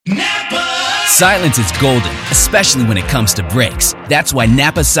Silence is golden, especially when it comes to brakes. That's why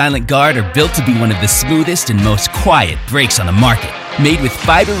Napa Silent Guard are built to be one of the smoothest and most quiet brakes on the market. Made with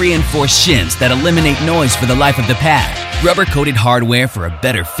fiber-reinforced shims that eliminate noise for the life of the pad, rubber-coated hardware for a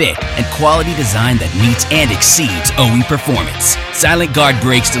better fit, and quality design that meets and exceeds OE performance. Silent Guard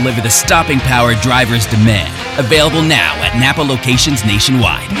brakes deliver the stopping power drivers demand. Available now at Napa locations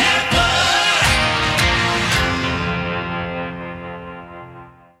nationwide.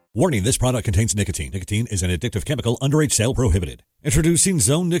 Warning, this product contains nicotine. Nicotine is an addictive chemical. Underage sale prohibited. Introducing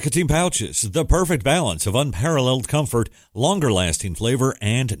Zone Nicotine Pouches, the perfect balance of unparalleled comfort, longer-lasting flavor,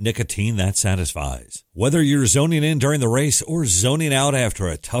 and nicotine that satisfies. Whether you're zoning in during the race or zoning out after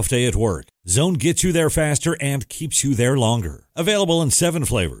a tough day at work, Zone gets you there faster and keeps you there longer. Available in 7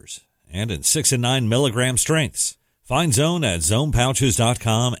 flavors and in 6 and 9 milligram strengths. Find Zone at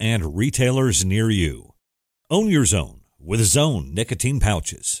zonepouches.com and retailers near you. Own your Zone with Zone Nicotine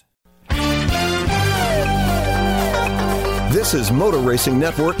Pouches. This is Motor Racing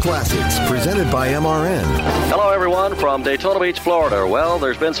Network Classics, presented by MRN. Hello, everyone, from Daytona Beach, Florida. Well,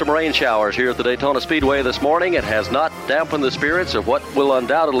 there's been some rain showers here at the Daytona Speedway this morning. It has not dampened the spirits of what will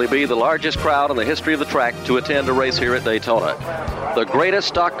undoubtedly be the largest crowd in the history of the track to attend a race here at Daytona. The greatest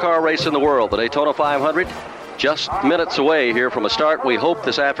stock car race in the world, the Daytona 500. Just minutes away here from a start, we hope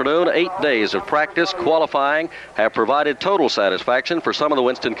this afternoon. 8 days of practice, qualifying, have provided total satisfaction for some of the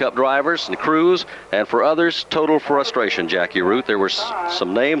Winston Cup drivers and crews, and for others, total frustration, Jackie Root. There were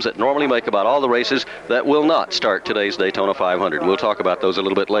some names that normally make about all the races that will not start today's Daytona 500. We'll talk about those a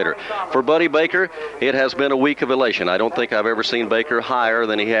little bit later. For Buddy Baker, it has been a week of elation. I don't think I've ever seen Baker higher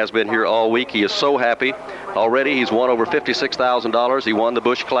than he has been here all week. He is so happy. Already, he's won over $56,000. He won the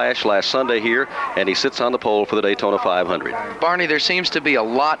Busch Clash last Sunday here, and he sits on the pole for the Daytona 500. Barney, there seems to be a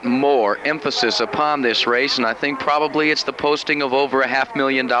lot more emphasis upon this race, and I think probably it's the posting of over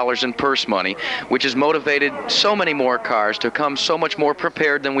 $500,000 in purse money, which has motivated so many more cars to come so much more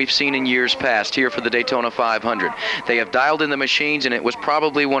prepared than we've seen in years past here for the Daytona 500. They have dialed in the machines, and it was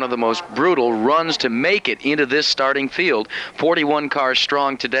probably one of the most brutal runs to make it into this starting field. 41 cars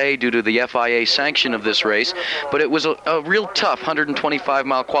strong today due to the FIA sanction of this race, but it was a real tough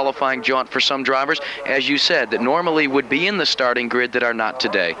 125-mile qualifying jaunt for some drivers, as you said, that normally would be in the starting grid that are not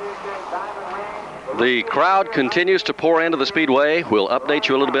today. The crowd continues to pour into the speedway. We'll update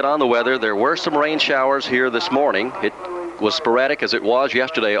you a little bit on the weather. There were some rain showers here this morning. It was sporadic as it was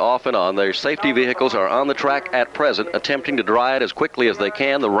yesterday, off and on. Their safety vehicles are on the track at present, attempting to dry it as quickly as they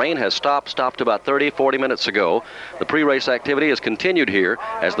can. The rain has stopped about 30-40 minutes ago. The pre-race activity has continued here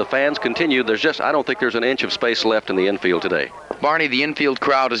as the fans continue. I don't think there's an inch of space left in the infield today. Barney, the infield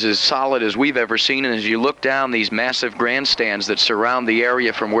crowd is as solid as we've ever seen, and as you look down these massive grandstands that surround the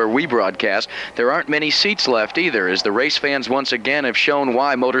area from where we broadcast, there aren't many seats left either, as the race fans once again have shown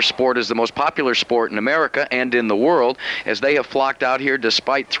why motorsport is the most popular sport in America and in the world, as they have flocked out here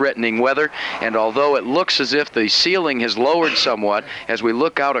despite threatening weather. And although it looks as if the ceiling has lowered somewhat, as we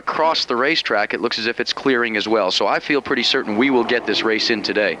look out across the racetrack, it looks as if it's clearing as well. So I feel pretty certain we will get this race in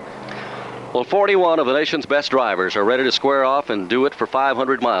today. Well, 41 of the nation's best drivers are ready to square off and do it for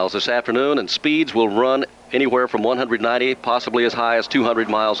 500 miles this afternoon, and speeds will run anywhere from 190, possibly as high as 200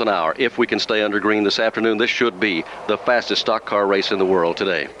 miles an hour. If we can stay under green this afternoon, this should be the fastest stock car race in the world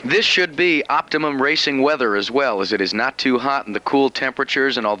today. This should be optimum racing weather as well, as it is not too hot and the cool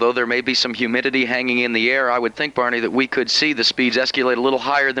temperatures, and although there may be some humidity hanging in the air, I would think, Barney, that we could see the speeds escalate a little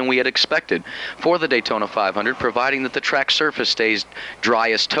higher than we had expected for the Daytona 500, providing that the track surface stays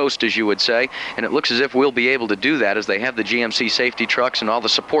dry as toast, as you would say, and it looks as if we'll be able to do that as they have the GMC safety trucks and all the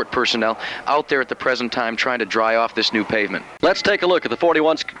support personnel out there at the present time trying to dry off this new pavement. Let's take a look at the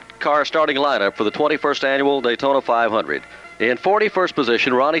 41 car starting lineup for the 21st annual Daytona 500. In 41st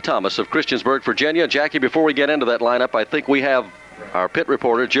position, Ronnie Thomas of Christiansburg, Virginia. Jackie, before we get into that lineup, I think we have our pit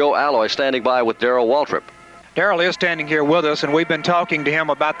reporter, Joe Alloy, standing by with Darrell Waltrip. Darrell is standing here with us, and we've been talking to him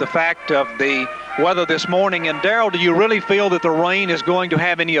about the fact of the weather this morning. And Darrell, do you really feel that the rain is going to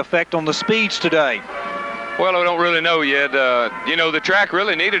have any effect on the speeds today? Well, I don't really know yet. The track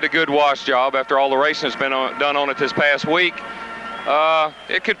really needed a good wash job after all the racing has been done on it this past week.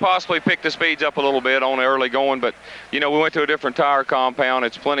 It could possibly pick the speeds up a little bit on the early going, but, we went to a different tire compound.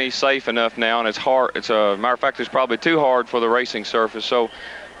 It's plenty safe enough now, and it's hard. Matter of fact, it's probably too hard for the racing surface. So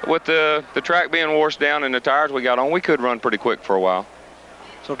with the track being washed down and the tires we got on, we could run pretty quick for a while.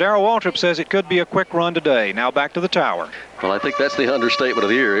 So Darrell Waltrip says it could be a quick run today. Now back to the tower. Well, I think that's the understatement of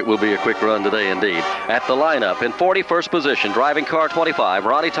the year. It will be a quick run today indeed. At the lineup, in 41st position, driving car 25,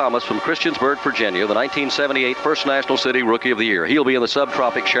 Ronnie Thomas from Christiansburg, Virginia, the 1978 First National City Rookie of the Year. He'll be in the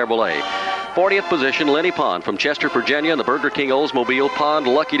subtropic Chevrolet. 40th position, Lenny Pond from Chester, Virginia, in the Burger King Oldsmobile. Pond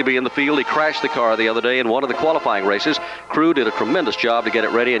lucky to be in the field. He crashed the car the other day in one of the qualifying races. Crew did a tremendous job to get it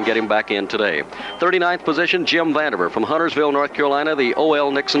ready and get him back in today. 39th position, Jim Vandiver from Huntersville, North Carolina, the O.L.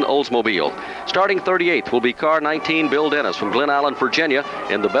 Nixon Oldsmobile. Starting 38th will be car 19, Bill Dennis from Glen Island, Virginia,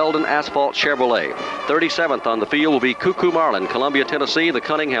 in the Belden Asphalt Chevrolet. 37th on the field will be Cuckoo Marlin, Columbia, Tennessee, the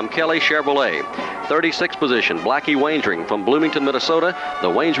Cunningham Kelly Chevrolet. 36th position, Blackie Wainring from Bloomington, Minnesota, the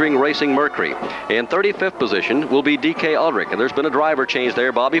Wainring Racing Mercury. In 35th position will be D.K. Aldrich, and there's been a driver change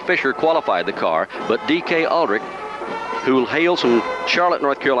there. Bobby Fisher qualified the car, but D.K. Aldrich, who hails from Charlotte,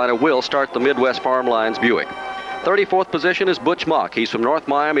 North Carolina, will start the Midwest Farm Lines Buick. 34th position is Butch Mock. He's from North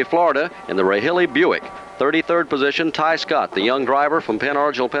Miami, Florida, in the Rahilly Buick. 33rd position, Ty Scott, the young driver from Penn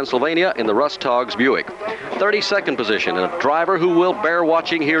Argyl, Pennsylvania, in the Russ Toggs Buick. 32nd position, a driver who will bear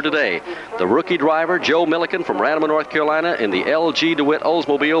watching here today. The rookie driver, Joe Milliken from Randleman, North Carolina, in the L.G. DeWitt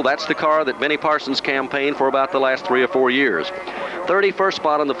Oldsmobile. That's the car that Benny Parsons campaigned for about the last 3 or 4 years. 31st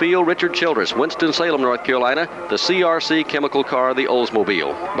spot on the field, Richard Childress, Winston-Salem, North Carolina, the CRC chemical car, the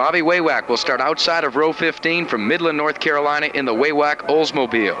Oldsmobile. Bobby Waywack will start outside of row 15 from Midland, North Carolina, in the Waywack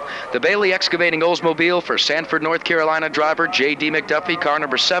Oldsmobile. The Bailey Excavating Oldsmobile for Sanford, North Carolina driver J.D. McDuffie, car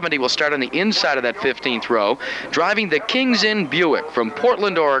number 70, will start on the inside of that 15th row, driving the Kings Inn Buick from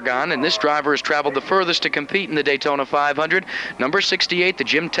Portland, Oregon, and this driver has traveled the furthest to compete in the Daytona 500. Number 68, the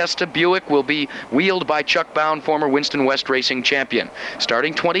Jim Testa Buick, will be wheeled by Chuck Bound, former Winston West Racing champion.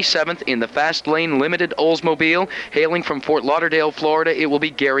 Starting 27th in the Fast Lane Limited Oldsmobile, hailing from Fort Lauderdale, Florida, it will be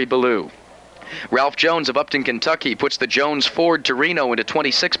Gary Ballou. Ralph Jones of Upton, Kentucky, puts the Jones Ford Torino into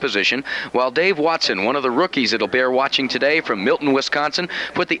 26th position, while Dave Watson, one of the rookies that'll bear watching today from Milton, Wisconsin,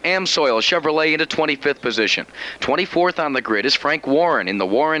 put the Amsoil Chevrolet into 25th position. 24th on the grid is Frank Warren in the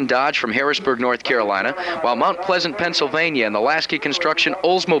Warren Dodge from Harrisburg, North Carolina, while Mount Pleasant, Pennsylvania, and the Lasky Construction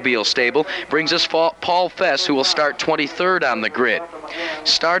Oldsmobile stable brings us Paul Fess, who will start 23rd on the grid.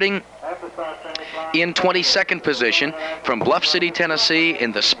 Starting in 22nd position from Bluff City, Tennessee,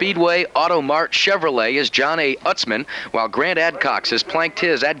 in the Speedway Auto Mart Chevrolet is John A. Utzman, while Grant Adcox has planked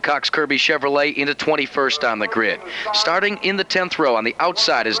his Adcox Kirby Chevrolet into 21st on the grid. Starting in the 10th row on the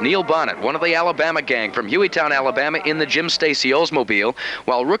outside is Neil Bonnet, one of the Alabama gang from Hueytown, Alabama, in the Jim Stacy Oldsmobile,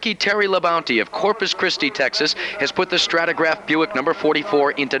 while rookie Terry LaBounty of Corpus Christi, Texas, has put the Stratigraph Buick number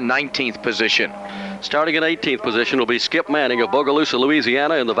 44 into 19th position. Starting in 18th position will be Skip Manning of Bogalusa,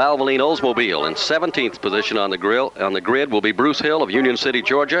 Louisiana, in the Valvoline Oldsmobile. In 17th position on the grid will be Bruce Hill of Union City,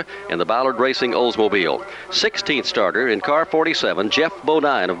 Georgia, in the Ballard Racing Oldsmobile. 16th starter in car 47, Jeff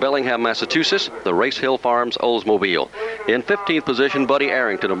Bodine of Bellingham, Massachusetts, the Race Hill Farms Oldsmobile. In 15th position, Buddy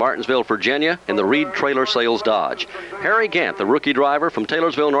Arrington of Martinsville, Virginia, in the Reed Trailer Sales Dodge. Harry Gant, the rookie driver from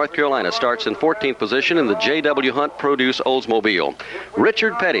Taylorsville, North Carolina, starts in 14th position in the J.W. Hunt Produce Oldsmobile.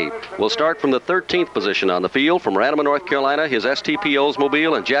 Richard Petty will start from the 13th position on the field from Randleman, North Carolina, his STP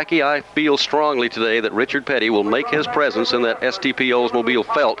Oldsmobile. And Jackie, I feel strongly today that Richard Petty will make his presence in that STP Oldsmobile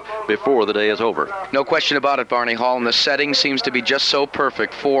felt before the day is over. No question about it, Barney Hall, and the setting seems to be just so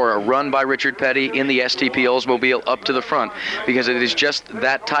perfect for a run by Richard Petty in the STP Oldsmobile up to the front, because it is just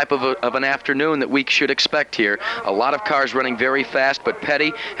that type of an afternoon that we should expect here. A lot of cars running very fast, but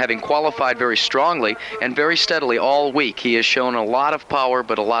Petty, having qualified very strongly and very steadily all week, he has shown a lot of power,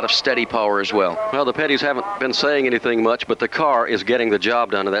 but a lot of steady power as well. Well, the Pettys haven't been saying anything much, but the car is getting the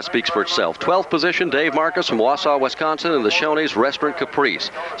job done, and that speaks for itself. 12th position, Dave Marcus from Wausau, Wisconsin, in the Shoney's Restaurant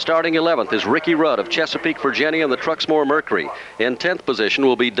Caprice. Starting 11th is Ricky Rudd of Chesapeake, Virginia, in the Truxmore Mercury. In 10th position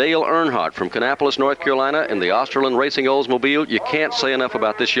will be Dale Earnhardt from Kannapolis, North Carolina, in the Osterlund Racing Oldsmobile. You can't say enough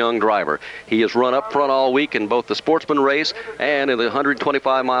about this young driver. He has run up front all week in both the Sportsman race and in the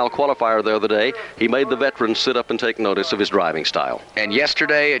 125-mile qualifier the other day. He made the veterans sit up and take notice of his driving style. And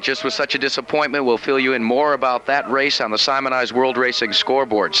yesterday, it just was such a disappointment. We'll fill you in more about that race on the Simonized World Racing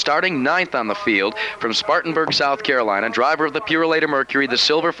scoreboard. Starting 9th on the field from Spartanburg, South Carolina, driver of the Purolator Mercury, the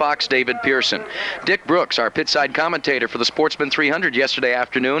Silver Fox, David Pearson. Dick Brooks, our pitside commentator for the Sportsman 300 yesterday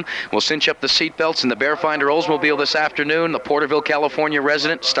afternoon, will cinch up the seatbelts in the Bearfinder Oldsmobile this afternoon. The Porterville, California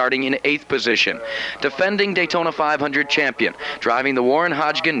resident starting in 8th position. Defending Daytona 500 champion, driving the Warren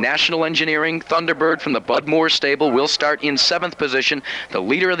Hodgkin National Engineering Thunderbird from the Bud Moore stable, will start in 7th position. The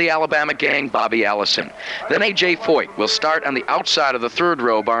leader of the Alabama gang, Bobby Donnie Allison. Then A.J. Foyt will start on the outside of the third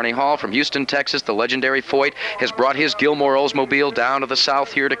row, Barney Hall. From Houston, Texas, the legendary Foyt has brought his Gilmore Oldsmobile down to the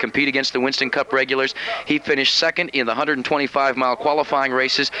south here to compete against the Winston Cup regulars. He finished second in the 125-mile qualifying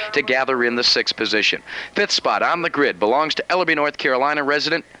races to gather in the 6th position. 5th spot on the grid belongs to Ellerby, North Carolina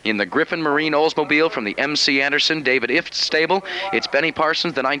resident in the Griffin Marine Oldsmobile from the M.C. Anderson David Ift stable. It's Benny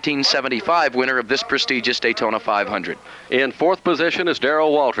Parsons, the 1975 winner of this prestigious Daytona 500. In 4th position is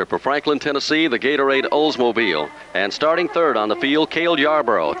Darrell Waltrip of Franklin, Tennessee, the Gatorade Oldsmobile. And starting third on the field, Cale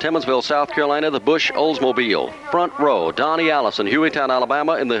Yarborough, Timmonsville, South Carolina, the Busch Oldsmobile. Front row, Donnie Allison, Hueytown,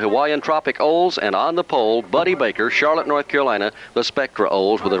 Alabama, in the Hawaiian Tropic Olds. And on the pole, Buddy Baker, Charlotte, North Carolina, the Spectra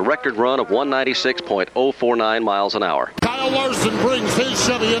Olds, with a record run of 196.049 miles an hour. Kyle Larson brings his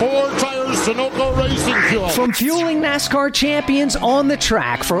Chevy in 4 tires, Sunoco Racing Fuel. From fueling NASCAR champions on the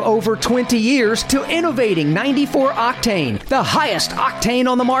track for over 20 years to innovating 94 octane, the highest octane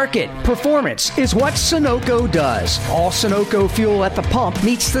on the market. Performance is what Sunoco does. All Sunoco fuel at the pump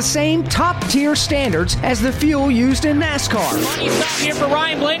meets the same top-tier standards as the fuel used in NASCAR. Money stop here for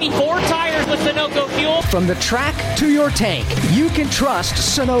Ryan Blaney. 4 tires with Sunoco fuel. From the track to your tank, you can trust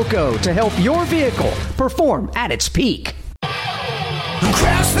Sunoco to help your vehicle perform at its peak.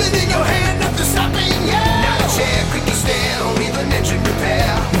 Craftsman in your hand, nothing stopping, yeah. Not a chair, quick stand, or even engine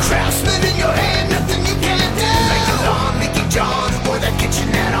repair. Craftsman in your hand, nothing you can't do. Like the lawn, Mickey John, or that kitchen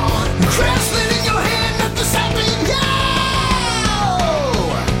add-on. Craftsman in your hand, nothing stopping, yeah.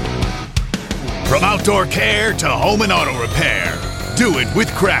 From outdoor care to home and auto repair, do it with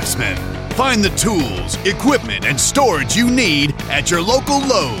Craftsman. Find the tools, equipment, and storage you need at your local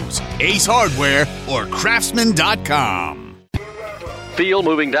Lowe's, Ace Hardware, or Craftsman.com. Field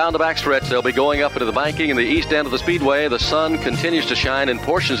moving down the backstretch. They'll be going up into the banking in the east end of the speedway. The sun continues to shine in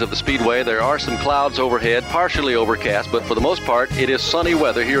portions of the speedway. There are some clouds overhead, partially overcast, but for the most part, it is sunny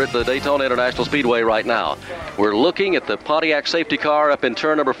weather here at the Daytona International Speedway right now. We're looking at the Pontiac safety car up in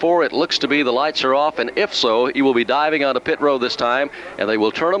turn number 4. It looks to be the lights are off, and if so, he will be diving onto pit road this time, and they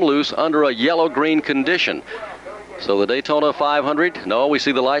will turn him loose under a yellow-green condition. So the Daytona 500, no, we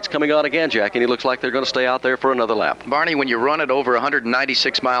see the lights coming on again, Jack, and he looks like they're going to stay out there for another lap. Barney, when you run it over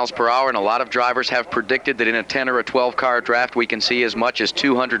 196 miles per hour, and a lot of drivers have predicted that in a 10 or a 12-car draft, we can see as much as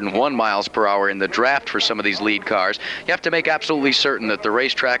 201 miles per hour in the draft for some of these lead cars. You have to make absolutely certain that the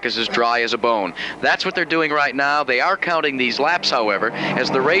racetrack is as dry as a bone. That's what they're doing right now. They are counting these laps, however,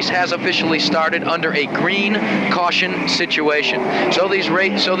 as the race has officially started under a green caution situation. So these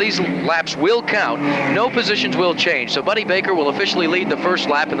laps will count. No positions will change. So Buddy Baker will officially lead the first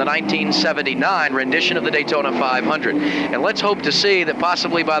lap in the 1979 rendition of the Daytona 500. And let's hope to see that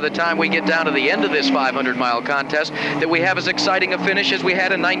possibly by the time we get down to the end of this 500-mile contest, that we have as exciting a finish as we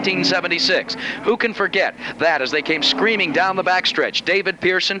had in 1976. Who can forget that as they came screaming down the backstretch, David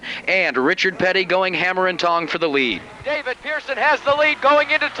Pearson and Richard Petty going hammer and tong for the lead. David Pearson has the lead going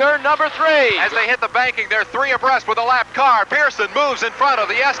into turn number 3. As they hit the banking, they're 3 abreast with a lap car. Pearson moves in front of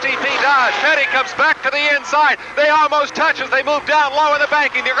the STP Dodge. Petty comes back to the inside. They almost touch as they move down low in the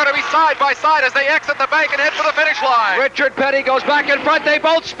banking. They're going to be side by side as they exit the bank and head for the finish line. Richard Petty goes back in front. They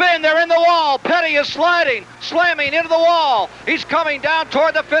both spin. They're in the wall. Petty is slamming into the wall. He's coming down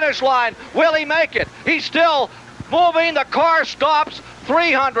toward the finish line. Will he make it? He's still moving. The car stops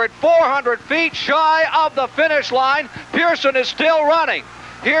 300, 400 feet shy of the finish line. Pearson is still running.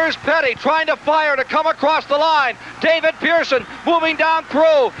 Here's Petty trying to fire to come across the line. David Pearson moving down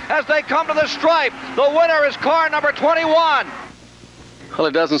through as they come to the stripe. The winner is car number 21. Well,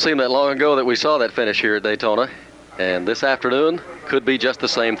 it doesn't seem that long ago that we saw that finish here at Daytona. And this afternoon could be just the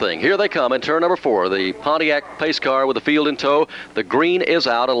same thing. Here they come in turn number 4, the Pontiac pace car with the field in tow. The green is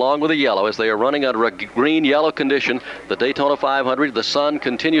out along with the yellow as they are running under a green-yellow condition. The Daytona 500, the sun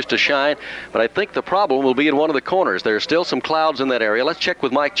continues to shine, but I think the problem will be in one of the corners. There are still some clouds in that area. Let's check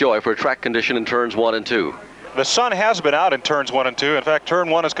with Mike Joy for a track condition in turns 1 and 2. The sun has been out in turns 1 and 2. In fact, turn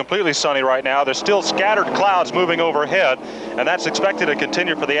 1 is completely sunny right now. There's still scattered clouds moving overhead, and that's expected to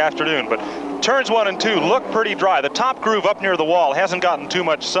continue for the afternoon. But turns 1 and 2 look pretty dry. The top groove up near the wall hasn't gotten too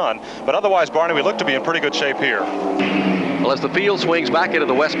much sun, but otherwise, Barney, we look to be in pretty good shape here. Well, as the field swings back into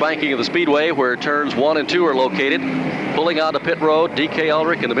the west banking of the speedway where turns 1 and 2 are located, pulling onto pit road, D.K.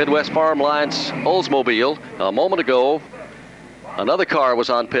 Eldrick in the Midwest Farm Lines Oldsmobile. A moment ago, another car was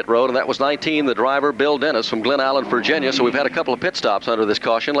on pit road, and that was 19, the driver, Bill Dennis from Glen Allen, Virginia. So we've had a couple of pit stops under this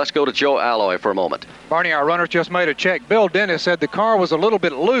caution. Let's go to Joe Alloy for a moment. Barney, our runners just made a check. Bill Dennis said the car was a little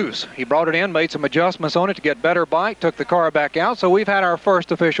bit loose. He brought it in, made some adjustments on it to get better bite, took the car back out. So we've had our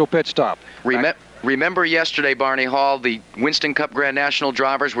first official pit stop. Remember yesterday, Barney Hall, the Winston Cup Grand National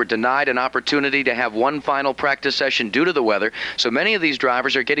drivers were denied an opportunity to have one final practice session due to the weather, so many of these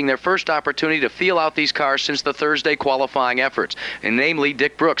drivers are getting their first opportunity to feel out these cars since the Thursday qualifying efforts. And namely,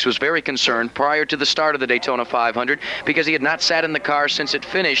 Dick Brooks was very concerned prior to the start of the Daytona 500 because he had not sat in the car since it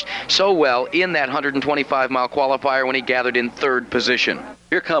finished so well in that 125-mile qualifier when he gathered in third position.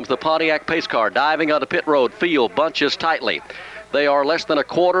 Here comes the Pontiac pace car diving onto pit road. Field bunches tightly. They are less than a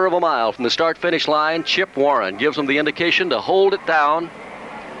quarter of a mile from the start-finish line. Chip Warren gives them the indication to hold it down.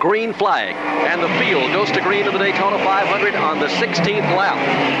 Green flag, and the field goes to green of the Daytona 500 on the 16th lap.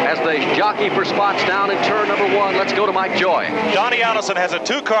 As they jockey for spots down in turn number 1, let's go to Mike Joy. Donnie Allison has a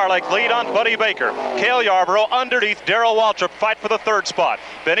 2-car length lead on Buddy Baker. Cale Yarborough underneath Darrell Waltrip fight for the 3rd spot.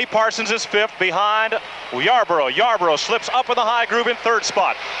 Benny Parsons is 5th behind Yarborough. Yarborough slips up in the high groove in 3rd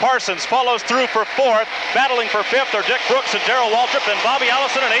spot. Parsons follows through for 4th. Battling for 5th are Dick Brooks and Darrell Waltrip, and Bobby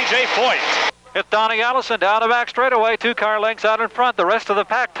Allison and A.J. Foyt. It's Donnie Allison down the back straightaway, 2-car lengths out in front. The rest of the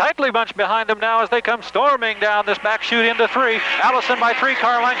pack tightly bunched behind him now as they come storming down this back chute into 3. Allison by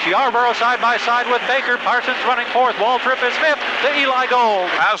 3-car lengths. Yarborough side by side with Baker. Parsons running 4th. Waltrip is 5th to Eli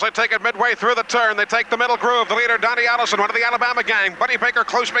Gold. As they take it midway through the turn, they take the middle groove. The leader, Donnie Allison, one of the Alabama gang. Buddy Baker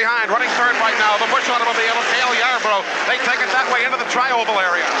close behind, running 3rd right now. The Bush automobile, Cale Yarborough. They take it that way into the tri-oval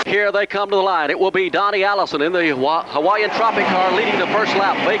area. Here they come to the line. It will be Donnie Allison in the Hawaiian Tropic car leading the first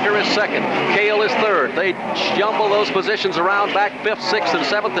lap. Baker is 2nd. Cale is 3rd. They jumble those positions around back 5th, 6th, and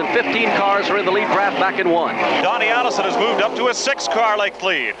 7th, and 15 cars are in the lead draft back in 1. Donnie Allison has moved up to a 6-car length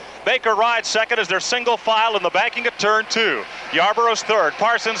lead. Baker rides 2nd as their single file in the banking at turn 2. Yarborough's 3rd,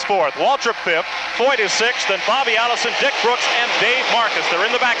 Parsons 4th, Waltrip 5th, Foyt is 6th, and Bobby Allison, Dick Brooks, and Dave Marcus. They're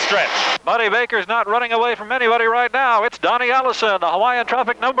in the backstretch. Buddy Baker's not running away from anybody right now. It's Donnie Allison, the Hawaiian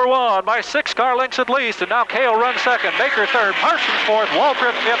Tropic number 1 by 6-car lengths at least, and now Cale runs 2nd, Baker 3rd, Parsons 4th,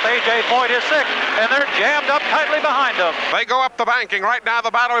 Waltrip 5th, A.J. Foyt is 6th, and they're jammed up tightly behind them. They go up the banking. Right now, the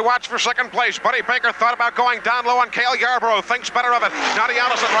battle we watch for 2nd place. Buddy Baker thought about going down low on Cale Yarborough. Thinks better of it. Donnie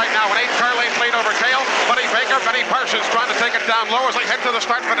Allison right now, an 8-car length lead over Cale. Buddy Baker, Benny Parsons trying to take it down low as they head to the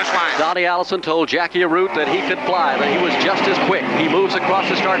start-finish line. Donnie Allison told Jackie Arute that he could fly, that he was just as quick. He moves across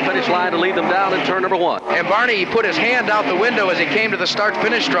the start-finish line to lead them down in turn number 1. And Barney, he put his hand out the window as he came to the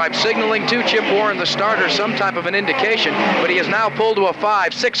start-finish stripe, signaling to Chip Warren, the starter, some type of an indication. But he has now pulled to a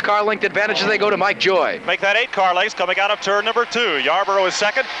 6-car length advantage as they go to Mike Joy. Make that 8-car lengths coming out of turn number 2. Yarborough is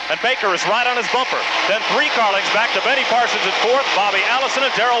 2nd, and Baker is right on his bumper. Then 3-car lengths back to Benny Parsons at 4th, Bobby Allison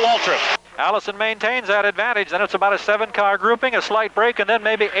and Darrell Waltrip. Allison maintains that advantage. Then it's about a 7-car grouping, a slight break, and then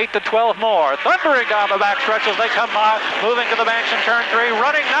maybe 8 to 12 more. Thundering down the backstretch as they come by, moving to the banks in turn 3,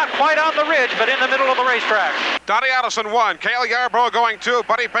 running not quite on the ridge, but in the middle of the racetrack. Donnie Allison 1, Cale Yarborough going 2,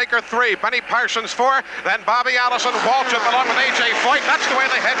 Buddy Baker 3, Benny Parsons 4, then Bobby Allison, Waltrip along with A.J. Foyt. That's the way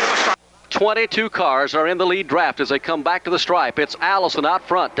they head to the start. 22 cars are in the lead draft as they come back to the stripe. It's Allison out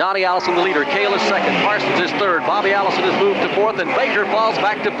front. Donnie Allison the leader. Cale is 2nd. Parsons is 3rd. Bobby Allison has moved to 4th, and Baker falls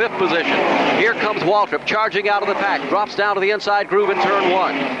back to 5th position. Here comes Waltrip charging out of the pack. Drops down to the inside groove in turn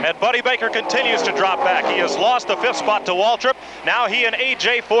 1. And Buddy Baker continues to drop back. He has lost the 5th spot to Waltrip. Now he and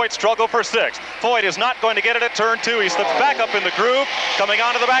A.J. Foyt struggle for 6th. Foyt is not going to get it at turn 2. He slips back up in the groove. Coming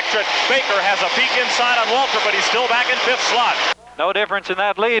onto the backstretch. Baker has a peek inside on Waltrip, but he's still back in 5th slot. No difference in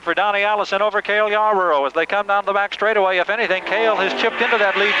that lead for Donnie Allison over Cale Yarborough as they come down the back straightaway. If anything, Cale has chipped into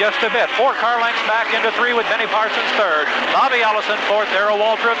that lead just a bit. 4-car lengths back into 3 with Benny Parsons 3rd. Bobby Allison 4th, Darrell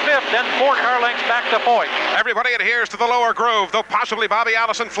Waltrip 5th, then 4-car lengths back to Foyt. Everybody adheres to the lower groove, though possibly Bobby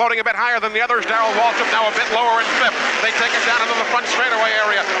Allison floating a bit higher than the others. Darrell Waltrip now a bit lower in 5th. They take it down into the front straightaway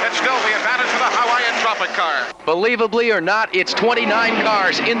area. It's still the advantage for the Hawaiian Tropic car. Believably or not, it's 29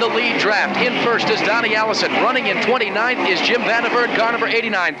 cars in the lead draft. In first is Donnie Allison. Running in 29th is Jim Vanderverd, car number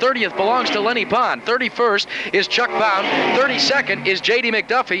 89. 30th belongs to Lenny Pond. 31st is Chuck Bound. 32nd is J.D.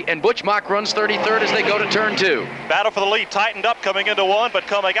 McDuffie, and Butch Mock runs 33rd as they go to turn 2. Battle for the lead tightened up coming into 1, but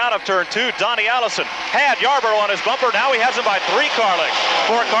coming out of turn 2, Donnie Allison had Yarborough on his bumper. Now he has him by 3-car lengths.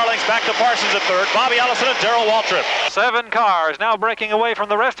 4-car lengths back to Parsons at 3rd. Bobby Allison and Darrell Waltrip. 7 cars now breaking away from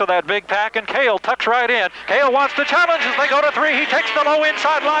the rest of that big pack, and Cale tucks right in. Cale wants to challenge as they go to 3. He takes the low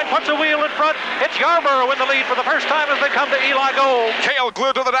inside line, puts a wheel in front. It's Yarborough in the lead for the first time as they come to Eli Gold. Cale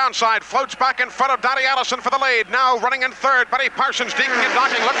glued to the downside, floats back in front of Donnie Allison for the lead. Now running in 3rd, Benny Parsons deking and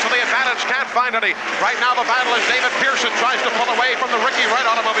docking, looks for the advantage, can't find any. Right now the battle is David Pearson tries to pull away from the Ricky Wright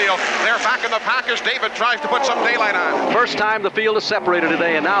automobile. They're back in the pack as David tries to put some daylight on. First time the field is separated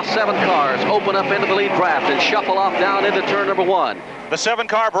today, and now 7 cars open up into the lead draft and shuffle off down into turn number 1. The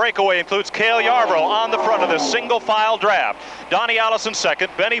 7-car breakaway includes Cale Yarborough on the front of this single-file draft. Donnie Allison second,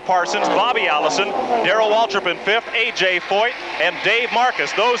 Benny Parsons, Bobby Allison, Darrell Waltrip in fifth, A.J. Foyt, and Dave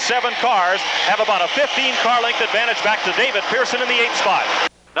Marcus. Those 7 cars have about a 15-car length advantage back to David Pearson in the 8th spot.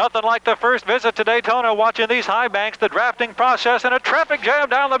 Nothing like the first visit to Daytona, watching these high banks, the drafting process, and a traffic jam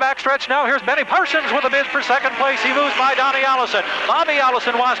down the backstretch. Now here's Benny Parsons with a bid for second place. He moves by Donnie Allison. Bobby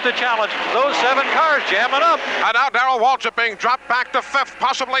Allison wants to challenge. Those 7 cars jamming up. And now Darrell Waltrip being dropped back to 5th,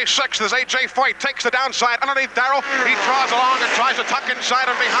 possibly 6th, as A.J. Foyt takes the downside underneath Darrell. He draws along and tries to tuck inside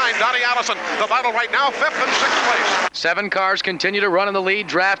and behind Donnie Allison. The battle right now, 5th and 6th place. 7 cars continue to run in the lead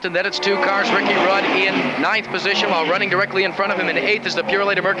draft, and then it's 2 cars. Ricky Rudd in 9th position, while running directly in front of him in 8th is the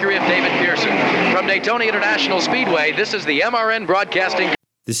Purelator Mercury of David Pearson. From Daytona International Speedway, this is the MRN Broadcasting.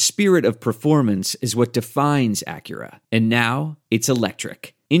 The spirit of performance is what defines Acura, and now it's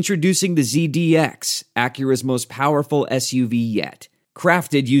electric. Introducing the ZDX, Acura's most powerful SUV yet.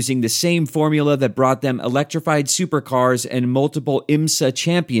 Crafted using the same formula that brought them electrified supercars and multiple IMSA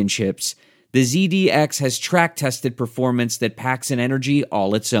championships, the ZDX has track-tested performance that packs an energy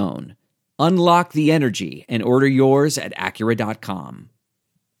all its own. Unlock the energy and order yours at Acura.com.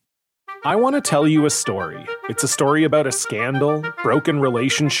 I want to tell you a story. It's a story about a scandal, broken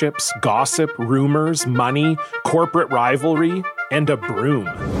relationships, gossip, rumors, money, corporate rivalry, and a broom.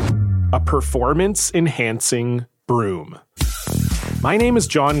 A performance-enhancing broom. My name is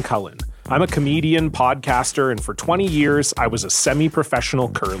John Cullen. I'm a comedian, podcaster, and for 20 years, I was a semi-professional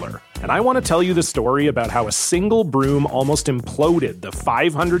curler. And I want to tell you the story about how a single broom almost imploded the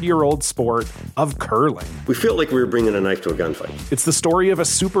 500-year-old sport of curling. We felt like we were bringing a knife to a gunfight. It's the story of a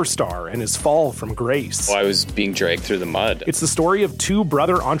superstar and his fall from grace. Well, I was being dragged through the mud. It's the story of 2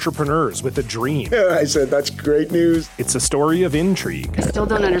 brother entrepreneurs with a dream. Yeah, I said, that's great news. It's a story of intrigue. I still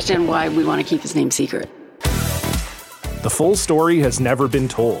don't understand why we want to keep his name secret. The full story has never been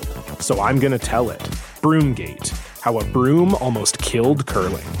told, so I'm going to tell it. Broomgate, how a broom almost killed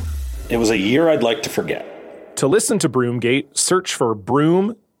curling. It was a year I'd like to forget. To listen to Broomgate, search for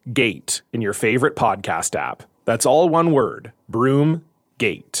Broomgate in your favorite podcast app. That's all one word,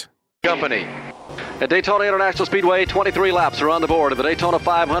 Broomgate. Company. At Daytona International Speedway, 23 laps are on the board of the Daytona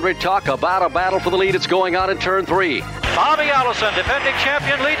 500. Talk about a battle for the lead. It's going on in turn 3. Bobby Allison, defending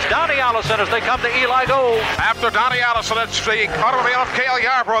champion, leads Donnie Allison as they come to Eli Gold. After Donnie Allison, it's the automobile of Cale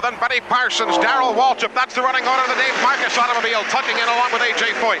Yarborough, then Benny Parsons, Darrell Waltrip. That's the running order of the Dave Marcus automobile, tucking in along with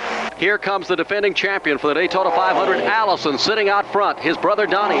A.J. Foyt. Here comes the defending champion for the Daytona 500, Allison, sitting out front. His brother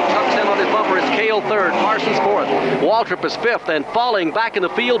Donnie tucks in on his bumper. It's Cale 3rd, Parsons 4th. Waltrip is 5th, and falling back in the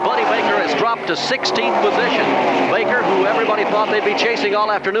field, Buddy Baker has dropped to 16th position. Baker, who everybody thought they'd be chasing all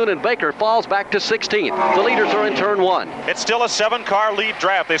afternoon, and Baker falls back to 16th. The leaders are in turn 1. It's still a 7-car lead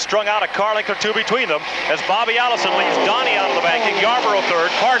draft. They strung out a car length or 2 between them as Bobby Allison leads Donnie out of the banking. Yarborough 3rd,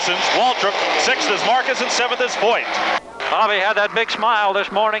 Parsons, Waltrip, 6th is Marcus, and 7th is Foyt. Bobby had that big smile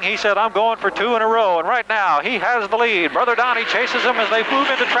this morning. He said, I'm going for 2 in a row. And right now, he has the lead. Brother Donnie chases him as they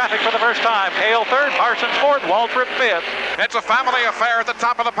move into traffic for the first time. Cale 3rd, Parsons 4th, Waltrip 5th. It's a family affair at the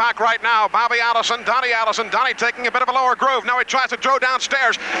top of the pack right now. Bobby Allison, Donnie taking a bit of a lower groove. Now he tries to throw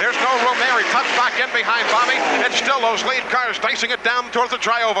downstairs. There's no room there. He tucks back in behind Bobby. It's still those lead cars dicing it down towards the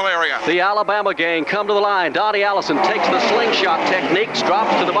tri-oval area. The Alabama gang come to the line. Donnie Allison takes the slingshot techniques,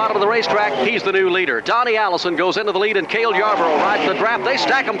 drops to the bottom of the racetrack. He's the new leader. Donnie Allison goes into the lead, and Cale Yarborough rides the draft. They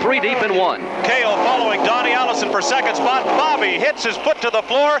stack them 3 deep in 1. Cale following Donnie Allison for second spot. Bobby hits his foot to the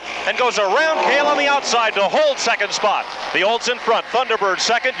floor and goes around Cale on the outside to hold second spot. The Olds in front, Thunderbird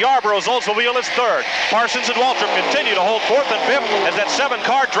second, Yarborough's Oldsmobile is 3rd. Parsons and Waltrip continue to hold 4th and 5th as that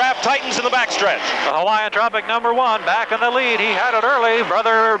 7-car draft tightens in the backstretch. The Hawaiian Tropic number 1 back in the lead. He had it early.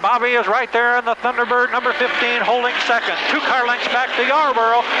 Brother Bobby is right there in the Thunderbird number 15 holding second. 2 car lengths back to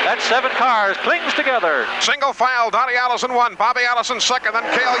Yarborough. That 7 cars clings together. Single file, Donnie Allison 1, Bobby Allison 2nd, then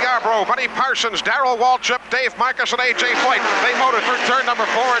Cale Yarborough, Benny Parsons, Darrell Waltrip, Dave Marcus, and A.J. Foyt. They motor through turn number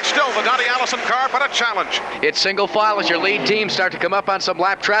 4. It's still the Donnie Allison car, but a challenge. It's single file as your lead teams start to come up on some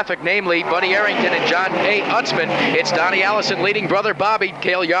lap traffic, namely Buddy Arrington and John A. Utzman. It's Donnie Allison leading brother Bobby.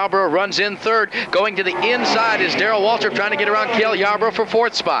 Cale Yarborough runs in 3rd. Going to the inside is Darrell Waltrip trying to get around Cale Yarborough for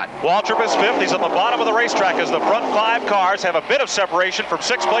 4th spot. Waltrip is 5th. He's at the bottom of the racetrack as the front 5 cars have a bit of separation from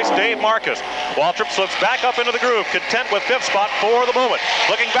 6th place Dave Marcus. Waltrip slips back up into the groove, content with 5th spot for the moment.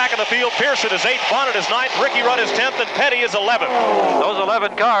 Looking back in the field, Pearson is 8th, Bonnet is 9th, Ricky Rudd is 10th, and Petty is 11th. Those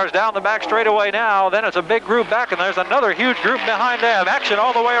 11 cars down the back straightaway now. Then it's a big group back, and there's another huge group behind them. Action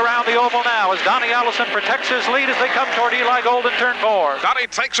all the way around the oval now as Donnie Allison protects his lead as they come toward Eli Gold in turn 4. Donnie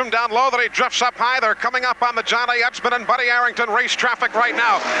takes him down low, then he drifts up high. They're coming up on the Johnny Edsman and Buddy Arrington race traffic right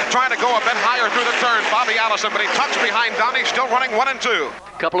now, trying to go a bit higher through the turn. Bobby Allison, but he tucks behind Donnie, still running 1 and 2.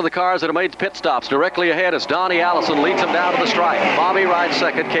 Couple of the cars that have made pit stops directly ahead as Donnie Allison leads him down to the stripe. Bobby rides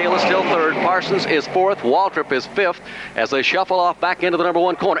second, Cale is still third, Parsons is fourth, Waltrip is fifth as they shuffle off back into the number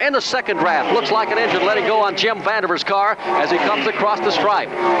 1 corner. In the second draft, looks like an engine letting go on Jim Vandiver's car as he comes across the stripe.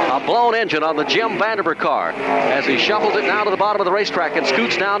 A blown engine on the Jim Vandiver car as he shuffles it now to the bottom of the racetrack and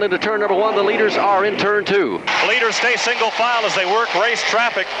scoots down into turn number 1. The leaders are in turn 2. Leaders stay single file as they work race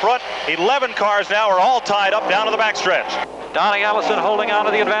traffic. Front 11 cars now are all tied up down to the backstretch. Donnie Allison holding on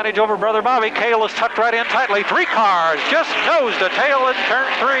to the advantage over Brother Bobby. Cale is tucked right in tightly. 3 cars just nose to tail in turn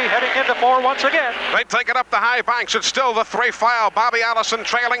 3, heading into 4 once again. They take it up the high banks. It's still the 3 file. Bobby Allison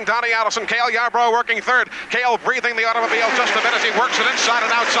trailing Donnie Allison. Cale Yarborough working third. Cale breathing the automobile just a bit as he works it inside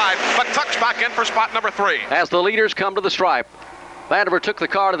and outside, but tucks back in for spot number 3. As the leaders come to the stripe, Vandiver took the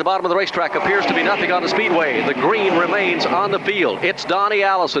car to the bottom of the racetrack. Appears to be nothing on the speedway. The green remains on the field. It's Donnie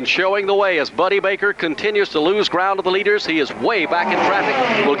Allison showing the way as Buddy Baker continues to lose ground to the leaders. He is way back in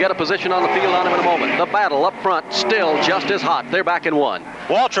traffic. We'll get a position on the field on him in a moment. The battle up front still just as hot. They're back in 1.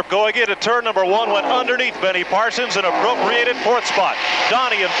 Waltrip going into turn number 1 went underneath Benny Parsons and appropriated 4th spot.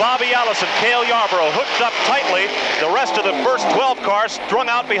 Donnie and Bobby Allison, Cale Yarborough hooked up tightly. The rest of the first 12 cars strung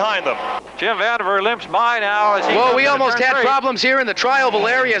out behind them. Jim Vandiver limps by now as he Well, we almost had problems here in the tri-oval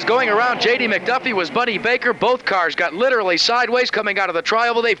areas going around. J.D. McDuffie was Buddy Baker. Both cars got literally sideways coming out of the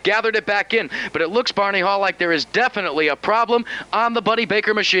tri-oval. They've gathered it back in. But it looks, Barney Hall, like there is definitely a problem on the Buddy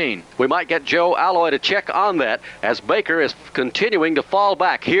Baker machine. We might get Joe Alloy to check on that as Baker is continuing to fall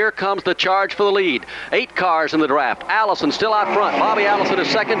back. Here comes the charge for the lead. 8 cars in the draft. Allison still out front. Bobby Allison is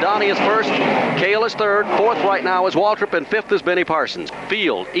second. Donnie is first. Cale is third. Fourth right now is Waltrip, and fifth is Benny Parsons.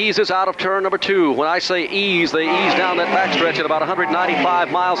 Field eases out of turn number 2. When I say ease, they ease down that backstretch at about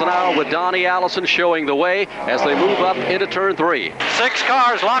 195 miles an hour with Donnie Allison showing the way as they move up into turn 3. 6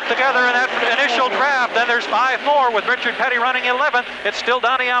 cars locked together in that initial draft. Then there's 5 more with Richard Petty running 11th. It's still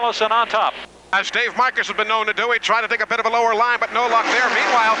Donnie Allison on top. As Dave Marcus has been known to do, he tried to take a bit of a lower line, but no luck there.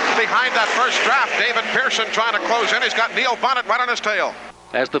 Meanwhile, behind that first draft, David Pearson trying to close in. He's got Neil Bonnet right on his tail.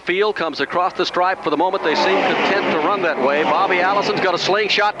 As the field comes across the stripe, for the moment they seem content to run that way. Bobby Allison's got a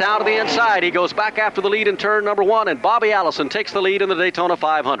slingshot down to the inside. He goes back after the lead in turn number 1, and Bobby Allison takes the lead in the Daytona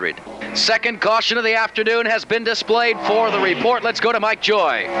 500. Second caution of the afternoon has been displayed for the report. Let's go to Mike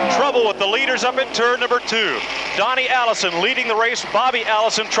Joy. Trouble with the leaders up in turn number 2. Donnie Allison leading the race. Bobby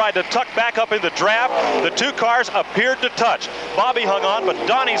Allison tried to tuck back up in the draft. The 2 cars appeared to touch. Bobby hung on, but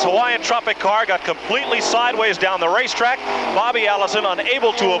Donnie's Hawaiian Tropic car got completely sideways down the racetrack. Bobby Allison, unable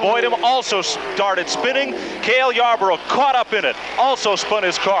to avoid him, also started spinning. Cale Yarborough caught up in it, also spun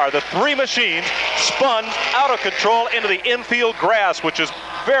his car. The 3 machines spun out of control into the infield grass, which is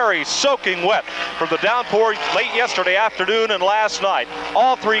very soaking wet from the downpour late yesterday afternoon and last night.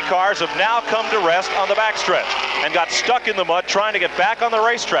 All 3 cars have now come to rest on the backstretch and got stuck in the mud trying to get back on the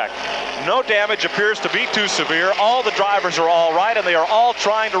racetrack. No damage appears to be too severe. All the drivers are all right, and they are all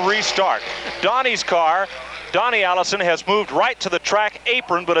trying to restart. Donnie's car, Donnie Allison, has moved right to the track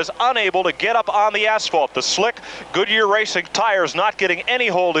apron but is unable to get up on the asphalt. The slick Goodyear Racing tires not getting any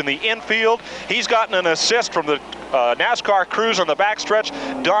hold in the infield. He's gotten an assist from the NASCAR crews on the backstretch.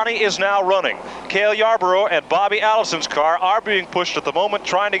 Donnie is now running. Cale Yarborough and Bobby Allison's car are being pushed at the moment,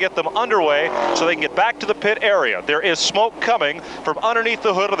 trying to get them underway so they can get back to the pit area. There is smoke coming from underneath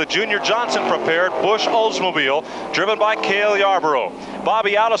the hood of the Junior Johnson prepared Busch Oldsmobile driven by Cale Yarborough.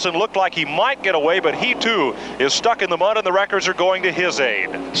 Bobby Allison looked like he might get away, but he too is stuck in the mud, and the wreckers are going to his aid.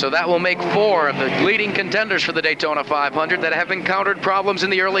 So that will make 4 of the leading contenders for the Daytona 500 that have encountered problems in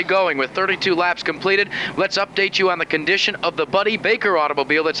the early going. With 32 laps completed, let's update you on the condition of the Buddy Baker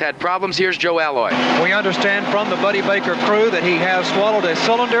automobile that's had problems. Here's Joe Alloy. We understand from the Buddy Baker crew that he has swallowed a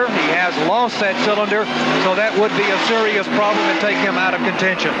cylinder. He has lost that cylinder, so that would be a serious problem and take him out of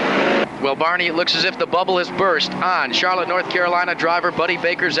contention. Well, Barney, it looks as if the bubble has burst on Charlotte, North Carolina driver Buddy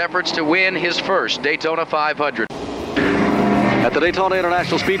Baker's efforts to win his first Daytona 500. At the Daytona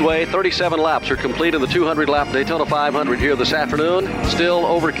International Speedway, 37 laps are complete in the 200-lap Daytona 500 here this afternoon. Still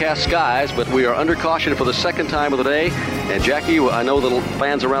overcast skies, but we are under caution for the second time of the day. And Jackie, I know the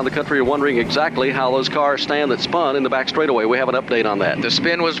fans around the country are wondering exactly how those cars stand that spun in the back straightaway. We have an update on that. The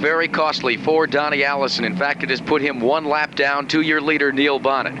spin was very costly for Donnie Allison. In fact, it has put him 1 lap down to your leader, Neil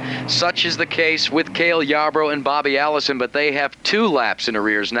Bonnet. Such is the case with Cale Yarborough and Bobby Allison, but they have 2 laps in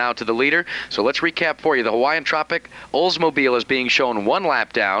arrears now to the leader. So let's recap for you. The Hawaiian Tropic Oldsmobile has being shown 1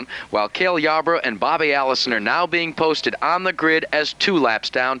 lap down, while Cale Yarborough and Bobby Allison are now being posted on the grid as 2 laps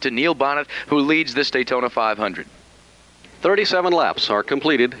down to Neil Bonnet, who leads this Daytona 500. 37 laps are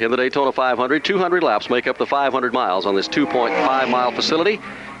completed in the Daytona 500. 200 laps make up the 500 miles on this 2.5-mile facility.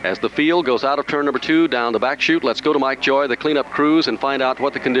 As the field goes out of turn number 2 down the back chute, let's go to Mike Joy, the cleanup crews, and find out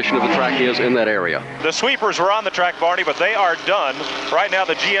what the condition of the track is in that area. The sweepers were on the track, Barney, but they are done. Right now,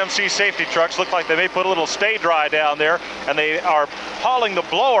 the GMC safety trucks look like they may put a little stay dry down there, and they are hauling the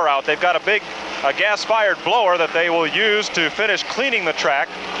blower out. They've got a big gas-fired blower that they will use to finish cleaning the track.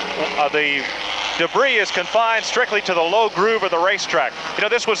 The debris is confined strictly to the low groove of the racetrack. You know,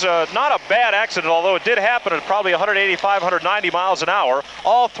 this was not a bad accident, although it did happen at probably 185, 190 miles an hour.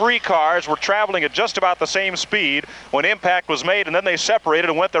 All 3 cars were traveling at just about the same speed when impact was made, and then they separated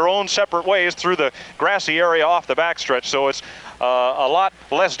and went their own separate ways through the grassy area off the backstretch. So it's a lot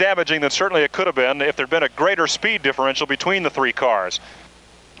less damaging than certainly it could have been if there'd been a greater speed differential between the 3 cars.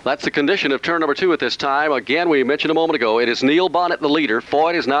 That's the condition of turn number 2 at this time. Again, we mentioned a moment ago, it is Neil Bonnet, the leader.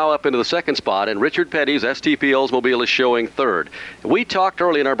 Foyt is now up into the 2nd spot, and Richard Petty's STP Oldsmobile is showing 3rd. We talked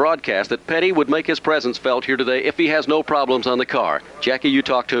early in our broadcast that Petty would make his presence felt here today if he has no problems on the car. Jackie, you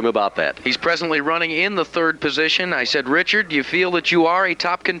talked to him about that. He's presently running in the 3rd position. I said, Richard, do you feel that you are a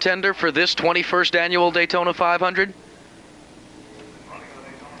top contender for this 21st annual Daytona 500?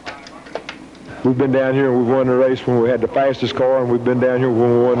 We've been down here and we've won the race when we had the fastest car, and we've been down here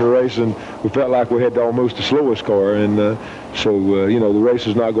when we won the race and we felt like we had almost the slowest car. And you know, the race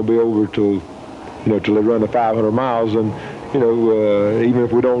is not going to be over till they run the 500 miles. And even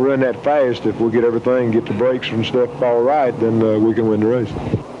if we don't run that fast, if we get everything, get the brakes and stuff all right, then we can win the race.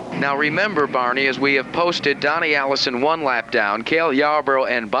 Now remember, Barney, as we have posted, Donnie Allison 1 lap down, Cale Yarborough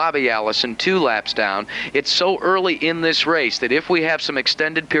and Bobby Allison 2 laps down. It's so early in this race that if we have some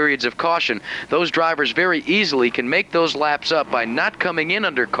extended periods of caution, those drivers very easily can make those laps up by not coming in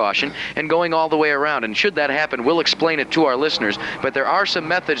under caution and going all the way around. And should that happen, we'll explain it to our listeners. But there are some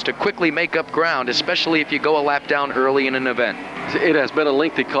methods to quickly make up ground, especially if you go a lap down early in an event. It has been a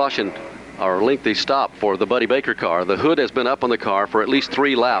lengthy caution, or lengthy stop for the Buddy Baker car. The hood has been up on the car for at least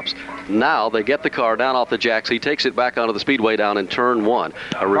 3 laps. Now they get the car down off the jacks. He takes it back onto the speedway down in turn 1.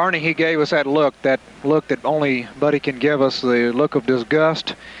 Arnie, he gave us that look that only Buddy can give us, the look of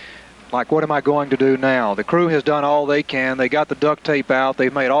disgust. Like, what am I going to do now? The crew has done all they can. They got the duct tape out.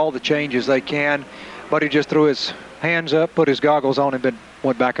 They've made all the changes they can. Buddy just threw his hands up, put his goggles on, and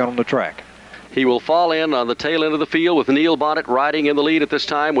went back out on the track. He will fall in on the tail end of the field with Neil Bonnet riding in the lead at this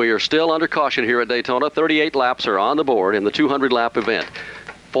time. We are still under caution here at Daytona. 38 laps are on the board in the 200-lap event.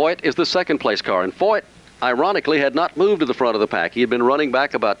 Foyt is the 2nd place car, and Foyt, ironically, had not moved to the front of the pack. He had been running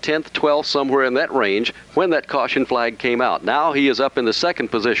back about 10th, 12th, somewhere in that range when that caution flag came out. Now he is up in the 2nd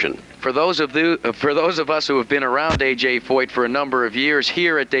position. For those of us who have been around A.J. Foyt for a number of years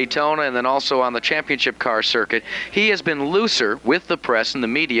here at Daytona and then also on the championship car circuit, he has been looser with the press and the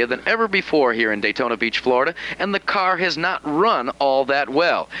media than ever before here in Daytona Beach, Florida, and the car has not run all that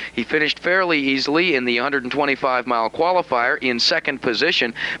well. He finished fairly easily in the 125-mile qualifier in 2nd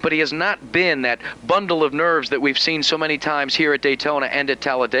position, but he has not been that bundle of nerves that we've seen so many times here at Daytona and at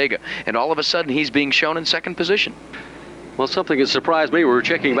Talladega. And all of a sudden, he's being shown in 2nd position. Well, something that surprised me, we were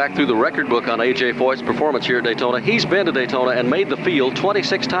checking back through the record book on A.J. Foyt's performance here at Daytona. He's been to Daytona and made the field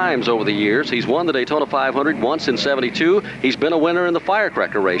 26 times over the years. He's won the Daytona 500 once in 72. He's been a winner in the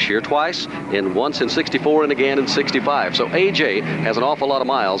Firecracker race here twice, and once in 64 and again in 65. So A.J. has an awful lot of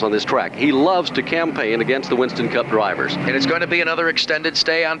miles on this track. He loves to campaign against the Winston Cup drivers. And it's going to be another extended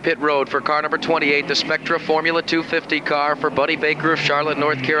stay on pit road for car number 28, the Spectra Formula 250 car for Buddy Baker of Charlotte,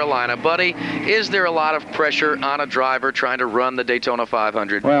 North Carolina. Buddy, is there a lot of pressure on a driver trying to run the Daytona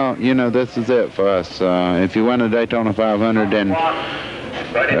 500? Well, you know, this is it for us. If you win a Daytona 500,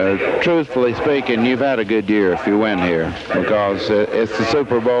 then truthfully speaking, you've had a good year if you win here, because it's the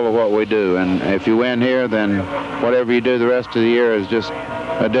Super Bowl of what we do. And if you win here, then whatever you do the rest of the year is just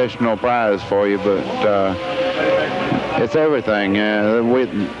additional prize for you. But it's everything.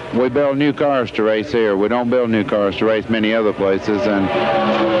 We build new cars to race here. We don't build new cars to race many other places. And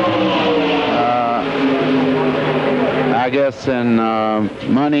I guess in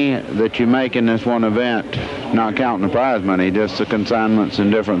money that you make in this one event, not counting the prize money, just the consignments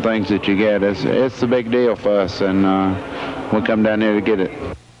and different things that you get, it's the big deal for us, and we come down here to get it.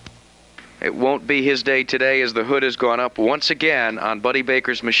 It won't be his day today as the hood has gone up once again on Buddy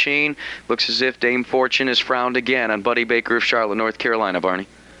Baker's machine. Looks as if Dame Fortune has frowned again on Buddy Baker of Charlotte, North Carolina, Barney.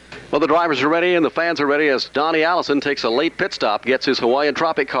 Well, the drivers are ready and the fans are ready as Donnie Allison takes a late pit stop, gets his Hawaiian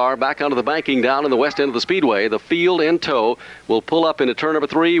Tropic car back onto the banking down in the west end of the speedway. The field in tow will pull up into turn number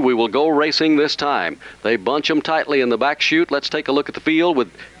 3. We will go racing this time. They bunch them tightly in the back chute. Let's take a look at the field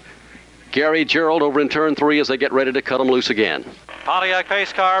with Gary Gerald over in turn 3 as they get ready to cut them loose again. Pontiac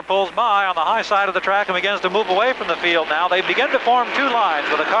pace car pulls by on the high side of the track and begins to move away from the field now. They begin to form two lines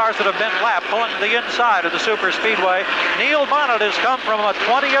with the cars that have been lapped pulling to the inside of the super speedway. Neil Bonnet has come from a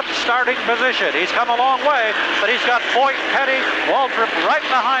 20th starting position. He's come a long way, but he's got Foyt, Petty, Waltrip right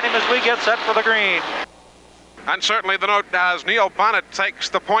behind him as we get set for the green. And certainly the note as Neil Bonnet takes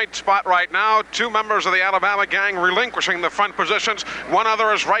the point spot right now. 2 members of the Alabama gang relinquishing the front positions. One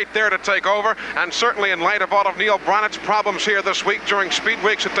other is right there to take over. And certainly in light of all of Neil Bonnet's problems here this week during speed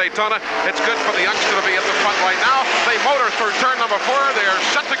weeks at Daytona, it's good for the youngster to be at the front right now. They motor through turn number 4. They're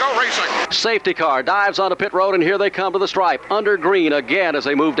set to go racing. Safety car dives onto pit road, and here they come to the stripe. Under green again as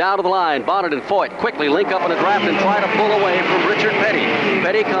they move down to the line. Bonnet and Foyt quickly link up in a draft and try to pull away from Richard Petty.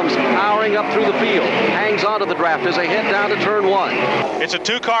 Petty comes powering up through the field, hangs onto the draft as they head down to turn 1. It's a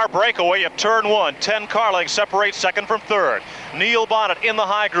 2-car breakaway at turn 1. 10 car lengths separate second from third. Neil Bonnet in the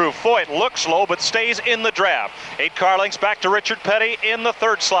high groove. Foyt looks low but stays in the draft. 8 car lengths back to Richard Petty in the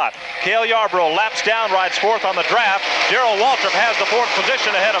third slot. Cale Yarborough laps down, rides fourth on the draft. Darrell Waltrip has the fourth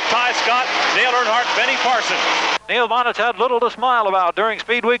position ahead of Ty Scott, Dale Earnhardt, Benny Parsons. Neil Bonnet's had little to smile about during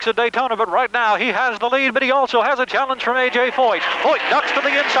speed weeks at Daytona, but right now he has the lead, but he also has a challenge from A.J. Foyt. Foyt ducks to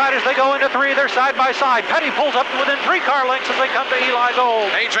the inside as they go into 3. They're side by side. Petty pulls up to within 3 car lengths as they come to Eli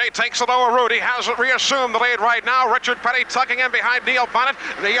Gold. A.J. takes the lower route. He has reassumed the lead right now. Richard Petty tucking in behind Neil Bonnet.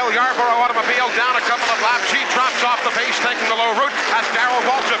 Neil Yarborough automobile down a couple of laps. He drops off the pace, taking the low route as Darrell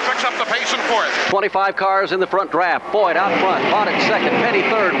Waltrip picks up the pace in fourth. 25 cars in the front draft. Foyt out front. Bonnet second. Petty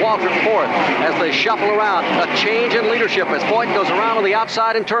third. Waltrip fourth as they shuffle around. A change in leadership as Foyt goes around on the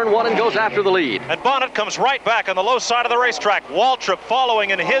outside in turn 1 and goes after the lead. And Bonnet comes right back on the low side of the racetrack. Waltrip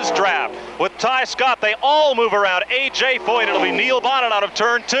following in his draft. With Ty Scott, they all move around. A.J. Foyt, it'll be Neil Bonnet out of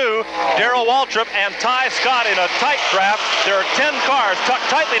turn 2. Darrell Waltrip and Ty Scott in a tight draft. There are 10 cars tucked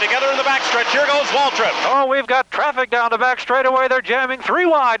tightly together in the backstretch. Here goes Waltrip. Oh, we've got traffic down the back straightaway. They're jamming 3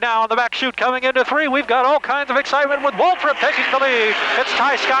 wide now on the back chute coming into 3. We've got all kinds of excitement with Waltrip taking the lead. It's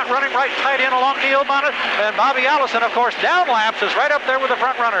Ty Scott running right tight in along Neil Bonnet. And Bobby Allison, of course, down laps is right up there with the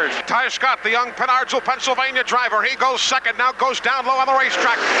front runners. Ty Scott, the young Penardsville, Pennsylvania driver. He goes second, now goes down low on the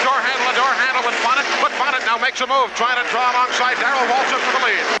racetrack. Door handle with Bonnet, but Bonnet now makes a move, trying to draw alongside Darrell Waltrip for the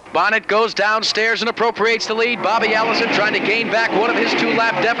lead. Bonnet goes downstairs and appropriates the lead. Bobby Allison trying to gain back one of his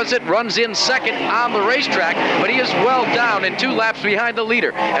 2-lap deficit, runs in second on the racetrack, but he is well down and 2 laps behind the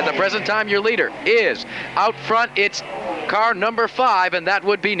leader. At the present time, your leader is out front. It's car number 5, and that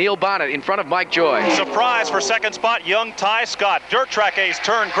would be Neil Bonnet in front of Mike Joy. Surprise for second spot, young Ty Scott. Dirt track ace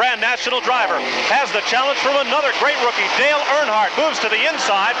turned Grand National driver. Has the challenge from another great rookie. Dale Earnhardt moves to the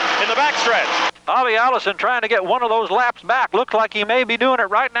inside in the backstretch. Bobby Allison trying to get one of those laps back. Looks like he may be doing it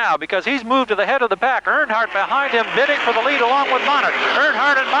right now because he's moved to the head of the pack. Earnhardt behind him bidding for the lead along with Bonnet.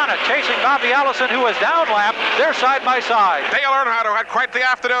 Earnhardt and Bonnet chasing Bobby Allison, who is down lap. They're side by side. Dale Earnhardt, who had quite the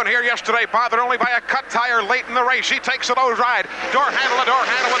afternoon here yesterday, bothered only by a cut tire late in the race. He takes a low ride. Door handle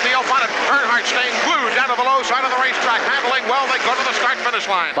with Neil Bonnet. Earnhardt staying glued down to the low side of the racetrack. Handling well, they go to the start-finish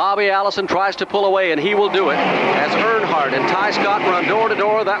line. Bobby Allison tries to pull away, and he will do it. As Earnhardt and Ty Scott run door to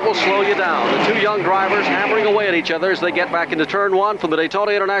door, that will slow you down. The 2 young drivers hammering away at each other as they get back into turn 1 from the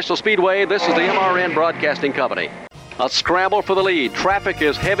Daytona International Speedway. This is the MRN Broadcasting Company. A scramble for the lead. Traffic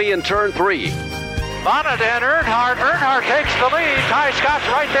is heavy in turn 3. Bonnet and Earnhardt. Earnhardt takes the lead. Ty Scott's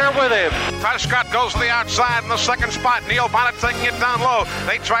right there with him. Ty Scott goes to the outside in the second spot. Neil Bonnet taking it down low.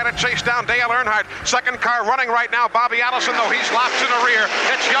 They try to chase down Dale Earnhardt. Second car running right now. Bobby Allison, though, he's laps in the rear.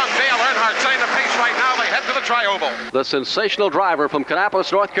 It's young Dale Earnhardt setting the pace right now. They head to the tri-oval. The sensational driver from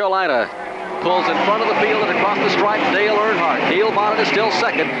Kannapolis, North Carolina, pulls in front of the field and across the stripe, Dale Earnhardt. Neil Bonnet is still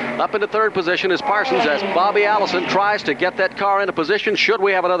second. Up into third position is Parsons as Bobby Allison tries to get that car into position should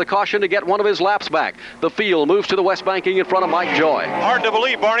we have another caution to get one of his laps back. The field moves to the west banking in front of Mike Joy. Hard to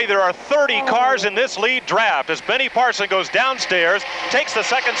believe, Barney, there are 30 cars in this lead draft as Benny Parsons goes downstairs, takes the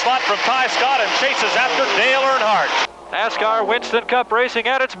second slot from Ty Scott and chases after Dale Earnhardt. NASCAR Winston Cup racing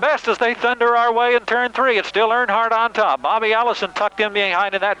at its best as they thunder our way in turn 3. It's still Earnhardt on top. Bobby Allison tucked in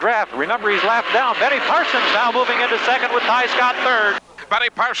behind in that draft. Remember, he's lapped down. Benny Parsons now moving into second with Ty Scott third. Benny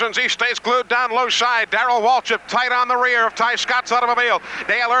Parsons, he stays glued down low side. Darrell Waltrip tight on the rear of Ty Scott's automobile.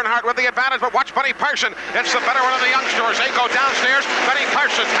 Dale Earnhardt with the advantage, but watch Benny Parsons. It's the better one of the youngsters. They go downstairs. Benny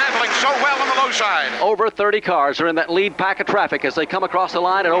Parsons handling so well on the low side. Over 30 cars are in that lead pack of traffic as they come across the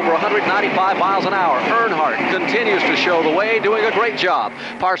line at over 195 miles an hour. Earnhardt continues to show the way, doing a great job.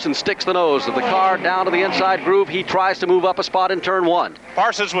 Parsons sticks the nose of the car down to the inside groove. He tries to move up a spot in turn 1.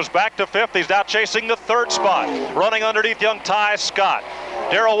 Parsons was back to 5th. He's now chasing the 3rd spot, running underneath young Ty Scott.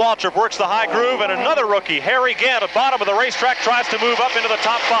 Darrell Waltrip works the high groove, and another rookie, Harry Gant, at bottom of the racetrack, tries to move up into the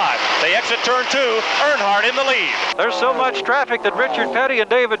top 5. They exit turn 2, Earnhardt in the lead. There's so much traffic that Richard Petty and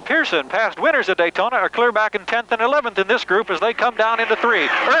David Pearson, past winners at Daytona, are clear back in 10th and 11th in this group as they come down into 3.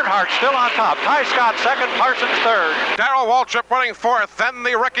 Earnhardt still on top. Ty Scott 2nd, Parsons 3rd. Darrell Waltrip running 4th. Then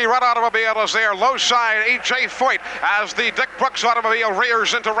the Ricky Rudd automobile is there. Low side, A.J. Foyt, as the Dick Brooks automobile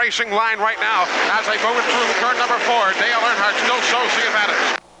rears into racing line right now as they move it through turn number 4. Dale Earnhardt still shows the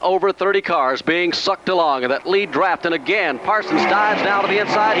advantage. Over 30 cars being sucked along in that lead draft, and again Parsons dives down to the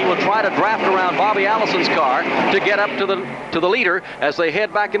inside. He will try to draft around Bobby Allison's car to get up to the leader. As they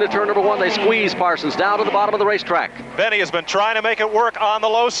head back into turn number 1, they squeeze Parsons down to the bottom of the racetrack. Benny has been trying to make it work on the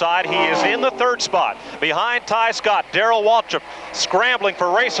low side. He is in the 3rd spot behind Ty Scott. Darrell Waltrip scrambling for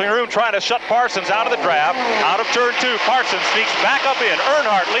racing room, trying to shut Parsons out of the draft. Out of turn 2, Parsons sneaks back up in.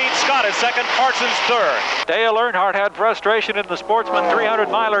 Earnhardt leads. Scott is 2nd, Parsons 3rd. Dale Earnhardt had frustration in the Sportsman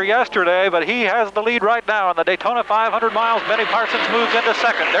 300-miler yesterday, but he has the lead right now in the Daytona 500 miles. Benny Parsons moves into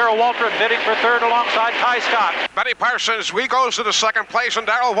 2nd. Darrell Waltrip bidding for 3rd alongside Ty Scott. Benny Parsons, he goes to the 2nd place, and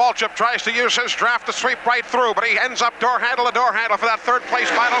Darrell Waltrip tries to use his draft to sweep right through, but he ends up door handle to door handle for that 3rd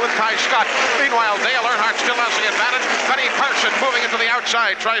place battle with Ty Scott. Meanwhile, Dale Earnhardt still has the advantage. Benny Parsons moving into the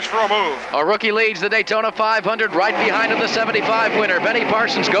outside, tries for a move. A rookie leads the Daytona 500. Right behind him, the 75 winner. Benny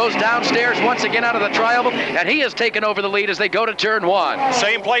Parsons goes downstairs once again out of the trial, and he has taken over the lead as they go to turn 1.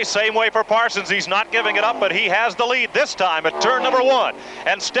 Same place, same way for Parsons. He's not giving it up, but he has the lead this time at turn number 1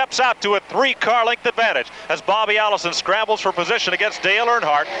 and steps out to a 3-car length advantage as Bobby Allison scrambles for position against Dale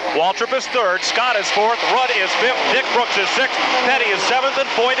Earnhardt. Waltrip is 3rd, Scott is 4th, Rudd is 5th, Dick Brooks is 6th, Petty is 7th, and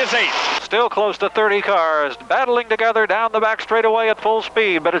Foyt is 8th. Still close to 30 cars, battling together down the back straightaway at full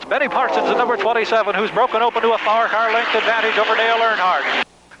speed, but it's Benny Parsons at number 27 who's broken open to a 4-car length advantage over Dale Earnhardt.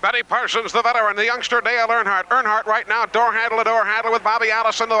 Benny Parsons, the veteran, the youngster Dale Earnhardt. Earnhardt right now door handle to door handle with Bobby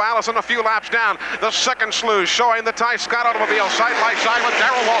Allison, though Allison a few laps down. The 2nd slew showing the Ty Scott automobile side by side with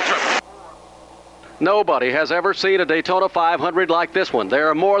Darrell Waltrip. Nobody has ever seen a Daytona 500 like this one. There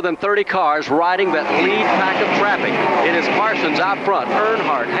are more than 30 cars riding that lead pack of traffic. It is Parsons out front,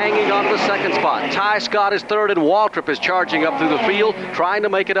 Earnhardt hanging on to the 2nd spot. Ty Scott is 3rd, and Waltrip is charging up through the field, trying to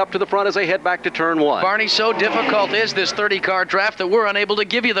make it up to the front as they head back to turn 1. Barney, so difficult is this 30-car draft that we're unable to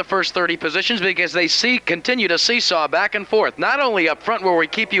give you the first 30 positions because they continue to seesaw back and forth. Not only up front where we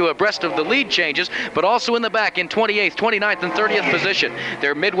keep you abreast of the lead changes, but also in the back in 28th, 29th, and 30th position.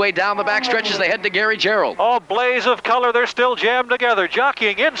 They're midway down the back stretch as they head to Gary Gerald. Oh, blaze of color. They're still jammed together.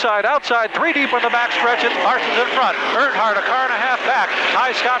 Jockeying inside, outside, 3 deep in the back stretch. It's Parsons in front. Earnhardt a car and a half back.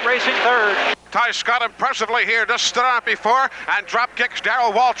 Ty Scott racing 3rd. Ty Scott impressively here, just stood on it before and drop kicks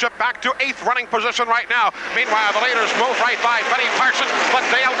Darrell Waltrip back to 8th running position right now. Meanwhile, the leaders move right by Benny Parsons, but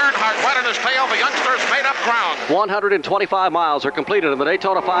Dale Earnhardt wet in his tail. The youngsters made up ground. 125 miles are completed in the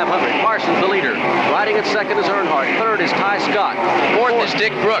Daytona 500. Parsons the leader. Riding in 2nd is Earnhardt. 3rd is Ty Scott. 4th is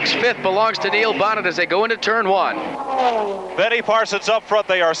Dick Brooks. 5th belongs to Neil Bonnet as they go into turn 1. Benny Parsons up front.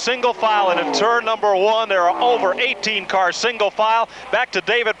 They are single file, and in turn number 1, there are over 18 cars single file. Back to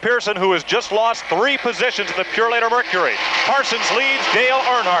David Pearson, who has just lost 3 positions in the Pure Later Mercury. Parsons leads Dale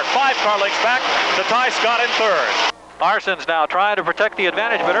Earnhardt 5-car lengths back to Ty Scott in 3rd. Parsons now trying to protect the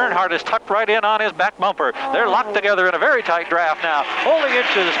advantage, but Earnhardt is tucked right in on his back bumper. They're locked together in a very tight draft now. Only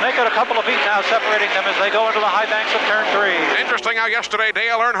inches make it a couple of feet now separating them as they go into the high banks of turn 3. Interesting how yesterday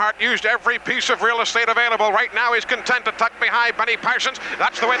Dale Earnhardt used every piece of real estate available. Right now he's content to tuck behind Benny Parsons.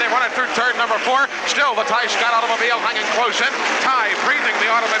 That's the way they run it through turn number 4. Still the Ty Scott automobile hanging close in. Ty breathing the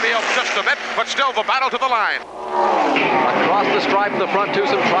automobile just a bit, but still the battle to the line. Across the stripe, the front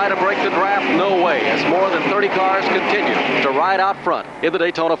twosome try to break the draft. No way, as more than 30 cars continue to ride out front in the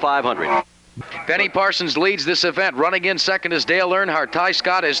Daytona 500. Benny Parsons leads this event. Running in 2nd is Dale Earnhardt. Ty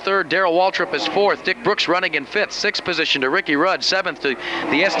Scott is 3rd. Darrell Waltrip is 4th. Dick Brooks running in 5th. 6th position to Ricky Rudd. 7th to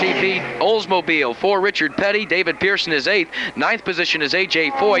the STP Oldsmobile. 4 Richard Petty. David Pearson is 8th. 9th position is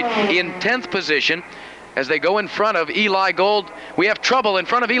A.J. Foyt. In 10th position, as they go in front of Eli Gold, we have trouble in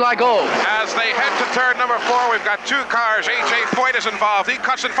front of Eli Gold. As they head to turn number 4, we've got 2 cars. A.J. Foyt is involved. He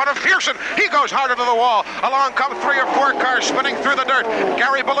cuts in front of Pearson. He goes harder to the wall. Along come 3 or 4 cars spinning through the dirt.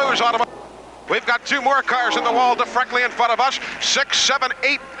 Gary Ballou's automobile We've got 2 more cars in the wall directly in front of us. 6, 7,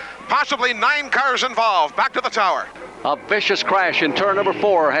 8, possibly 9 cars involved. Back to the tower. A vicious crash in turn number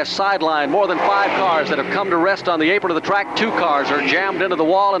 4 has sidelined more than 5 cars that have come to rest on the apron of the track. 2 cars are jammed into the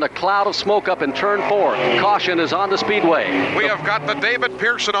wall and a cloud of smoke up in turn 4. Caution is on the speedway. We have got the David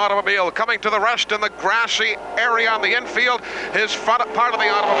Pearson automobile coming to the rest in the grassy area on the infield. His front part of the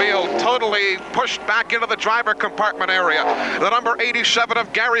automobile totally pushed back into the driver compartment area. The number 87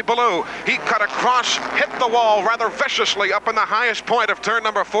 of Gary Ballou, he cut across, hit the wall rather viciously up in the highest point of turn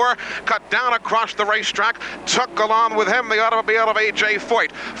number 4, cut down across the racetrack, took along with him the automobile of A.J. Foyt.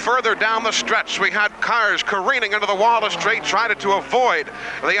 Further down the stretch, we had cars careening into the wall of straight, trying to avoid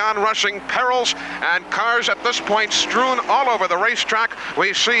the onrushing perils, and cars at this point strewn all over the racetrack.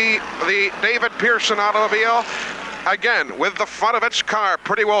 We see the David Pearson automobile again with the front of its car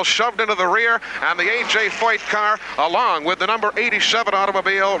pretty well shoved into the rear, and the A.J. Foyt car along with the number 87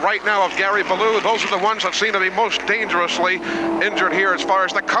 automobile right now of Gary Ballou. Those are the ones that seem to be most dangerously injured here as far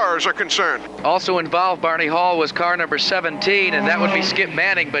as the cars are concerned. Also involved, Barney Hall, was car number 17, and that would be Skip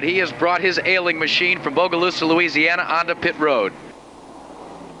Manning, but he has brought his ailing machine from Bogalusa, Louisiana onto pit road.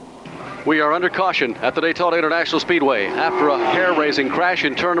 We are under caution at the Daytona International Speedway. After a hair-raising crash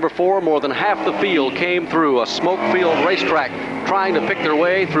in turn number 4, more than half the field came through a smoke-filled racetrack trying to pick their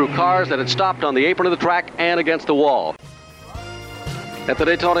way through cars that had stopped on the apron of the track and against the wall. At the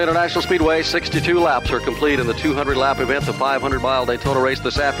Daytona International Speedway, 62 laps are complete in the 200-lap event, the 500-mile Daytona race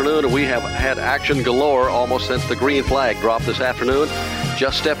this afternoon, and we have had action galore almost since the green flag dropped this afternoon.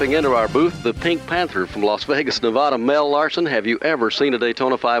 Just stepping into our booth, the Pink Panther from Las Vegas, Nevada, Mel Larson. Have you ever seen a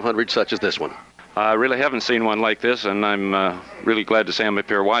Daytona 500 such as this one? I really haven't seen one like this, and I'm really glad to say I'm up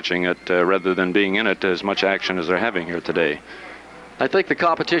here watching it rather than being in it. As much action as they're having here today. I think the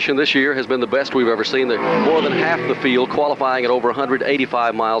competition this year has been the best we've ever seen. More than half the field qualifying at over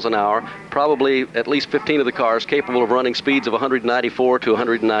 185 miles an hour. Probably at least 15 of the cars capable of running speeds of 194 to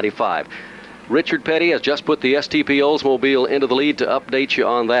 195. Richard Petty has just put the STP Oldsmobile into the lead. To update you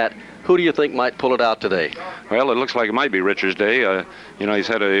on that, who do you think might pull it out today? Well, it looks like it might be Richard's day. You know, he's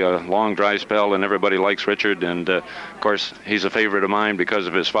had a long dry spell, and everybody likes Richard. And, of course, he's a favorite of mine because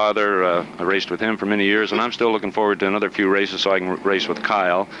of his father. I raced with him for many years, and I'm still looking forward to another few races so I can race with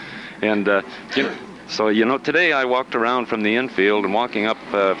Kyle. And, today I walked around from the infield and walking up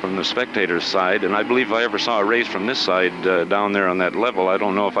from the spectators' side, and I believe if I ever saw a race from this side down there on that level, I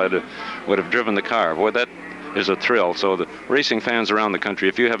don't know if I would have driven the car. Boy, that is a thrill. So the racing fans around the country,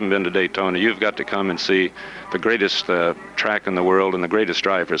 if you haven't been to Daytona, you've got to come and see the greatest track in the world and the greatest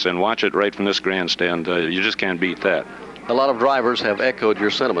drivers, and watch it right from this grandstand. You just can't beat that. A lot of drivers have echoed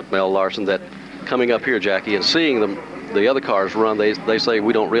your sentiment, Mel Larson, that coming up here, Jackie, and seeing the other cars run, they say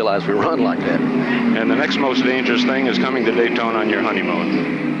we don't realize we run like that. And the next most dangerous thing is coming to Daytona on your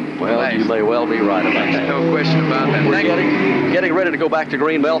honeymoon. Well, you may well be right about that. No question about that. We're getting ready to go back to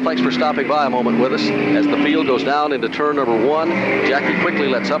green. Mel, thanks for stopping by a moment with us as the field goes down into turn number 1. Jackie, quickly,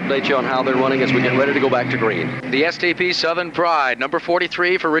 let's update you on how they're running as we get ready to go back to green. The STP Southern Pride, number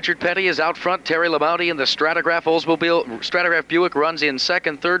 43 for Richard Petty, is out front. Terry Lamounty in the Stratagraph Buick runs in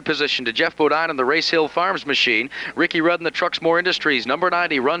second. Third position to Jeff Bodine in the Race Hill Farms machine. Ricky Rudd in the Truxmore Industries, number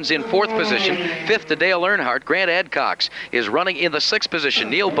 90, runs in fourth position. Fifth to Dale Earnhardt. Grant Adcox is running in the sixth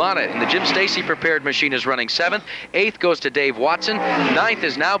position. Neil Bonnet in the Jim Stacy prepared machine is running 7th. 8th goes to Dave Watson. 9th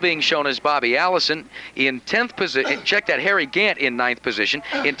is now being shown as Bobby Allison. In 10th position, check that, Harry Gant in 9th position.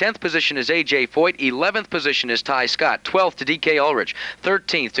 In 10th position is A.J. Foyt. 11th position is Ty Scott. 12th to D.K. Ulrich.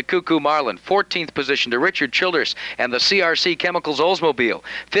 13th to Cuckoo Marlin. 14th position to Richard Childress and the CRC Chemicals Oldsmobile.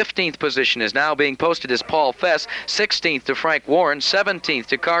 15th position is now being posted as Paul Fess. 16th to Frank Warren. 17th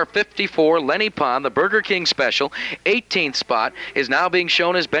to car 54, Lenny Pond, the Burger King Special. 18th spot is now being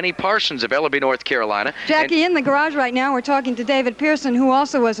shown as Benny Parsons of Ellaby, North Carolina. Jackie, in the garage right now, we're talking to David Pearson, who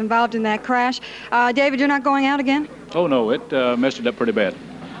also was involved in that crash. David, you're not going out again? Oh, no, it messed it up pretty bad.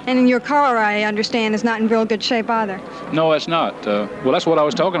 And in your car, I understand, is not in real good shape either. No, it's not. Well, that's what I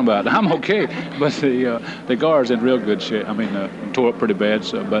was talking about. I'm okay, but the car's in real good shape. I mean, tore up pretty bad,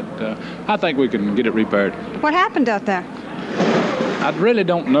 but I think we can get it repaired. What happened out there? I really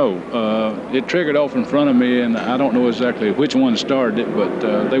don't know. It triggered off in front of me, and I don't know exactly which one started it,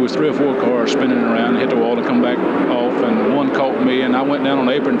 but there was 3 or 4 cars spinning around, hit the wall and come back off, and one caught me, and I went down on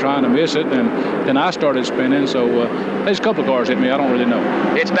the apron trying to miss it, and then I started spinning, so there's a couple of cars hit me. I don't really know.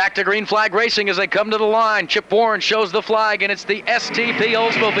 It's back to green flag racing as they come to the line. Chip Warren shows the flag, and it's the STP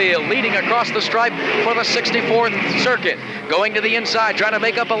Oldsmobile leading across the stripe for the 64th Circuit. Going to the inside, trying to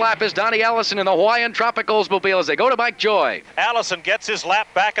make up a lap is Donnie Allison in the Hawaiian Tropic Oldsmobile as they go to Mike Joy. Allison gets his lap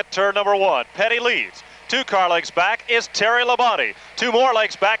back at turn number 1. Petty leads. 2 car lengths back is Terry Labonte. 2 more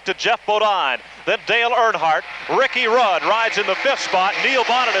lengths back to Jeff Bodine. Then Dale Earnhardt. Ricky Rudd rides in the 5th spot. Neil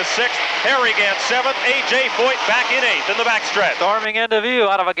Bonnet is 6th. Harry Gant 7th. A.J. Foyt back in 8th in the backstretch. Storming into view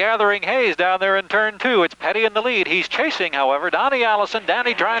out of a gathering haze down there in turn 2. It's Petty in the lead. He's chasing, however, Donnie Allison.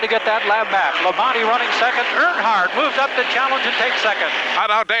 Danny trying to get that lap back. Labonte running second. Earnhardt moves up to challenge and takes second. And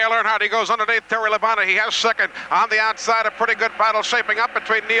now Dale Earnhardt, he goes underneath Terry Labonte. He has second. On the outside, a pretty good battle shaping up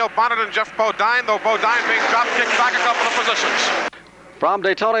between Neil Bonnet and Jeff Bodine, though Bodine being drop kicked back a couple of positions. From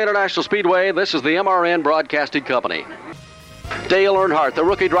Daytona International Speedway, this is the MRN Broadcasting Company. Dale Earnhardt, the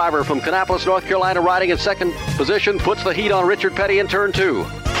rookie driver from Kannapolis, North Carolina, riding in second position, puts the heat on Richard Petty in turn 2.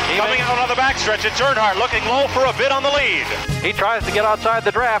 Coming out on the backstretch, it's Earnhardt looking low for a bit on the lead. He tries to get outside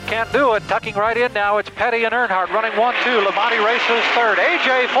the draft, can't do it. Tucking right in now, it's Petty and Earnhardt running 1-2. Labonte races third.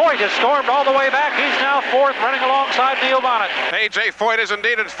 A.J. Foyt has stormed all the way back. He's now fourth, running alongside Neil Bonnet. A.J. Foyt is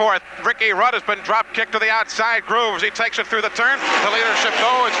indeed in fourth. Ricky Rudd has been drop kicked to the outside grooves. He takes it through the turn. The leadership,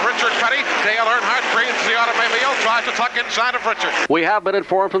 though, is Richard Petty. Dale Earnhardt brings the automobile, tries to tuck inside of Richard. We have been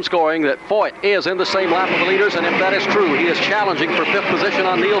informed from scoring that Foyt is in the same lap of the leaders, and if that is true, he is challenging for 5th position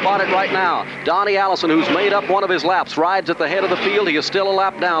on Neil Bonnet right now. Donnie Allison, who's made up one of his laps, rides at the head of the field. He is still a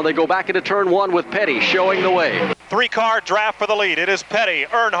lap down. They go back into turn 1 with Petty showing the way. 3-car draft for the lead. It is Petty,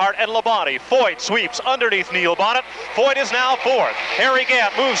 Earnhardt, and Labonte. Foyt sweeps underneath Neil Bonnet. Foyt is now 4th. Harry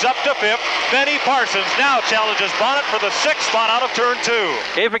Gant moves up to 5th. Benny Parsons now challenges Bonnet for the 6th spot out of turn 2.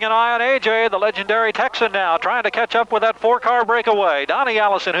 Keeping an eye on A.J., the legendary Texan now, trying to catch up with that 4-car breakaway. Donnie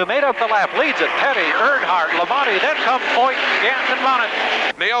Allison, who made up the lap, leads it. Petty, Earnhardt, Labonte, then come Foyt, Gant, and Bonnet.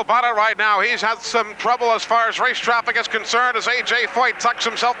 Neil Bonnet right now, he's had some trouble as far as race traffic is concerned as A.J. Foyt tucks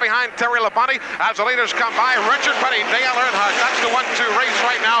himself behind Terry Labonte as the leaders come by. Richard Petty, Dale Earnhardt, that's the 1-2 race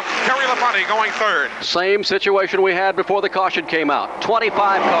right now. Terry Labonte going third. Same situation we had before the caution came out. 25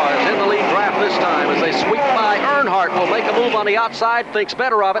 cars in the lead draft this time as they sweep by. Earnhardt will make a move on the outside, thinks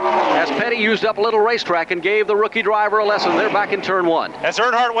better of it as Petty used up a little racetrack and gave the rookie driver a lesson. They're back in turn 1. As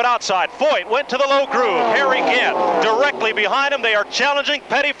Earnhardt went outside, Foyt went to the low groove. Harry Gant directly behind him. They are challenging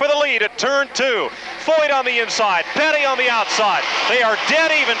Petty for the lead at turn 2. Foyt on the inside, Petty on the outside. They are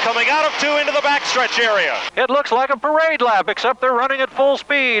dead even coming out of 2 into the backstretch area. It looks like a parade lap, except they're running at full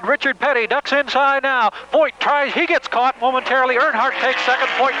speed. Richard Petty ducks inside now. Foyt tries, he gets caught momentarily. Earnhardt takes second.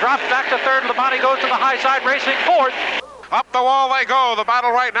 Foyt drops back to third. Labonte goes to the high side, racing fourth. Up the wall they go. The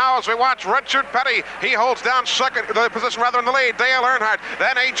battle right now as we watch Richard Petty. He holds down second, the position rather in the lead. Dale Earnhardt.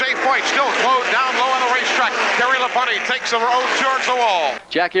 Then A.J. Foyt still slowed down low on the racetrack. Terry Labonte takes the road towards the wall.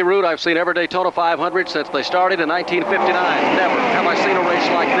 Jackie Root, I've seen every Daytona 500 since they started in 1959. Never have I seen a race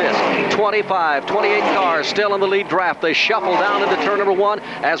like this. 25, 28 cars still in the lead draft. They shuffle down into turn number 1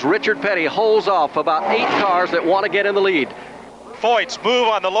 as Richard Petty holds off about 8 cars that want to get in the lead. Foyt's move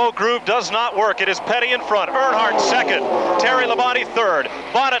on the low groove does not work. It is Petty in front. Earnhardt second. Terry Labonte third.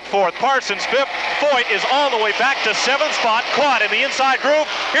 Bonnet fourth. Parsons fifth. Foyt is all the way back to 7th spot. Caught in the inside groove.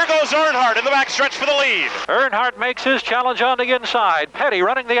 Here goes Earnhardt in the backstretch for the lead. Earnhardt makes his challenge on the inside. Petty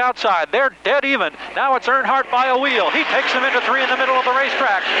running the outside. They're dead even. Now it's Earnhardt by a wheel. He takes him into 3 in the middle of the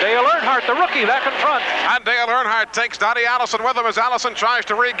racetrack. Dale Earnhardt, the rookie, back in front. And Dale Earnhardt takes Donnie Allison with him as Allison tries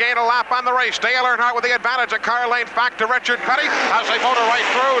to regain a lap on the race. Dale Earnhardt with the advantage. A car length back to Richard Petty as they motor right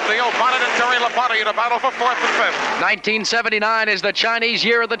through. Neil Bonnet and Terry Labonte in a battle for 4th and 5th. 1979 is the Chinese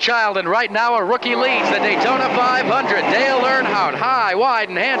year of the child, and right now a rookie leads the Daytona 500. Dale Earnhardt, high, wide,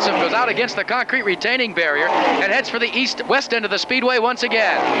 and handsome, goes out against the concrete retaining barrier and heads for the west end of the speedway once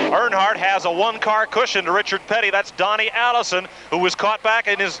again. Earnhardt has a 1-car cushion to Richard Petty. That's Donnie Allison, who was caught back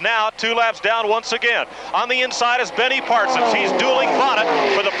and is now 2 laps down once again. On the inside is Benny Parsons. He's dueling Bonnet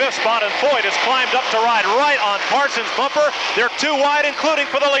for the 5th spot, and Foyt has climbed up to ride right on Parsons' bumper. They're 2 wide, including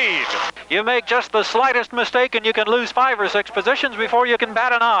for the lead. You make just the slightest mistake and you can lose 5 or 6 positions before you can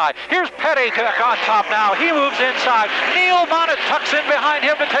bat an eye. Here's Petty on top now. He moves inside. Neil Bonnet tucks in behind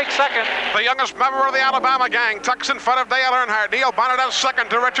him to take second. The youngest member of the Alabama gang tucks in front of Dale Earnhardt. Neil Bonnet has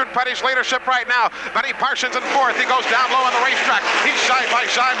second to Richard Petty's leadership right now. Benny Parsons in 4th. He goes down low on the racetrack. He's side by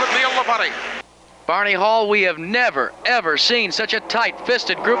side with Neil Labonte. Barney Hall, we have never, ever seen such a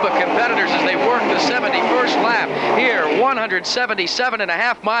tight-fisted group of competitors as they work the 71st lap. Here,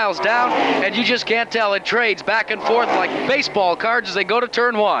 177.5 miles down, and you just can't tell. It trades back and forth like baseball cards as they go to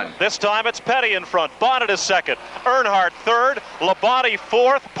turn 1. This time it's Petty in front. Bonnet is second. Earnhardt third. Labonte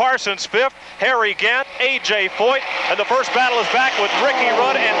fourth. Parsons fifth. Harry Gant, A.J. Foyt, and the first battle is back with Ricky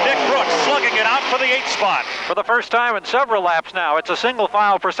Rudd and Dick Brooks slugging it out lap for the 8th spot. For the first time in several laps now, it's a single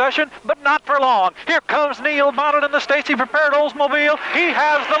file procession, but not for long. Here comes Neil Bonnet in the Stacy Prepared Oldsmobile. He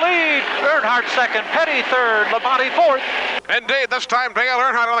has the lead. Earnhardt second, Petty third, Labonte fourth. Indeed, this time Dale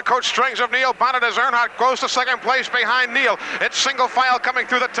Earnhardt on the coach strings of Neil Bonnet as Earnhardt goes to second place behind Neil. It's single file coming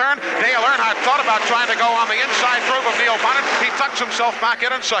through the turn. Dale Earnhardt thought about trying to go on the inside groove of Neil Bonnet. He tucks himself back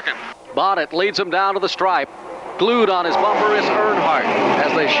in second. Bonnet leads him down to the stripe. Glued on his bumper is Earnhardt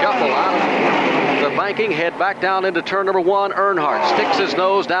as they shuffle out of the banking, head back down into turn number 1. Earnhardt sticks his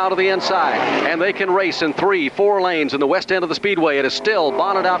nose down to the inside, and they can race in 3-4 lanes in the west end of the speedway. It is still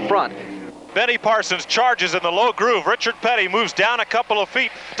Bonnet out front. Benny Parsons charges in the low groove. Richard Petty moves down a couple of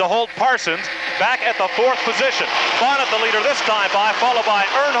feet to hold Parsons back at the 4th position. Bonnet the leader this time, followed by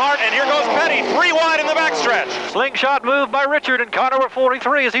Earnhardt, and here goes Petty, 3 wide in the backstretch. Slingshot move by Richard in car number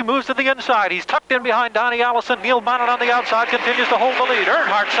 43 as he moves to the inside. He's tucked in behind Donnie Allison. Neil Bonnet on the outside continues to hold the lead.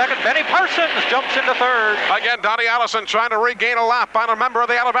 Earnhardt second. Benny Parsons jumps into third. Again, Donnie Allison trying to regain a lap on a member of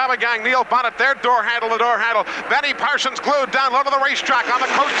the Alabama gang. Neil Bonnet, their door handle to door handle. Benny Parsons glued down low to the racetrack on the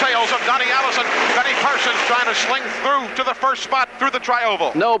coattails of Donnie Allison. Benny Parsons trying to sling through to the first spot through the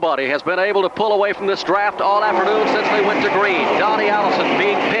tri-oval. Nobody has been able to pull away from this draft all afternoon since they went to green. Donnie Allison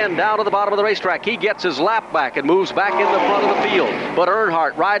being pinned down to the bottom of the racetrack. He gets his lap back and moves back in the front of the field. But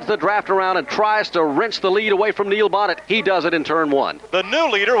Earnhardt rides the draft around and tries to wrench the lead away from Neil Bonnet. He does it in turn 1. The new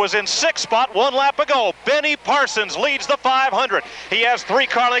leader was in 6th spot 1 lap ago. Benny Parsons leads the 500. He has 3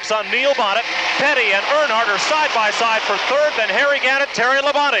 car lengths on Neil Bonnet. Petty and Earnhardt are side by side for 3rd, then Harry Gannett, Terry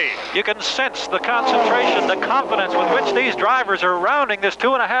Labonte. You can sense the concentration, the confidence with which these drivers are rounding this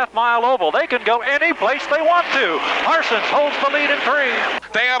 2.5-mile oval. They can go any place they want to. Parsons holds the lead in 3.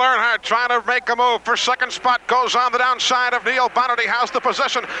 Dale Earnhardt trying to make a move for second spot, goes on the downside of Neil Bonnet. He has the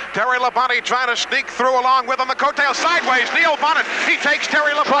position. Terry Labonte trying to sneak through along with him. The coattail sideways. Neil Bonnet, he takes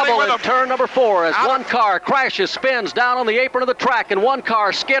Terry Labonte Trouble with in him. turn number 4 as one car crashes, spins down on the apron of the track, and one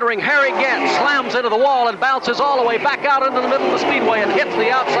car skittering. Harry Gant slams into the wall and bounces all the way back out into the middle of the speedway and hits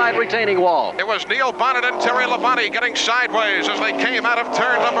the outside retaining wall. It was Neil Bonnet and Terry Labonte getting sideways as they came out of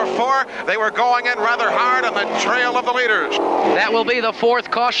turn number 4. They were going in rather hard on the trail of the leaders. That will be the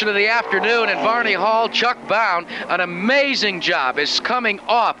 4th caution of the afternoon at Barney Hall. Chuck Bound, an amazing job, is coming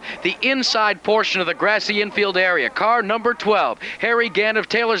off the inside portion of the grassy infield area. Car number 12, Harry Gant of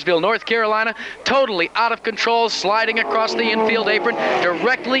Taylorsville, North Carolina, totally out of control, sliding across the infield apron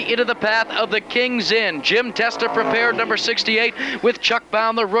directly into the path of the King's Inn. Jim Testa prepared number 68 with Chuck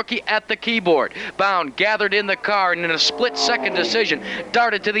Bound, the rookie, at the keyboard. Bound gathered in the car and in a split-second decision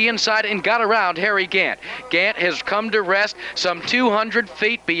darted to the inside and got around Harry Gant. Gant has come to rest some 200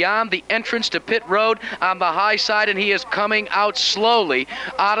 feet beyond the entrance to pit road on the high side, and he is coming out slowly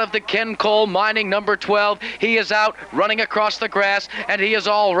out of the Ken Cole Mining number 12. He is out running across the grass, and he is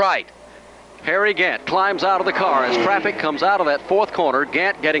all right. Harry Gant climbs out of the car as traffic comes out of that 4th corner.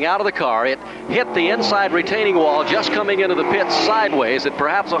 Gant getting out of the car. It hit the inside retaining wall just coming into the pits sideways at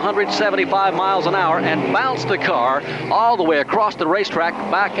perhaps 175 miles an hour and bounced the car all the way across the racetrack,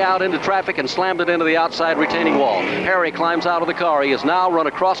 back out into traffic, and slammed it into the outside retaining wall. Harry climbs out of the car. He has now run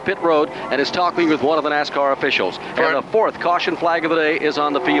across pit road and is talking with one of the NASCAR officials. And the 4th caution flag of the day is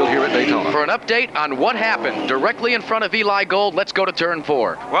on the field here at Daytona. For an update on what happened directly in front of Eli Gold, let's go to turn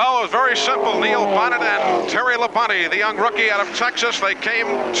 4. Well, it was very simple. Neil Bonnet and Terry Labonte, the young rookie out of Texas, they came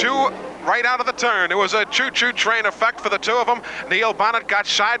right out of the turn. It was a choo-choo train effect for the two of them. Neil Bonnet got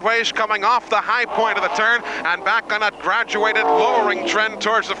sideways coming off the high point of the turn and back on a graduated lowering trend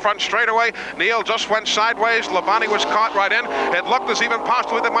towards the front straightaway. Neil just went sideways. Labonte was caught right in. It looked as even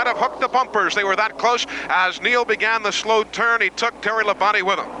possibly they might have hooked the bumpers. They were that close. As Neil began the slow turn, he took Terry Labonte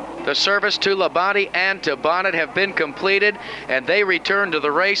with him. The service to Labonte and to Bonnet have been completed, and they return to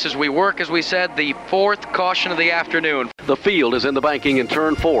the race as we work, as we said, the 4th caution of the afternoon. The field is in the banking in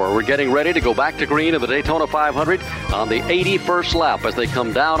turn 4. We're getting ready to go back to green in the Daytona 500 on the 81st lap. As they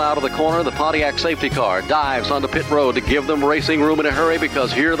come down out of the corner, the Pontiac safety car dives onto pit road to give them racing room in a hurry,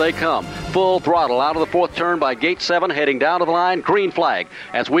 because here they come. Full throttle out of the 4th turn by gate 7, heading down to the line. Green flag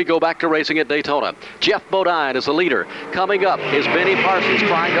as we go back to racing at Daytona. Jeff Bodine is the leader. Coming up is Benny Parsons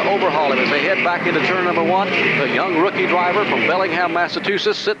trying to overhaul him as they head back into turn number 1. The young rookie driver from Bellingham,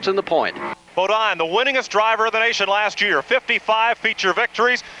 Massachusetts, sits in the point. Bodine, the winningest driver of the nation last year, 55 feature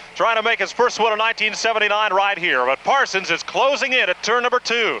victories, trying to make his first win in 1979 right here. But Parsons is closing in at turn number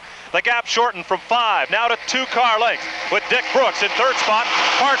 2. The gap shortened from 5 now to 2 car lengths with Dick Brooks in third spot.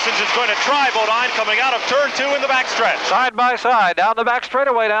 Parsons is going to try Bodine coming out of turn 2 in the backstretch. Side by side, down the back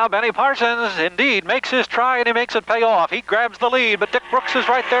straightaway now. Benny Parsons indeed makes his try, and he makes it pay off. He grabs the lead, but Dick Brooks is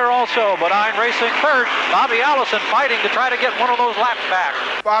right there also. Bodine racing third. Bobby Allison fighting to try to get one of those laps back.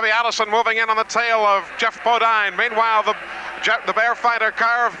 Bobby Allison moving in on the tail of Jeff Bodine. Meanwhile, the Bear Fighter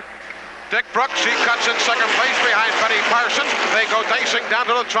car of Dick Brooks, he cuts in second place behind Benny Parsons. They go dacing down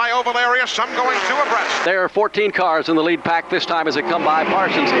to the tri-oval area, some going 2 abreast. There are 14 cars in the lead pack this time as they come by.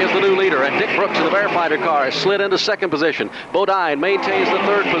 Parsons is the new leader, and Dick Brooks in the Bear Fighter car has slid into second position. Bodine maintains the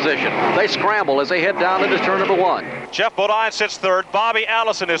third position. They scramble as they head down into turn number 1. Jeff Bodine sits third. Bobby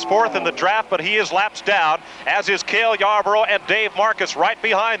Allison is fourth in the draft, but he is laps down, as is Cale Yarborough and Dave Marcus right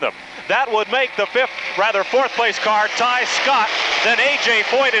behind them. That would make the fourth place car Ty Scott, then A.J.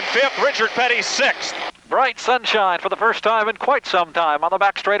 Foyt in fifth, Richard Petty sixth. Bright sunshine for the first time in quite some time on the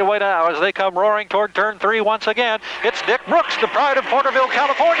back straightaway now as they come roaring toward turn 3 once again. It's Dick Brooks, the pride of Porterville,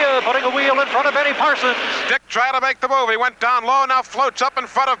 California, putting a wheel in front of Benny Parsons. Dick tried to make the move. He went down low, now floats up in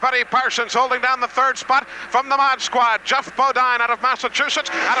front of Benny Parsons, holding down the third spot from the Mod Squad. Jeff Bodine out of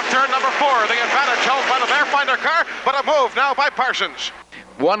Massachusetts, out of turn number 4. The advantage held by the Bear Finder car, but a move now by Parsons.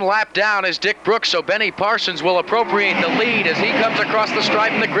 1 lap down is Dick Brooks, so Benny Parsons will appropriate the lead as he comes across the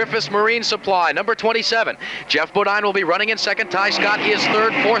stripe in the Griffiths Marine Supply. Number 27, Jeff Bodine will be running in second. Ty Scott is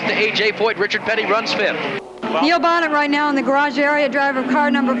third. Fourth to A.J. Foyt. Richard Petty runs fifth. Neil Bonnet right now in the garage area, driver of car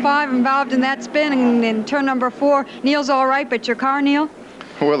number 5, involved in that spin in turn number 4. Neil's all right, but your car, Neil?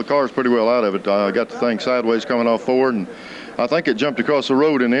 Well, the car's pretty well out of it. I got the thing sideways coming off forward, and I think it jumped across the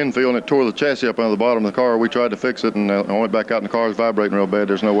road in the infield, and it tore the chassis up on the bottom of the car. We tried to fix it, and I went back out, and the car's vibrating real bad.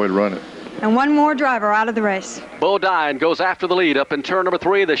 There's no way to run it. And one more driver out of the race. Bodine goes after the lead up in turn number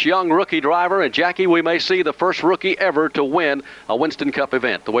 3, this young rookie driver. And, Jackie, we may see the first rookie ever to win a Winston Cup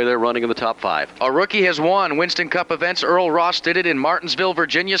event, the way they're running in the top 5. A rookie has won Winston Cup events. Earl Ross did it in Martinsville,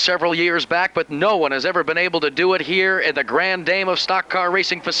 Virginia several years back, but no one has ever been able to do it here at the Grand Dame of Stock Car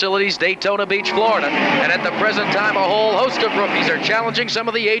Racing Facilities, Daytona Beach, Florida. And at the present time, a whole host of rookies are challenging some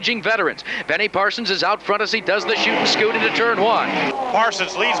of the aging veterans. Benny Parsons is out front as he does the shoot and scoot into turn 1.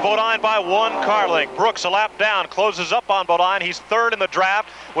 Parsons leads Bodine by 1 car length. Brooks, a lap down, closes up on Bodine. He's third in the draft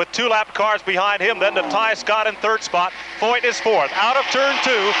with 2 lap cars behind him. Then to Ty Scott in third spot. Foyt is fourth. Out of turn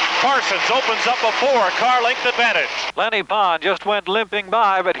 2, Parsons opens up a 4-car length advantage. Lenny Pond just went limping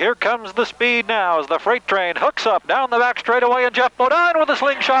by, but here comes the speed now as the freight train hooks up down the back straightaway, and Jeff Bodine with a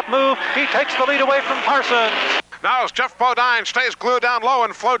slingshot move. He takes the lead away from Parsons. Now as Jeff Bodine stays glued down low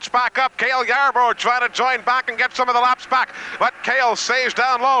and floats back up, Cale Yarborough trying to join back and get some of the laps back. But Cale stays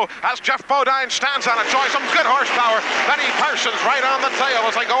down low as Jeff Bodine stands on it, showing some good horsepower. Benny Parsons right on the tail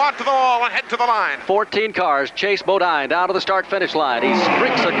as they go out to the wall and head to the line. 14 cars chase Bodine down to the start-finish line. He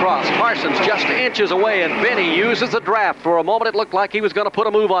streaks across. Parsons just inches away, and Benny uses the draft. For a moment, it looked like he was going to put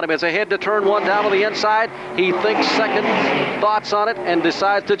a move on him as they head to turn 1 down to the inside. He thinks second thoughts on it and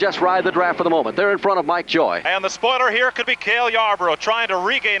decides to just ride the draft for the moment. They're in front of Mike Joy. And the spoiler here could be Cale Yarborough trying to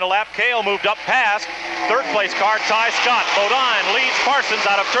regain a lap. Cale moved up past third place car Ty Scott. Bodine leads Parsons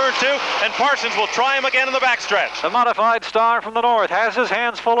out of turn 2, and Parsons will try him again in the backstretch. The modified star from the north has his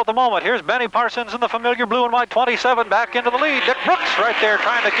hands full at the moment. Here's Benny Parsons in the familiar blue and white 27 back into the lead. Dick Brooks right there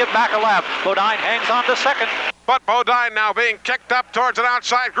trying to get back a lap. Bodine hangs on to second. But Bodine now being kicked up towards an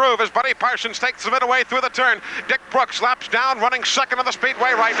outside groove as Benny Parsons takes the midway through the turn. Dick Brooks laps down, running second on the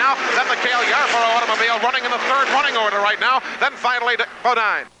speedway right now. Then the Cale Yarborough automobile running in the third running order right now. Then finally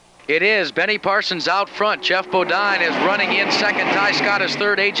Bodine. It is Benny Parsons out front. Jeff Bodine is running in second. Ty Scott is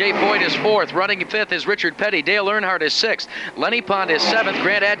third. A.J. Foyt is fourth. Running fifth is Richard Petty. Dale Earnhardt is sixth. Lenny Pond is seventh.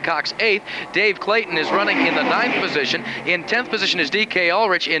 Grant Adcock's eighth. Dave Clayton is running in the ninth position. In 10th position is D.K.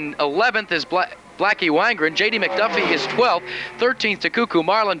 Ulrich. In 11th is Blackie Wangren. J.D. McDuffie is 12th. 13th to Cuckoo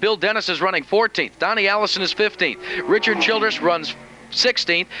Marlin. Bill Dennis is running 14th. Donnie Allison is 15th. Richard Childress runs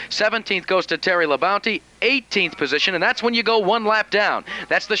 16th. 17th goes to Terry LaBounty. 18th position, and that's when you go 1 lap down.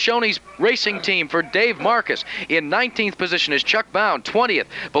 That's the Shoney's racing team for Dave Marcus. In 19th position is Chuck Bound. 20th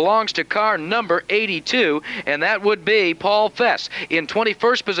belongs to car number 82, and that would be Paul Fess. In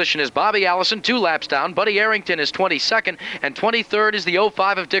 21st position is Bobby Allison, 2 laps down. Buddy Arrington is 22nd, and 23rd is the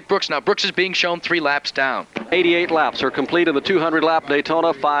 05 of Dick Brooks. Now, Brooks is being shown 3 laps down. 88 laps are complete in the 200-lap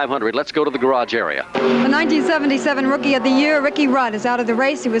Daytona 500. Let's go to the garage area. The 1977 Rookie of the Year, Ricky Rudd, is out of the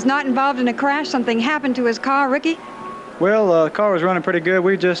race. He was not involved in a crash. Something happened to his car. Ricky? Well, the car was running pretty good.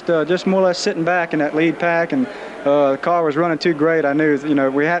 We just more or less sitting back in that lead pack, and The car was running too great. I knew,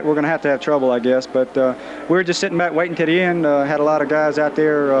 we're going to have trouble, I guess. But we were just sitting back waiting to the end. Had a lot of guys out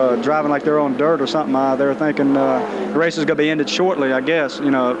there driving like they're on dirt or something. They were thinking the race is going to be ended shortly, I guess,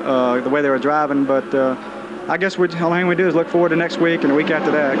 the way they were driving. But I guess the only thing we do is look forward to next week and the week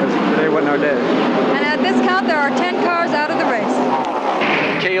after that, because today wasn't our day. And at this count, there are 10 cars out of the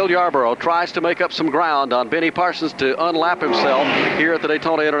race. Cale Yarborough tries to make up some ground on Benny Parsons to unlap himself here at the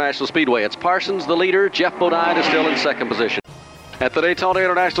Daytona International Speedway. It's Parsons the leader. Jeff Bodine is still in second position. At the Daytona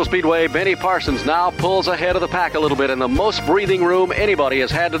International Speedway, Benny Parsons now pulls ahead of the pack a little bit. In the most breathing room anybody has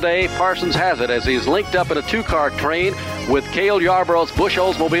had today, Parsons has it as he's linked up in a two-car train with Cale Yarborough's Busch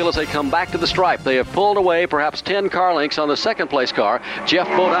Oldsmobile as they come back to the stripe. They have pulled away perhaps 10 car lengths on the second-place car, Jeff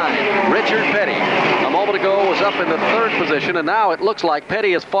Bodine. Richard Petty, a moment ago, was up in the third position, and now it looks like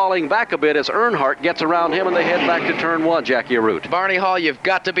Petty is falling back a bit as Earnhardt gets around him and they head back to turn one, Jackie Arute. Barney Hall, you've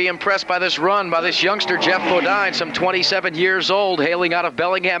got to be impressed by this run by this youngster, Jeff Bodine, some 27 years old, hailing out of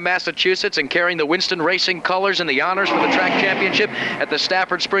Bellingham, Massachusetts, and carrying the Winston Racing colors and the honors for the track championship at the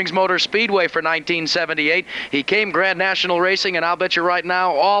Stafford Springs Motor Speedway for 1978. He came Grand National Racing, and I'll bet you right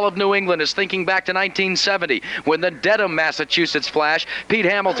now all of New England is thinking back to 1970 when the Dedham, Massachusetts Flash, Pete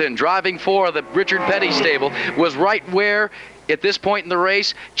Hamilton driving for the Richard Petty stable, was right where at this point in the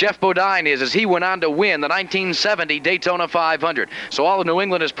race Jeff Bodine is, as he went on to win the 1970 Daytona 500. So all of New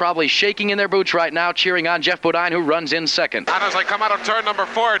England is probably shaking in their boots right now, cheering on Jeff Bodine, who runs in second. And as they come out of turn number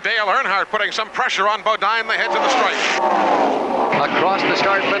 4, Dale Earnhardt putting some pressure on Bodine. They head to the stripe. Across the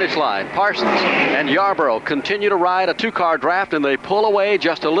start-finish line, Parsons and Yarborough continue to ride a two-car draft, and they pull away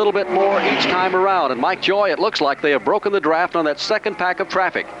just a little bit more each time around. And Mike Joy, it looks like they have broken the draft on that second pack of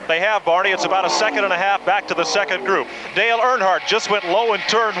traffic. They have, Barney. It's about a second and a half back to the second group. Dale Earnhardt just went low in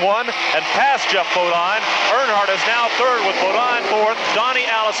turn 1 and passed Jeff Bodine. Earnhardt is now third with Bodine fourth, Donnie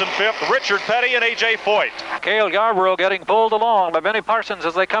Allison fifth, Richard Petty and A.J. Foyt. Cale Yarborough getting pulled along by Benny Parsons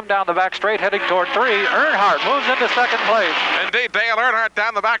as they come down the back straight heading toward 3. Earnhardt moves into second place. Indeed, Dale Earnhardt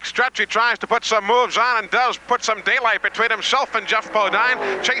down the back stretch. He tries to put some moves on and does put some daylight between himself and Jeff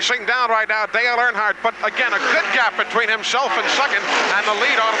Bodine. Chasing down right now Dale Earnhardt, but again a good gap between himself and second and the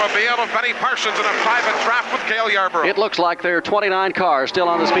lead automobile of Benny Parsons in a private draft with Cale Yarborough. It looks like there are 29 cars still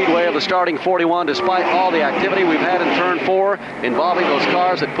on the speedway of the starting 41 despite all the activity we've had in turn 4 involving those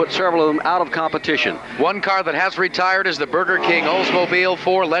cars that put several of them out of competition. One car that has retired is the Burger King Oldsmobile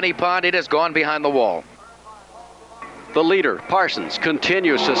for Lenny Pond. It has gone behind the wall. The leader, Parsons,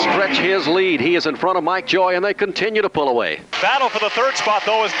 continues to stretch his lead. He is in front of Mike Joy, and they continue to pull away. Battle for the third spot,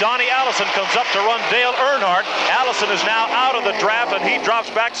 though, as Donnie Allison comes up to run Dale Earnhardt. Allison is now out of the draft, and he drops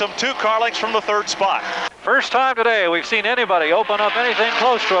back some 2 car lengths from the third spot. First time today we've seen anybody open up anything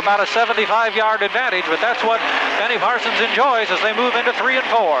close to about a 75-yard advantage, but that's what Benny Parsons enjoys as they move into 3 and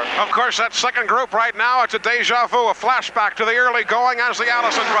 4. Of course, that second group right now, it's a deja vu, a flashback to the early going as the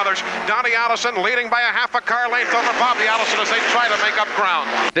Allison brothers. Donnie Allison leading by a half a car length over Bobby Allison as they try to make up ground.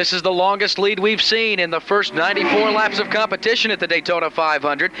 This is the longest lead we've seen in the first 94 laps of competition at the Daytona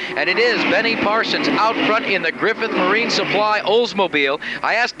 500, and it is Benny Parsons out front in the Griffith Marine Supply Oldsmobile.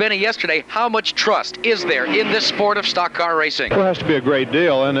 I asked Benny yesterday, how much trust is there in this sport of stock car racing? Well, it has to be a great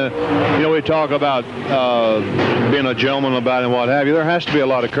deal, and we talk about being a gentleman about it and what have you. There has to be a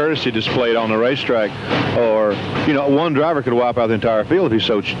lot of courtesy displayed on the racetrack, or one driver could wipe out the entire field if he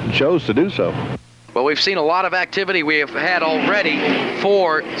so chose to do so. Well, we've seen a lot of activity we have had already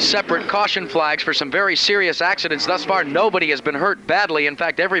for separate caution flags for some very serious accidents. Thus far, nobody has been hurt badly. In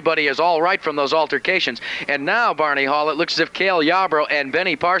fact, everybody is all right from those altercations. And now, Barney Hall, it looks as if Cale Yarborough and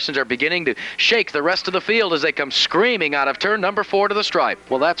Benny Parsons are beginning to shake the rest of the field as they come screaming out of turn number 4 to the stripe.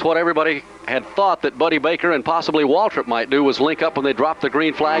 Well, that's what everybody had thought that Buddy Baker and possibly Waltrip might do, was link up when they dropped the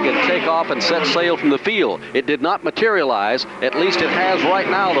green flag and take off and set sail from the field. It did not materialize. At least it has right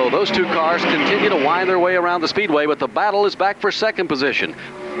now, though. Those 2 cars continue to wind their way around the speedway, but the battle is back for second position.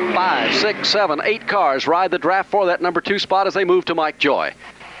 5, 6, 7, 8 cars ride the draft for that number 2 spot as they move to Mike Joy.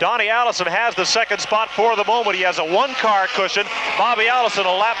 Donnie Allison has the second spot for the moment. He has a 1-car cushion. Bobby Allison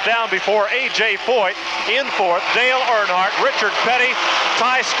a lap down before A.J. Foyt. In fourth, Dale Earnhardt, Richard Petty,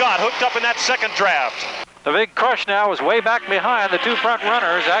 Ty Scott hooked up in that second draft. The big crush now is way back behind the 2 front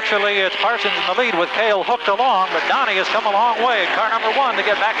runners. Actually, it's Parsons in the lead with Cale hooked along, but Donnie has come a long way in car number 1 to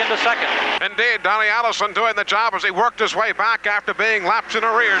get back into second. Indeed, Donnie Allison doing the job as he worked his way back after being laps in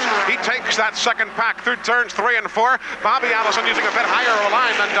arrears. He takes that second pack through turns 3 and 4. Bobby Allison using a bit higher of a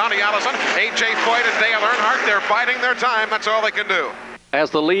line than Donnie Allison. A.J. Foyt and Dale Earnhardt, they're biding their time. That's all they can do. As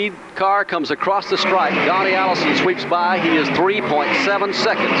the lead car comes across the stripe, Donnie Allison sweeps by. He is 3.7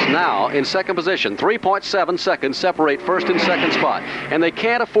 seconds now in second position. 3.7 seconds separate first and second spot. And they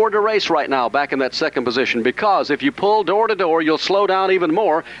can't afford to race right now back in that second position, because if you pull door to door, you'll slow down even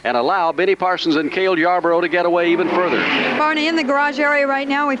more and allow Benny Parsons and Cale Yarborough to get away even further. Barney, in the garage area right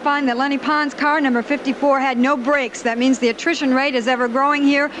now, we find that Lenny Pond's car, number 54, had no brakes. That means the attrition rate is ever growing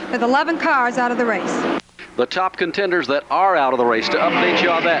here, with 11 cars out of the race. The top contenders that are out of the race, to update you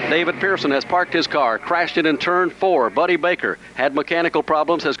on that, David Pearson has parked his car, crashed it in turn 4. Buddy Baker had mechanical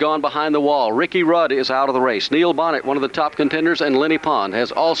problems, has gone behind the wall. Ricky Rudd is out of the race. Neil Bonnet, one of the top contenders, and Lenny Pond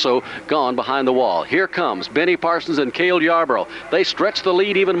has also gone behind the wall. Here comes Benny Parsons and Cale Yarborough. They stretch the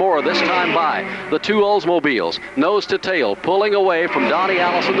lead even more this time by the two Oldsmobiles, nose to tail, pulling away from Donnie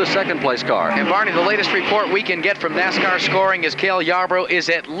Allison, the second place car. And Barney, the latest report we can get from NASCAR scoring is Cale Yarborough is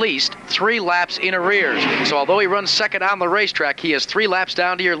at least 3 laps in arrears. So although he runs second on the racetrack, he is 3 laps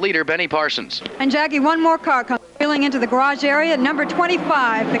down to your leader, Benny Parsons. And Jackie, one more car comes wheeling into the garage area. Number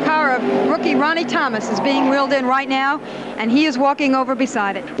 25, the car of rookie Ronnie Thomas, is being wheeled in right now, and he is walking over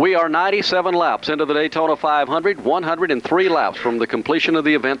beside it. We are 97 laps into the Daytona 500, 103 laps from the completion of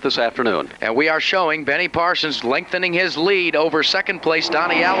the event this afternoon. And we are showing Benny Parsons lengthening his lead over second place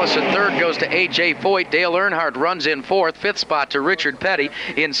Donnie Allison. Third goes to A.J. Foyt. Dale Earnhardt runs in fourth. Fifth spot to Richard Petty.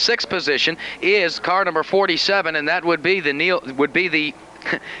 In sixth position is car number 47, and that would be the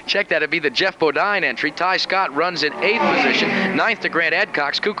check that, it'd be the Jeff Bodine entry. Ty Scott runs in 8th position. 9th to Grant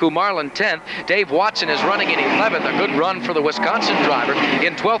Edcox. Cuckoo Marlin 10th. Dave Watson is running in 11th. A good run for the Wisconsin driver.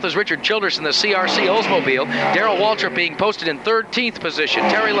 In 12th is Richard Childress in the CRC Oldsmobile. Darrell Waltrip being posted in 13th position.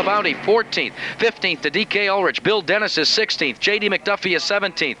 Terry Labonte 14th. 15th to DK Ulrich. Bill Dennis is 16th. J.D. McDuffie is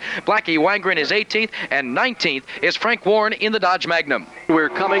 17th. Blackie Wangren is 18th. And 19th is Frank Warren in the Dodge Magnum. We're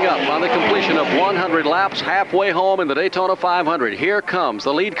coming up on the completion of 100 laps, halfway home in the Daytona 500. Here comes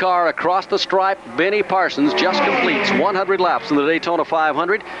the lead car across the stripe. Benny Parsons just completes 100 laps in the Daytona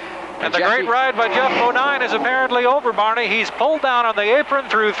 500. And the great ride by Jeff Bodine is apparently over, Barney. He's pulled down on the apron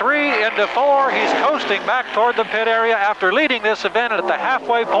through 3 into 4. He's coasting back toward the pit area after leading this event at the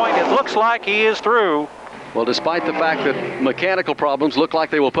halfway point. It looks like he is through. Well, despite the fact that mechanical problems look like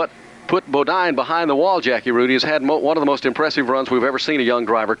they will put Bodine behind the wall, Jackie Rudy has had one of the most impressive runs we've ever seen a young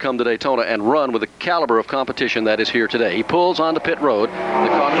driver come to Daytona and run with the caliber of competition that is here today. He pulls onto pit road, the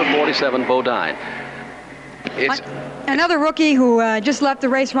car number 47, Bodine. Another rookie who just left the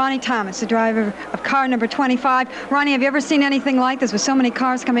race, Ronnie Thomas, the driver of car number 25. Ronnie, have you ever seen anything like this with so many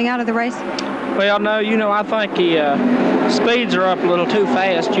cars coming out of the race? Well, no, I think the speeds are up a little too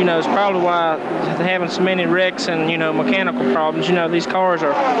fast. It's probably why they're having so many wrecks and, mechanical problems. These cars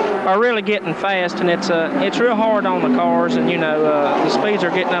are really getting fast, and it's real hard on the cars, and, the speeds are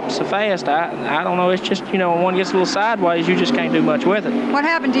getting up so fast. I don't know, it's just, when one gets a little sideways, you just can't do much with it. What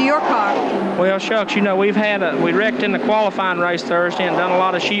happened to your car? Well, shucks, we wrecked in the qualifying race Thursday and done a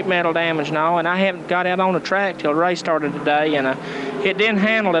lot of sheet metal damage now, and I haven't got out on the track till the race started today, and it didn't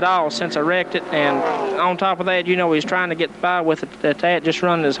handle at all since I wrecked it. And on top of that, we was trying to get by with it, just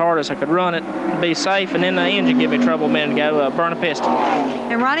running as hard as I could run it, be safe, and then the engine gave me trouble a minute ago, burn a piston.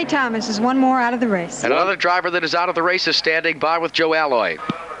 And Ronnie Thomas is one more out of the race. And another driver that is out of the race is standing by with Joe Alloy.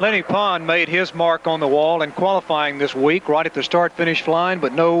 Lenny Pond made his mark on the wall in qualifying this week, right at the start-finish line,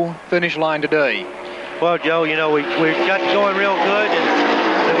 but no finish line today. Well, Joe, we got going real good,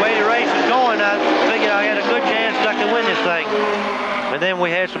 and the way the race is going, I figured I had a good chance that I could win this thing. And then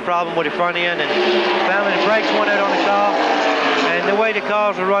we had some problem with the front end, and finally the brakes went out on the car. And the way the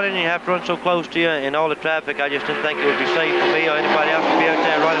cars are running, you have to run so close to you, and all the traffic, I just didn't think it would be safe for me or anybody else to be out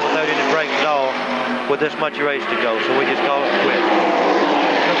there running without any brakes at all with this much race to go. So we just called it quits.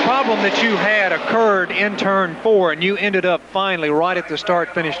 The problem that you had occurred in turn 4, and you ended up finally right at the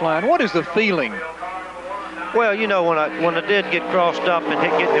start-finish line. What is the feeling? Well, when I did get crossed up and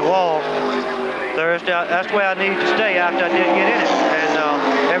get the wall Thursday, that's where I needed to stay after I did get in it.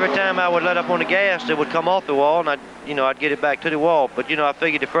 And every time I would let up on the gas, it would come off the wall, and I'd get it back to the wall. But I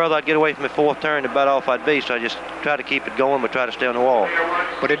figured the further I'd get away from the fourth turn, the better off I'd be. So I just tried to keep it going, but try to stay on the wall.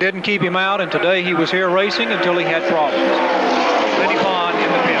 But it didn't keep him out, and today he was here racing until he had problems. Lenny Pond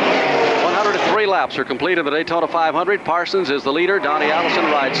in the pit. 103 laps are complete in the Daytona 500. Parsons is the leader. Donnie Allison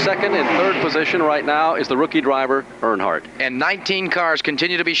rides second. In third position right now is the rookie driver, Earnhardt. And 19 cars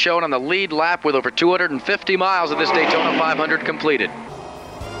continue to be shown on the lead lap with over 250 miles of this Daytona 500 completed.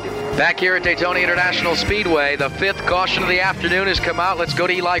 Back here at Daytona International Speedway, the 5th caution of the afternoon has come out. Let's go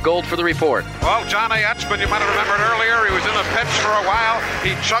to Eli Gold for the report. Well, Johnny Etchman, you might have remembered earlier, he was in the pits for a while.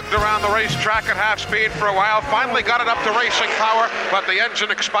 He chugged around the racetrack at half speed for a while, finally got it up to racing power, but the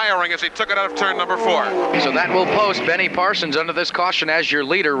engine expiring as he took it out of turn number 4. So that will post Benny Parsons under this caution as your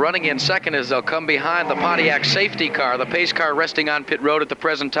leader. Running in second as they'll come behind the Pontiac safety car. The pace car resting on pit road at the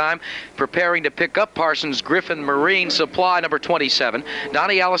present time, preparing to pick up Parsons. Griffin Marine Supply, number 27.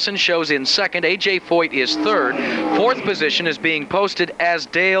 Donnie Allison shows in second. A.J. Foyt is third. 4th position is being posted as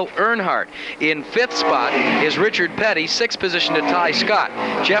Dale Earnhardt. In 5th spot is Richard Petty. 6th position to Ty Scott.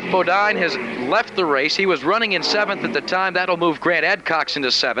 Jeff Bodine has left the race. He was running in 7th at the time. That'll move Grant Adcox into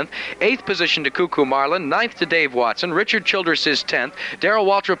 7th. 8th position to Cuckoo Marlin. 9th to Dave Watson. Richard Childress is 10th. Darrell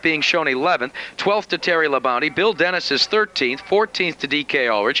Waltrip being shown 11th. 12th to Terry LaBounty. Bill Dennis is 13th. 14th to D.K.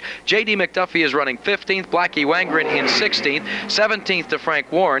 Ulrich. J.D. McDuffie is running 15th. Blackie Wangren in 16th. 17th to Frank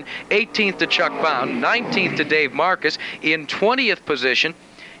Warren. 18th to Chuck Bound. 19th to Dave Marcus. In 20th position,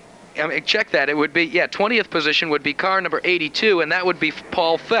 check that. It would be, 20th position would be car number 82, and that would be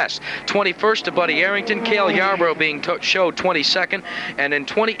Paul Fest. 21st to Buddy Arrington. Cale Yarborough being showed 22nd, and in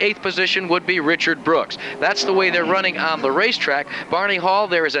 28th position would be Richard Brooks. That's the way they're running on the racetrack. Barney Hall,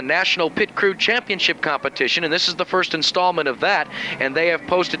 there is a National Pit Crew Championship competition, and this is the first installment of that, and they have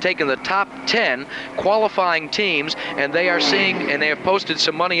taken the top 10 qualifying teams, and they have posted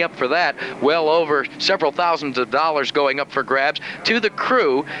some money up for that, well over several thousands of dollars going up for grabs, to the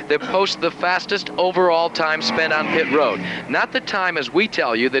crew that post the fastest overall time spent on pit road. Not the time, as we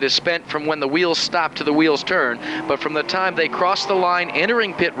tell you, that is spent from when the wheels stop to the wheels turn, but from the time they cross the line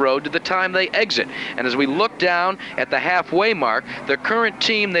entering pit road to the time they exit. And as we look down at the halfway mark, the current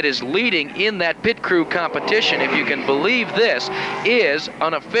team that is leading in that pit crew competition, if you can believe this, is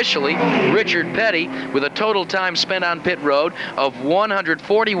unofficially Richard Petty, with a total time spent on pit road of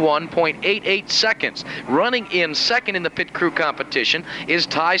 141.88 seconds. Running in second in the pit crew competition is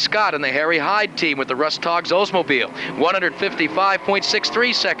Ty Scott and the Harry Hyde team with the Russ Toggs Oldsmobile.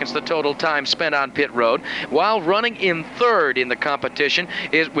 155.63 seconds the total time spent on pit road, while running in third in the competition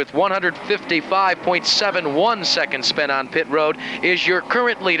is with 155.71 seconds spent on pit road is your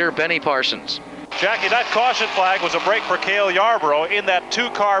current leader, Benny Parsons. Jackie, that caution flag was a break for Cale Yarborough in that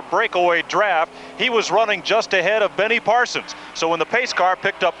 2-car breakaway draft. He was running just ahead of Benny Parsons. So when the pace car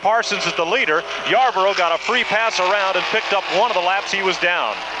picked up Parsons as the leader, Yarborough got a free pass around and picked up one of the laps he was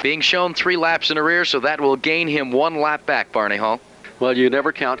down. Being shown 3 laps in the rear, so that will gain him 1 lap back, Barney Hall. Well, you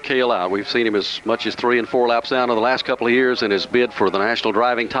never count Cale out. We've seen him as much as 3 and 4 laps down in the last couple of years in his bid for the national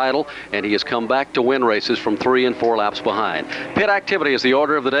driving title, and he has come back to win races from 3 and 4 laps behind. Pit activity is the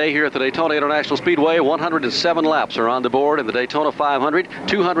order of the day here at the Daytona International Speedway. 107 laps are on the board in the Daytona 500.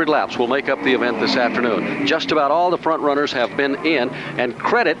 200 laps will make up the event this afternoon. Just about all the front runners have been in, and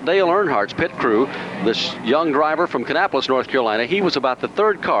credit Dale Earnhardt's pit crew, this young driver from Kannapolis, North Carolina. He was about the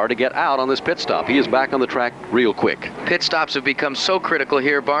 3rd car to get out on this pit stop. He is back on the track real quick. Pit stops have become so critical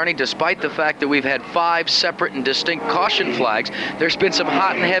here, Barney. Despite the fact that we've had 5 separate and distinct caution flags, there's been some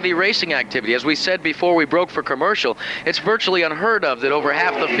hot and heavy racing activity. As we said before we broke for commercial, it's virtually unheard of that over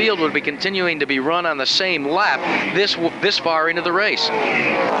half the field would be continuing to be run on the same lap this far into the race.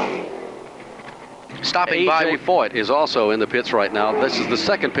 Stopping by A.J. Foyt is also in the pits right now. This is the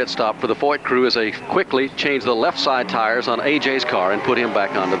 2nd pit stop for the Foyt crew as they quickly change the left side tires on A.J.'s car and put him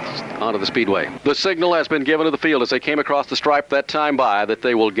back onto the speedway. The signal has been given to the field as they came across the stripe that time by that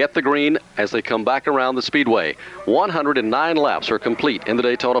they will get the green as they come back around the speedway. 109 laps are complete in the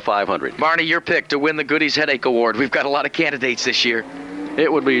Daytona 500. Barney, your pick to win the Goodies Headache Award. We've got a lot of candidates this year.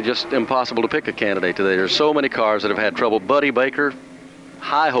 It would be just impossible to pick a candidate today. There's so many cars that have had trouble. Buddy Baker,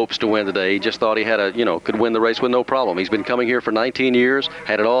 high hopes to win today. He just thought he had could win the race with no problem. He's been coming here for 19 years,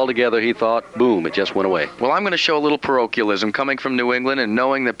 had it all together. He thought, boom, it just went away. Well, I'm going to show a little parochialism coming from New England and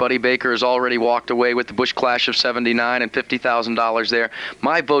knowing that Buddy Baker has already walked away with the Busch Clash of '79 and $50,000 there.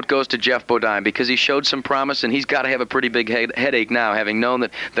 My vote goes to Jeff Bodine because he showed some promise, and he's got to have a pretty big headache now, having known that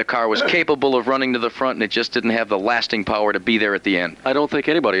the car was capable of running to the front and it just didn't have the lasting power to be there at the end. I don't think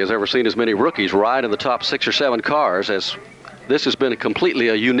anybody has ever seen as many rookies ride in the top 6 or 7 cars as this has been completely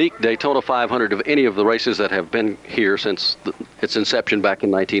a unique Daytona 500 of any of the races that have been here since its inception back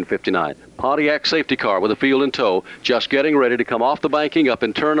in 1959. Pontiac safety car with a field in tow, just getting ready to come off the banking up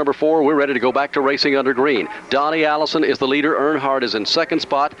in turn number 4. We're ready to go back to racing under green. Donnie Allison is the leader. Earnhardt is in 2nd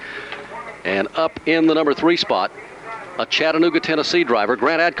spot. And up in the number 3 spot, a Chattanooga, Tennessee driver,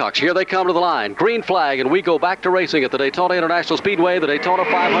 Grant Adcox. Here they come to the line. Green flag, and we go back to racing at the Daytona International Speedway, the Daytona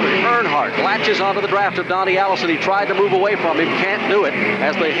 500. Earnhardt latches onto the draft of Donnie Allison. He tried to move away from him, can't do it.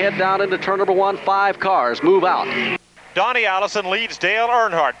 As they head down into turn number 1, 5 cars move out. Donnie Allison leads Dale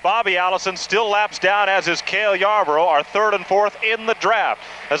Earnhardt. Bobby Allison still laps down, as is Cale Yarborough, our third and fourth in the draft.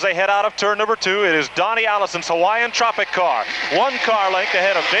 As they head out of turn number 2, it is Donnie Allison's Hawaiian Tropic car. 1 car length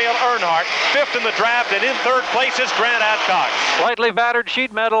ahead of Dale Earnhardt, 5th in the draft, and in 3rd place is Grant Adcox. Slightly battered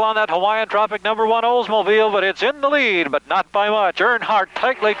sheet metal on that Hawaiian Tropic number 1 Oldsmobile, but it's in the lead, but not by much. Earnhardt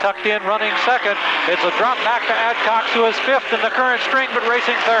tightly tucked in, running 2nd. It's a drop back to Adcox, who is 5th in the current string, but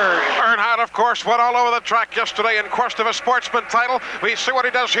racing 3rd. Earnhardt, of course, went all over the track yesterday in quest of a sportsman title. We see what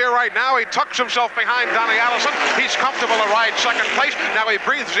he does here right now. He tucks himself behind Donnie Allison. He's comfortable to ride 2nd place. Now he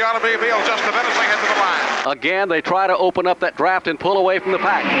breathes the automobile just a bit as they head to the line. Again, they try to open up that draft and pull away from the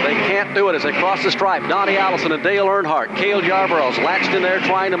pack. They can't do it as they cross the stripe. Donnie Allison and Dale Earnhardt. Cale Yarborough's latched in there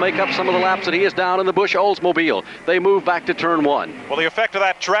trying to make up some of the laps that he is down in the Busch Oldsmobile. They move back to turn 1. Well, the effect of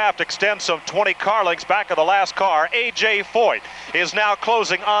that draft extends some 20 car lengths back of the last car. A.J. Foyt is now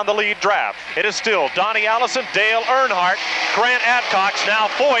closing on the lead draft. It is still Donnie Allison, Dale Earnhardt, Grant Adcox. Now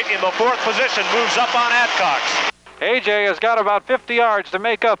Foyt in the 4th position moves up on Adcox. AJ has got about 50 yards to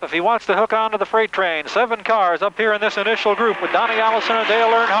make up if he wants to hook onto the freight train. 7 cars up here in this initial group with Donnie Allison and Dale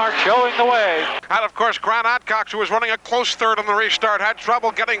Earnhardt showing the way. And of course, Grant Adcox, who was running a close 3rd on the restart, had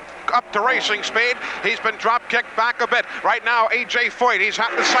trouble getting up to racing speed. He's been drop kicked back a bit. Right now, A.J. Foyt, he's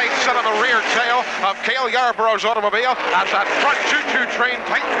had the sights set on the rear tail of Cale Yarborough's automobile as that front choo-choo train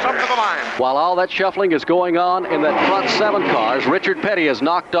tightens up to the line. While all that shuffling is going on in that front 7 cars, Richard Petty has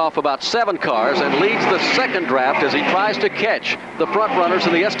knocked off about 7 cars and leads the 2nd draft as he tries to catch the front runners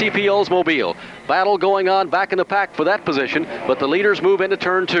in the STP Oldsmobile. Battle going on back in the pack for that position, but the leaders move into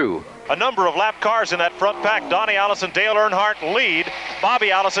turn 2. A number of lap cars in that front pack. Donnie Allison, Dale Earnhardt lead.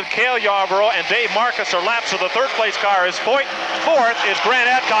 Bobby Allison, Cale Yarborough, and Dave Marcus are laps. So the 3rd place car is Foyt. 4th is Grant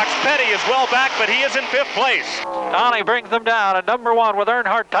Adcox. Petty is well back, but he is in 5th place. Donnie brings them down at number 1 with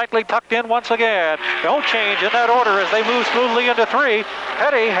Earnhardt tightly tucked in once again. No change in that order as they move smoothly into 3.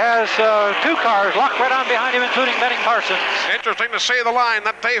 Petty has 2 cars locked right on behind him, including Benny Parsons. Interesting to see the line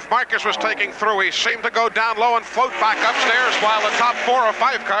that Dave Marcus was taking through. He seemed to go down low and float back upstairs, while the top 4 or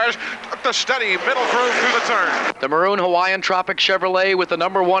 5 cars took the steady middle groove through the turn. The maroon Hawaiian Tropic Chevrolet with the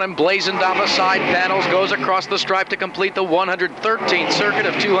number 1 emblazoned down the side panels goes across the stripe to complete the 113th circuit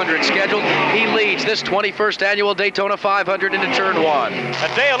of 200 scheduled. He leads this 21st annual Daytona 500 into turn 1.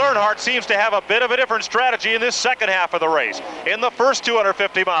 And Dale Earnhardt seems to have a bit of a different strategy in this second half of the race. In the first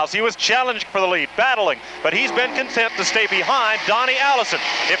 250 miles, he was challenged for the lead, battling, but he's been content to stay behind Donnie Allison.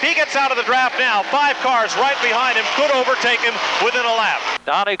 If he gets out of the draft now, 5 cars right behind him could overtake him within a lap.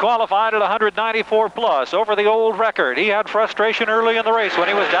 Donnie qualified at 194 plus over the old record. He had frustration early in the race when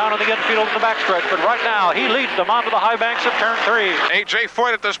he was down in the infield in the backstretch, but right now he leads them onto the high banks of turn 3. A.J.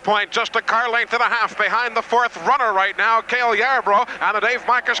 Foyt at this point just a car length and a half behind the 4th runner right now, Cale Yarborough, and the Dave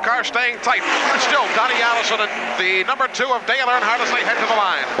Marcus car staying tight. And still Donnie Allison and the number 2 of Dale Earnhardt as they head to the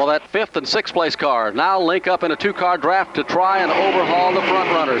line. Well, that 5th and 6th place car now link up in a 2-car draft to try and overhaul the front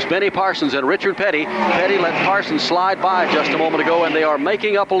runners. Benny Parsons and Richard Petty. Petty let Parsons slide by just a moment ago, and they are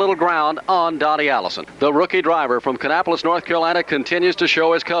making up a little ground on Donnie Allison. The rookie driver from Kannapolis, North Carolina, continues to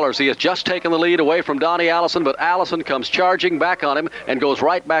show his colors. He has just taken the lead away from Donnie Allison, but Allison comes charging back on him and goes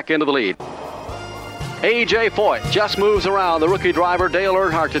right back into the lead. A.J. Foyt just moves around the rookie driver Dale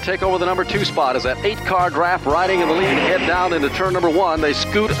Earnhardt to take over the number 2 spot as that 8-car draft riding in the lead head down into turn number 1. They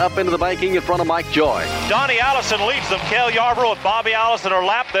scoot up into the banking in front of Mike Joy. Donnie Allison leads them. Cale Yarborough and Bobby Allison are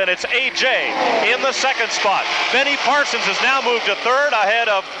lapped. Then it's A.J. in the 2nd spot. Benny Parsons has now moved to 3rd ahead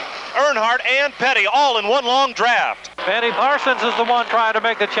of Earnhardt and Petty, all in one long draft. Benny Parsons is the one trying to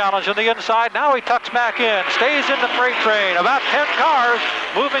make the challenge on the inside. Now he tucks back in, stays in the freight train. About 10 cars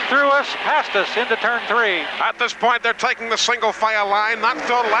moving through us, past us into turn 3. At this point, they're taking the single file line. Not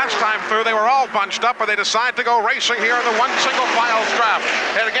so last time through, they were all bunched up, but they decide to go racing here in the 1 single file draft.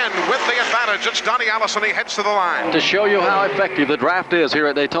 And again, with the advantage, it's Donnie Allison. He heads to the line. To show you how effective the draft is here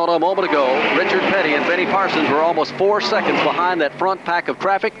at Daytona a moment ago, Richard Petty and Benny Parsons were almost 4 seconds behind that front pack of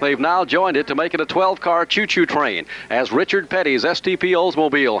traffic. They've now joined it to make it a 12-car choo-choo train. As Richard Petty's STP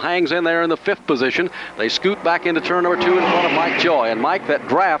Oldsmobile hangs in there in the 5th position, they scoot back into turn number 2 in front of Mike Joy. And Mike, that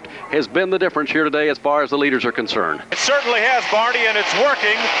draft has been the difference here today as far as the leaders are concerned. It certainly has, Barney, and it's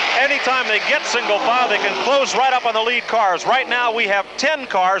working. Anytime they get single file, they can close right up on the lead cars. Right now, we have 10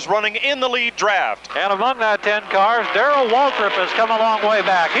 cars running in the lead draft. And among that 10 cars, Darrell Waltrip has come a long way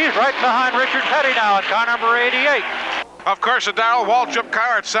back. He's right behind Richard Petty now in car number 88. Of course, the Darrell Waltrip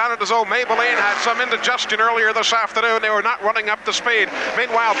car, it sounded as though Maybelline had some indigestion earlier this afternoon. They were not running up to speed.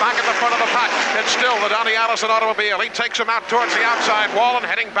 Meanwhile, back at the front of the pack, it's still the Donnie Allison automobile. He takes him out towards the outside wall and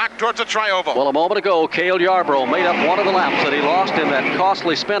heading back towards the tri-oval. Well, a moment ago, Cale Yarborough made up one of the laps that he lost in that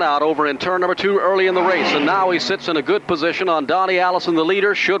costly spin out over in turn number 2 early in the race. And now he sits in a good position on Donnie Allison, the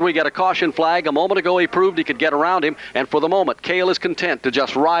leader. Should we get a caution flag? A moment ago, he proved he could get around him. And for the moment, Cale is content to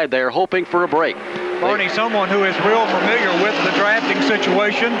just ride there, hoping for a break. Barney, someone who is real familiar with the drafting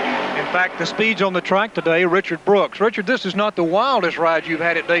situation. In fact, the speeds on the track today, Richard Brooks. Richard, this is not the wildest ride you've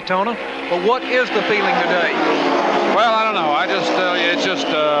had at Daytona, but what is the feeling today? Well, I don't know. I just tell you, it's just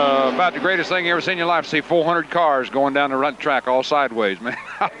about the greatest thing you ever seen in your life to see 400 cars going down the run track all sideways, man.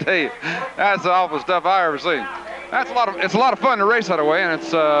 I'll tell you, that's the awful stuff I ever seen. It's a lot of fun to race that way, and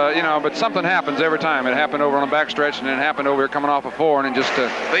it's but something happens every time. It happened over on the backstretch, and it happened over here coming off of 4, and it just. The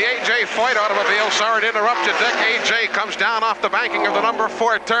A.J. Foyt automobile, sorry to interrupt you, Dick. A.J. comes down off the banking of the number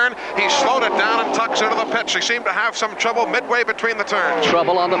 4 turn. He slowed it down and tucks into the pits. He seemed to have some trouble midway between the turns.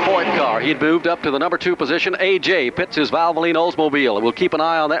 Trouble on the Foyt car. He'd moved up to the number 2 position. A.J. pits his Valvoline Oldsmobile. We'll keep an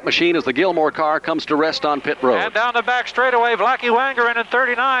eye on that machine as the Gilmore car comes to rest on pit road. And down the back straightaway, Blackie Wangerin in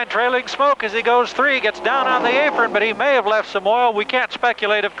 39, trailing Smoke as he goes 3, gets down on the apron, but he may have left some oil. We can't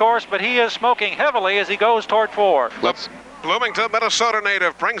speculate, of course, but he is smoking heavily as he goes toward 4. Bloomington, Minnesota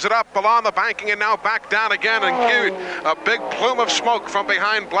native, brings it up along the banking and now back down again, and cute. A big plume of smoke from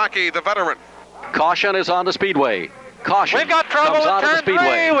behind Blackie, the veteran. Caution is on the speedway. Caution. We've got trouble in turn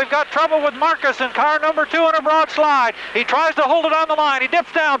 3. We've got trouble with Marcus in car number 2 in a broad slide. He tries to hold it on the line. He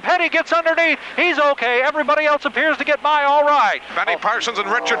dips down. Petty gets underneath. He's okay. Everybody else appears to get by all right. Benny Parsons and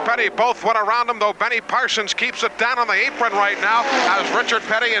Richard Petty both went around him, though Benny Parsons keeps it down on the apron right now as Richard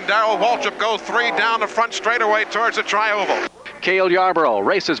Petty and Darrell Waltrip go 3 down the front straightaway towards the tri-oval. Cale Yarborough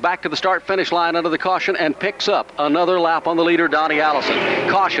races back to the start-finish line under the caution and picks up another lap on the leader, Donnie Allison.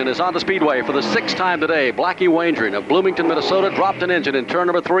 Caution is on the speedway for the 6th time today. Blackie Wangerin of Bloomington, Minnesota, dropped an engine in turn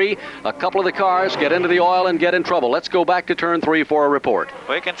number 3. A couple of the cars get into the oil and get in trouble. Let's go back to turn 3 for a report.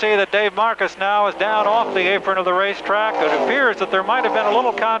 We can see that Dave Marcus now is down off the apron of the racetrack. It appears that there might have been a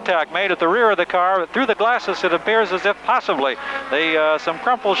little contact made at the rear of the car, but through the glasses it appears as if possibly some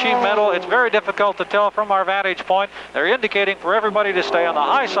crumpled sheet metal. It's very difficult to tell from our vantage point. They're indicating for everybody to stay on the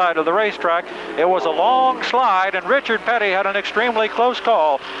high side of the racetrack. It was a long slide, and Richard Petty had an extremely close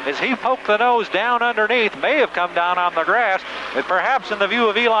call as he poked the nose down underneath. May have come down on the grass, but perhaps in the view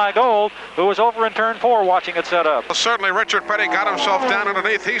of Eli Gold, who was over in turn 4 watching it set up. Well, certainly Richard Petty got himself down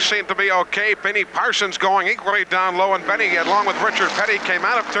underneath. He seemed to be okay. Benny Parsons going equally down low, and Benny, along with Richard Petty, came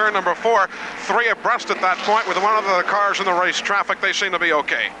out of turn number 4, 3 abreast at that point with one of the cars in the race traffic. They seem to be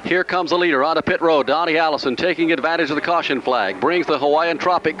okay. Here comes the leader onto pit road, Donnie Allison, taking advantage of the caution flag. Brings the Hawaiian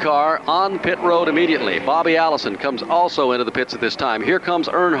Tropic car on pit road immediately. Bobby Allison comes also into the pits at this time. Here comes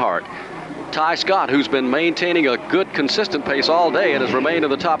Earnhardt. Ty Scott, who's been maintaining a good, consistent pace all day and has remained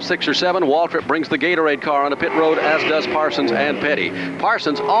in the top 6 or 7. Waltrip brings the Gatorade car onto pit road, as does Parsons and Petty.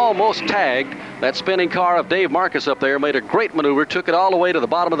 Parsons almost tagged that spinning car of Dave Marcus up there, made a great maneuver, took it all the way to the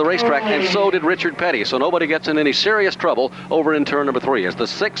bottom of the racetrack, and so did Richard Petty. So nobody gets in any serious trouble over in turn number 3 as the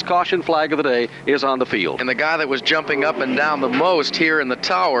 6th caution flag of the day is on the field. And the guy that was jumping up and down the most here in the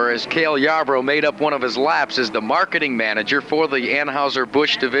tower as Cale Yarborough made up one of his laps is the marketing manager for the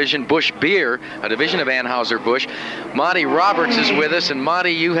Anheuser-Busch division, Busch Beer, a division of Anheuser-Busch. Monty Roberts is with us, and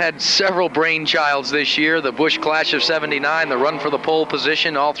Monty, you had several brainchilds this year, the Busch Clash of 79, the run for the pole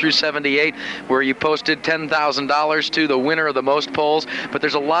position all through 78, where you posted $10,000 to the winner of the most poles, but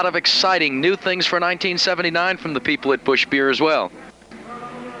there's a lot of exciting new things for 1979 from the people at Busch Beer as well.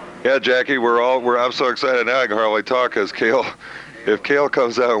 Yeah, Jackie, I'm so excited now I can hardly talk, because if Cale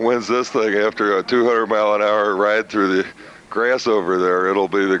comes out and wins this thing after a 200-mile-an-hour ride through the grass over there, it'll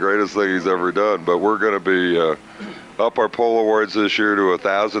be the greatest thing he's ever done. But we're going to be up our pole awards this year to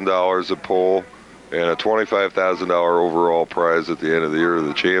 $1,000 a pole and a $25,000 overall prize at the end of the year to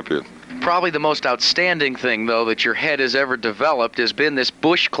the champion. Probably the most outstanding thing, though, that your head has ever developed has been this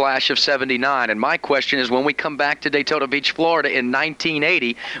Busch Clash of 79. And my question is, when we come back to Daytona Beach, Florida in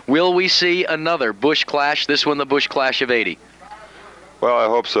 1980, will we see another Busch Clash, this one the Busch Clash of 80? Well, I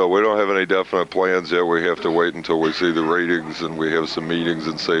hope so. We don't have any definite plans yet. We have to wait until we see the ratings, and we have some meetings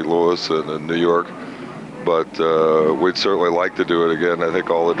in St. Louis and in New York. But we'd certainly like to do it again. I think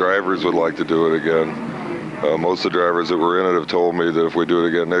all the drivers would like to do it again. Most of the drivers that were in it have told me that if we do it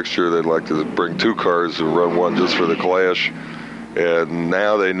again next year, they'd like to bring 2 cars and run one just for the Clash. And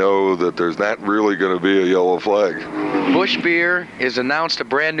now they know that there's not really going to be a yellow flag. Busch Beer has announced a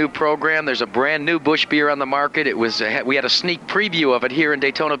brand new program. There's a brand new Busch Beer on the market. We had a sneak preview of it here in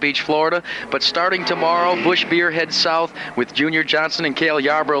Daytona Beach, Florida. But starting tomorrow, Busch Beer heads south with Junior Johnson and Cale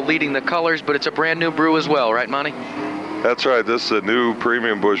Yarborough leading the colors. But it's a brand new brew as well, right, Monty? That's right. This is a new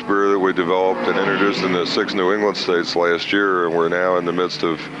premium Busch Beer that we developed and introduced in the 6 New England states last year, and we're now in the midst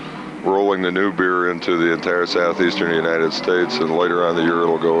of rolling the new beer into the entire southeastern United States, and later on in the year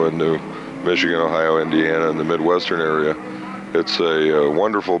it'll go into Michigan, Ohio, Indiana, and the Midwestern area. It's a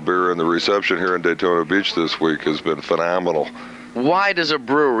wonderful beer, and the reception here in Daytona Beach this week has been phenomenal. Why does a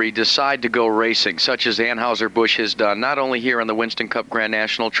brewery decide to go racing, such as Anheuser-Busch has done, not only here on the Winston Cup Grand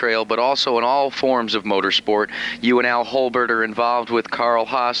National Trail, but also in all forms of motorsport? You and Al Holbert are involved with Carl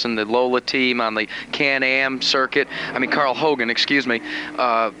Haas and the Lola team on the Can-Am circuit. Carl Hogan, excuse me.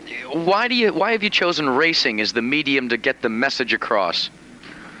 Why have you chosen racing as the medium to get the message across?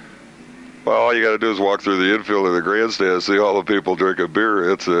 Well, all you got to do is walk through the infield of the grandstand, see all the people drinking beer.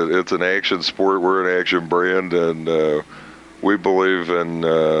 It's an action sport. We're an action brand, and we believe in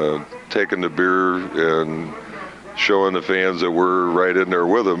taking the beer and showing the fans that we're right in there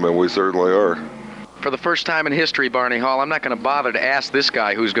with them, and we certainly are. For the first time in history, Barney Hall, I'm not going to bother to ask this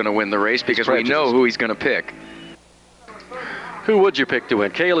guy who's going to win the race because we know who he's going to pick. Who would you pick to win?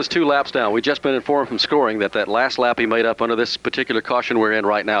 Cale is 2 laps down. We've just been informed from scoring that last lap he made up under this particular caution we're in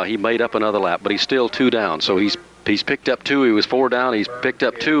right now. He made up another lap, but he's still 2 down. So he's picked up 2. He was 4 down. He's picked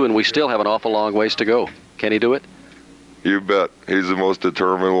up 2, and we still have an awful long ways to go. Can he do it? You bet. He's the most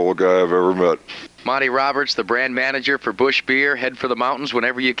determined little guy I've ever met. Monty Roberts, the brand manager for Busch Beer. Head for the mountains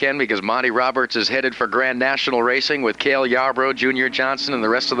whenever you can, because Monty Roberts is headed for Grand National Racing with Cale Yarborough, Junior Johnson, and the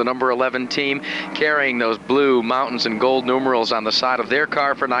rest of the number 11 team carrying those blue mountains and gold numerals on the side of their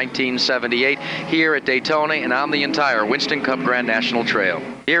car for 1978 here at Daytona and on the entire Winston Cup Grand National Trail.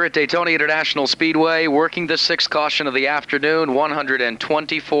 Here at Daytona International Speedway, working the 6th caution of the afternoon,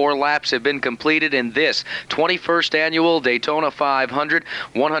 124 laps have been completed in this 21st annual Daytona 500.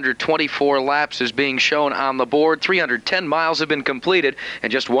 124 laps is being shown on the board. 310 miles have been completed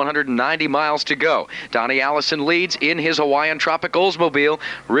and just 190 miles to go. Donnie Allison leads in his Hawaiian Tropic Oldsmobile.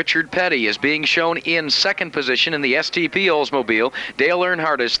 Richard Petty is being shown in 2nd position in the STP Oldsmobile. Dale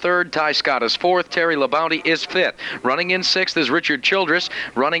Earnhardt is 3rd. Ty Scott is 4th. Terry Labonte is 5th. Running in 6th is Richard Childress.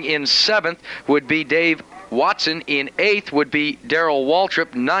 Running in 7th would be Dave Watson. In 8th would be Darrell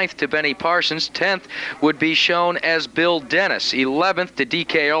Waltrip. 9th to Benny Parsons. 10th would be shown as Bill Dennis. 11th to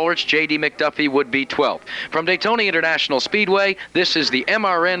D.K. Ulrich. J.D. McDuffie would be 12th. From Daytona International Speedway, this is the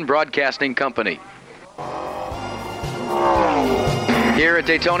MRN Broadcasting Company. Here at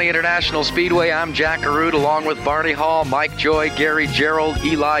Daytona International Speedway, I'm Jack Arute along with Barney Hall, Mike Joy, Gary Gerald,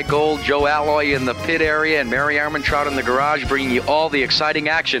 Eli Gold, Joe Alloy in the pit area, and Mary Armentrout in the garage, bringing you all the exciting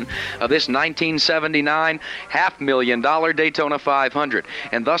action of this 1979 $500,000 Daytona 500.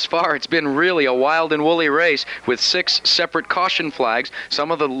 And thus far, it's been really a wild and woolly race with 6 separate caution flags.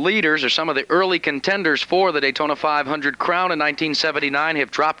 Some of the leaders or some of the early contenders for the Daytona 500 crown in 1979 have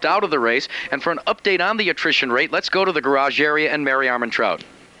dropped out of the race. And for an update on the attrition rate, let's go to the garage area and Mary Armentrout.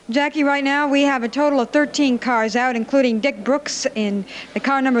 Jackie, right now we have a total of 13 cars out, including Dick Brooks in the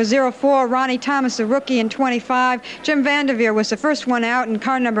car number 04, Ronnie Thomas, the rookie, in 25. Jim Vanderveer was the first one out in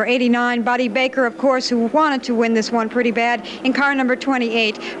car number 89. Buddy Baker, of course, who wanted to win this one pretty bad, in car number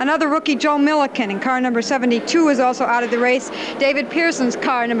 28. Another rookie, Joe Milliken, in car number 72, is also out of the race. David Pearson's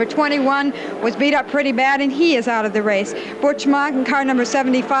car number 21 was beat up pretty bad, and he is out of the race. Butch Monk in car number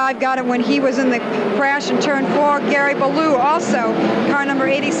 75 got it when he was in the crash in turn 4. Gary Ballou, also car number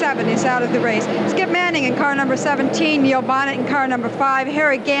 87, is out of the race. Skip Manning in car number 17, Neil Bonnet in car number 5,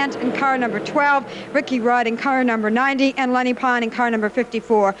 Harry Gant in car number 12, Ricky Rudd in car number 90, and Lenny Pine in car number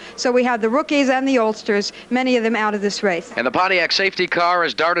 54. So we have the rookies and the oldsters, many of them out of this race. And the Pontiac safety car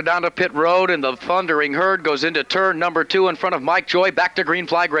has darted onto pit road, and the thundering herd goes into turn number 2 in front of Mike Joy, back to green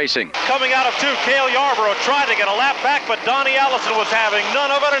flag racing. Coming out of 2, Cale Yarborough tried to get a lap back, but Donnie Allison was having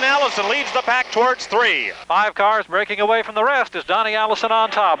none of it, and Allison leads the pack towards 3. 5 cars breaking away from the rest is Donnie Allison on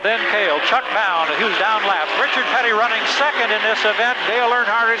top. Then Cale, Chuck Pound, who's down laps. Richard Petty running 2nd in this event. Dale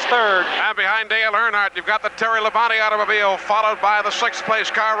Earnhardt is 3rd. And behind Dale Earnhardt, you've got the Terry Labonte automobile, followed by the 6th place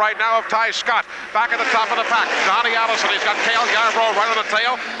car right now of Ty Scott. Back at the top of the pack, Donnie Allison. He's got Cale Yarborough right on the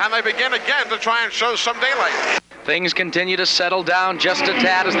tail, and they begin again to try and show some daylight. Things continue to settle down just a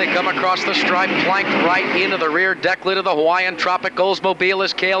tad as they come across the stripe, planked right into the rear deck lid of the Hawaiian Tropic Oldsmobile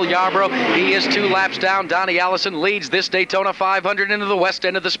is Cale Yarborough. He is 2 laps down. Donnie Allison leads this Daytona 500 into the west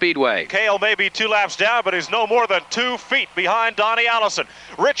end of the speedway. Cale may be 2 laps down, but he's no more than 2 feet behind Donnie Allison.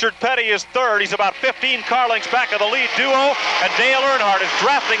 Richard Petty is third. He's about 15 car lengths back of the lead duo, and Dale Earnhardt is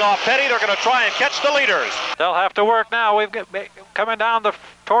drafting off Petty. They're going to try and catch the leaders. They'll have to work now. We've got coming down the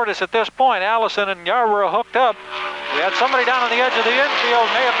tortoise at this point. Allison and Yarborough hooked up. We had somebody down on the edge of the infield,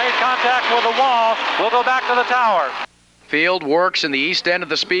 may have made contact with the wall. We'll go back to the tower. Field works in the east end of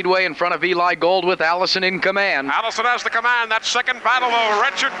the speedway in front of Eli Gold with Allison in command. Allison has the command. That second battle over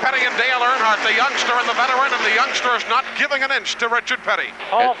Richard Petty and Dale Earnhardt, the youngster and the veteran, and the youngster is not giving an inch to Richard Petty.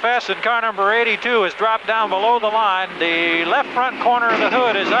 Paul Fess in car number 82 has dropped down below the line. The left front corner of the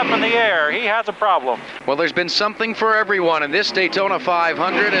hood is up in the air. He has a problem. Well, there's been something for everyone in this Daytona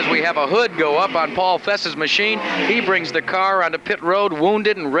 500 as we have a hood go up on Paul Fess's machine. He brings the car onto pit road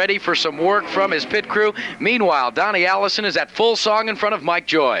wounded and ready for some work from his pit crew. Meanwhile, Donnie Allison is at full song in front of Mike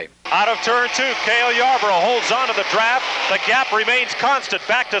Joy. Out of turn 2, Cale Yarborough holds on to the draft. The gap remains constant.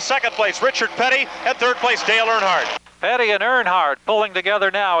 Back to second place, Richard Petty, and third place, Dale Earnhardt. Petty and Earnhardt pulling together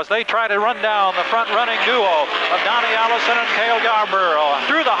now as they try to run down the front-running duo of Donnie Allison and Cale Yarborough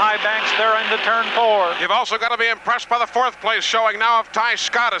through the high banks there into turn 4. You've also got to be impressed by the 4th place showing now of Ty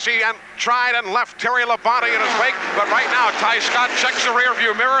Scott as he tried and left Terry Labonte in his wake. But right now, Ty Scott checks the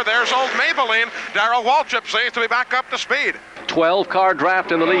rearview mirror. There's old Maybelline. Darrell Waltrip seems to be back up to speed. 12-car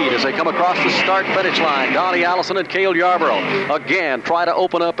draft in the lead as they come across the start-finish line. Donnie Allison and Cale Yarborough again try to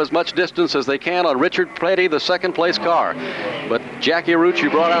open up as much distance as they can on Richard Petty, the second-place car. But Jackie Arucci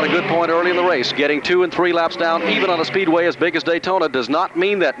brought out a good point early in the race. Getting 2 and 3 laps down, even on a speedway as big as Daytona, does not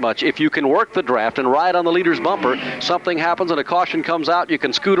mean that much. If you can work the draft and ride on the leader's bumper, something happens and a caution comes out, you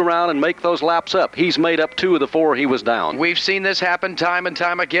can scoot around and make those laps up. He's made up 2 of the 4 he was down. We've seen this happen time and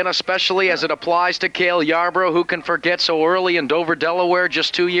time again, especially as it applies to Cale Yarborough, who can forget so early in Dover, Delaware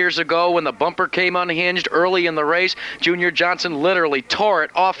just 2 years ago when the bumper came unhinged early in the race. Junior Johnson literally tore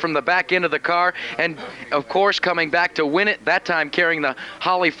it off from the back end of the car, and of course coming back to win it, that time carrying the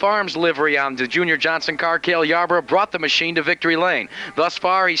Holly Farms livery on the Junior Johnson car. Cale Yarborough brought the machine to victory lane. Thus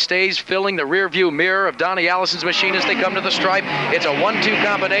far he stays filling the rear view mirror of Donnie Allison's machine as they come to the stripe. It's a 1-2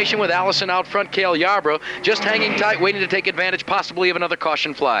 combination with Allison out front, Cale Yarborough just hanging tight, waiting to take advantage possibly of another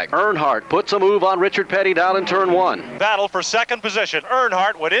caution flag. Earnhardt puts a move on Richard Petty down in turn 1. Battle for second position.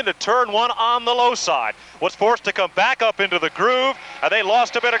 Earnhardt went into turn 1 on the low side, was forced to come back up into the groove, and they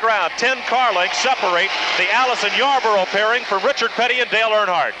lost a bit of ground. 10 car lengths separate the Allison-Yarborough pairing from Richard Petty and Dale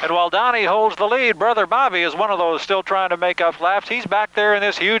Earnhardt. And while Donnie holds the lead, Brother Bobby is one of those still trying to make up laps. He's back there in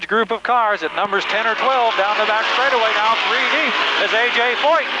this huge group of cars at numbers 10 or 12 down the back straightaway now 3 deep as A.J.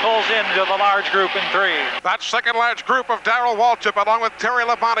 Foyt pulls into the large group in 3. That second large group of Darrell Waltrip along with Terry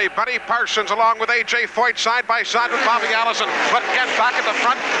Labonte, Benny Parsons along with A.J. Foyt side by side with Bobby Allison. But again, back at the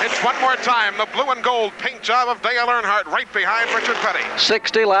front, it's one more time the blue and gold paint job of Dale Earnhardt right behind Richard Petty.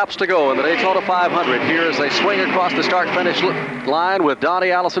 60 laps to go in the Daytona 500 here as they swing across the start-finish line with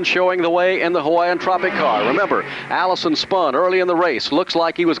Donnie Allison showing the way in the Hawaiian Tropic car. Remember, Allison spun early in the race. Looks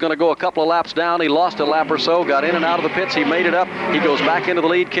like he was going to go a couple of laps down. He lost a lap or so, got in and out of the pits. He made it up. He goes back into the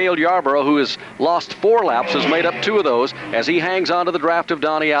lead. Cale Yarborough, who has lost 4 laps, has made up 2 of those as he hangs on to the draft of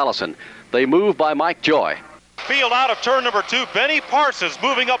Donnie Allison. They move by Mike Joy. Field out of turn number 2. Benny Parsons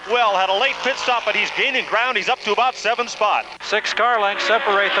moving up well. Had a late pit stop, but he's gaining ground. He's up to about 7th spot. 6 car lengths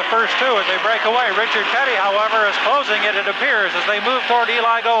separate the first 2 as they break away. Richard Petty, however, is closing it appears, as they move toward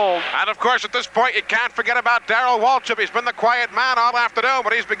Eli Gold. And of course, at this point, you can't forget about Darrell Waltrip. He's been the quiet man all afternoon,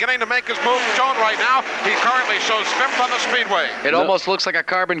 but he's beginning to make his move shown right now. He currently shows 5th on the speedway. It almost looks like a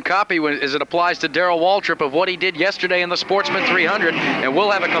carbon copy as it applies to Darrell Waltrip of what he did yesterday in the Sportsman 300, and we'll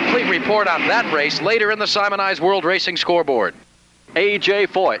have a complete report on that race later in the Simonized World Racing scoreboard. A.J.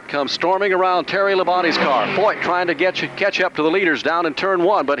 Foyt comes storming around Terry Labonte's car. Foyt trying to catch up to the leaders down in turn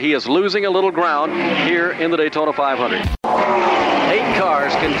 1, but he is losing a little ground here in the Daytona 500. 8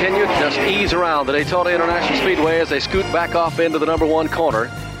 cars continue to just ease around the Daytona International Speedway as they scoot back off into the number 1 corner.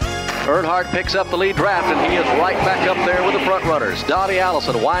 Earnhardt picks up the lead draft, and he is right back up there with the front runners. Donnie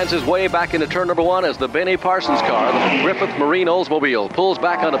Allison winds his way back into turn number 1 as the Benny Parsons car, the Griffith Marine Oldsmobile, pulls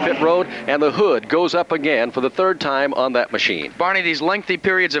back onto pit road, and the hood goes up again for the 3rd time on that machine. Barney, these lengthy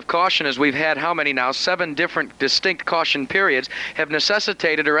periods of caution, as we've had how many now? 7 different distinct caution periods, have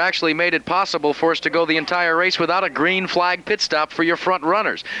necessitated or actually made it possible for us to go the entire race without a green flag pit stop for your front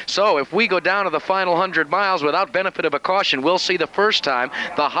runners. So if we go down to the final 100 miles without benefit of a caution, we'll see the first time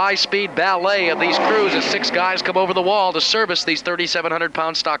the high speed high-speed ballet of these crews as 6 guys come over the wall to service these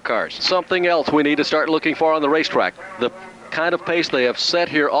 3,700-pound stock cars. Something else we need to start looking for on the racetrack. The kind of pace they have set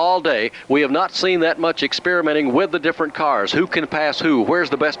here all day. We have not seen that much experimenting with the different cars. Who can pass who? Where's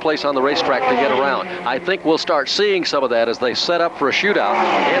the best place on the racetrack to get around? I think we'll start seeing some of that as they set up for a shootout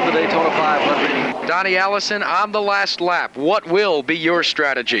in the Daytona 500. Donnie Allison on the last lap. What will be your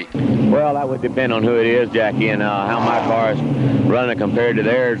strategy? Well, that would depend on who it is, Jackie, and how my car is running compared to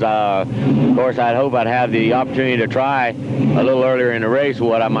theirs. Of course, I'd hope I'd have the opportunity to try a little earlier in the race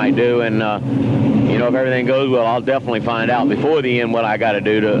what I might do, and you know, if everything goes well, I'll definitely find out before the end what I got to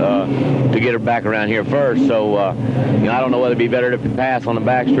do to get her back around here first. So, you know, I don't know whether it'd be better to pass on the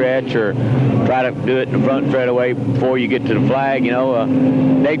back stretch or try to do it in the front straightaway before you get to the flag. You know,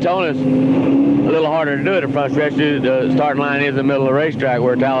 Daytona's a little harder to do it in the front stretch. The starting line is in the middle of the racetrack,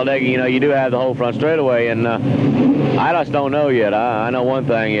 where Talladega, you know, you do have the whole front straightaway, and I just don't know yet. I know one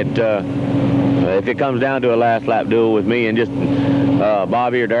thing, if it comes down to a last lap duel with me and just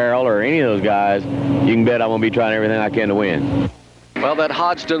Bobby or Darrell or any of those guys, you can bet I'm going to be trying everything I can to win. Well, that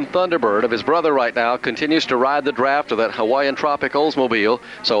Hodgson Thunderbird of his brother right now continues to ride the draft of that Hawaiian Tropic Oldsmobile.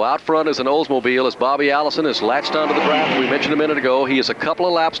 So out front is an Oldsmobile as Bobby Allison is latched onto the draft. We mentioned a minute ago he is a couple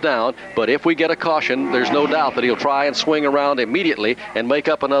of laps down, but if we get a caution, there's no doubt that he'll try and swing around immediately and make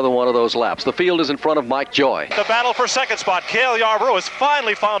up another one of those laps. The field is in front of Mike Joy. The battle for second spot. Cale Yarborough has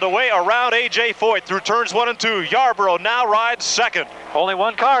finally found a way around A.J. Foyt through turns 1 and 2. Yarborough now rides second. Only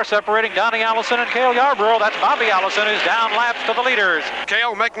one car separating Donnie Allison and Cale Yarborough. That's Bobby Allison, who's down laps to the leaders.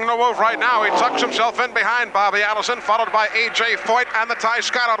 Cale making the move right now. He tucks himself in behind Bobby Allison, followed by A.J. Foyt and the Ty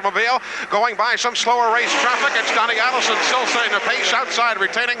Scott automobile. Going by some slower race traffic, it's Donnie Allison still setting the pace outside,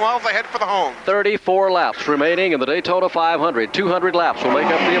 retaining well they head for the home. 34 laps remaining in the Daytona 500. 200 laps will make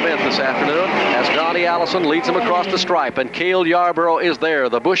up the event this afternoon as Donnie Allison leads him across the stripe, and Cale Yarborough is there.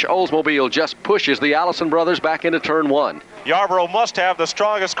 The Busch Oldsmobile just pushes the Allison brothers back into turn 1. Yarborough must have the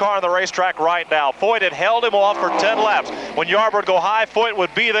strongest car on the racetrack right now. Foyt had held him off for 10 laps. When Yarborough would go high, Foyt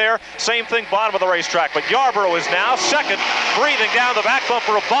would be there. Same thing bottom of the racetrack. But Yarborough is now second, breathing down the back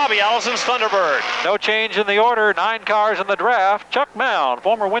bumper of Bobby Allison's Thunderbird. No change in the order. 9 cars in the draft. Chuck Mound,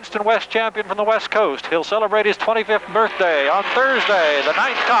 former Winston West champion from the West Coast. He'll celebrate his 25th birthday on Thursday, the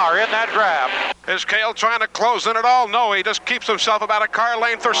 9th car in that draft. Is Cale trying to close in at all? No, he just keeps himself about a car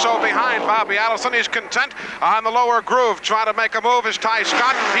length or so behind Bobby Allison. He's content on the lower groove. Trying to make a move is Ty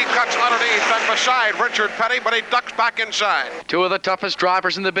Scott. He cuts underneath and beside Richard Petty, but he ducks back inside. 2 of the toughest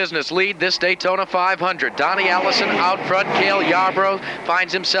drivers in the business lead this Daytona 500. Donnie Allison out front. Cale Yarborough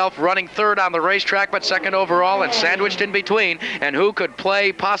finds himself running third on the racetrack, but second overall and sandwiched in between. And who could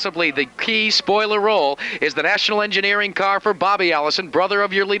play possibly the key spoiler role is the National Engineering car for Bobby Allison, brother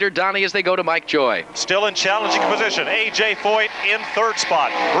of your leader Donnie, as they go to Mike Joy. Still in challenging position. A.J. Foyt in third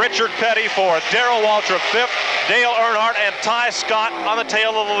spot. Richard Petty fourth. Darrell Waltrip fifth. Dale Earnhardt and Ty Scott on the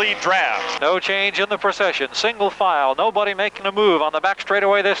tail of the lead draft. No change in the procession. Single file. Nobody making a move on the back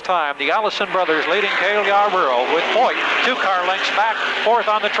straightaway this time. The Allison brothers leading Cale Yarborough with Foyt 2 car lengths back. Fourth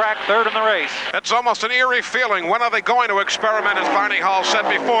on the track, third in the race. It's almost an eerie feeling. When are they going to experiment, as Barney Hall said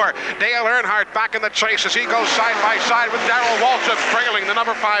before? Dale Earnhardt back in the chase as he goes side by side with Darrell Waltrip trailing the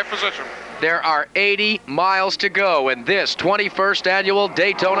number 5 position. There are 80 miles to go in this 21st annual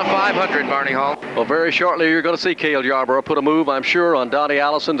Daytona 500, Barney Hall. Well, very shortly you're going to see Cale Yarborough put a move, I'm sure, on Donnie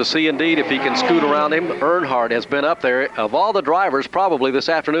Allison to see indeed if he can scoot around him. Earnhardt has been up there. Of all the drivers probably this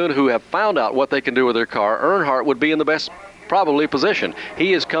afternoon who have found out what they can do with their car, Earnhardt would be in the best probably position.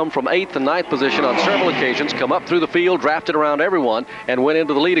 He has come from 8th and 9th position on several occasions, come up through the field, drafted around everyone, and went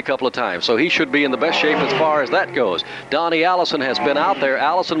into the lead a couple of times. So he should be in the best shape as far as that goes. Donnie Allison has been out there.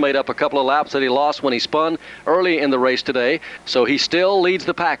 Allison made up a couple of laps that he lost when he spun early in the race today. So he still leads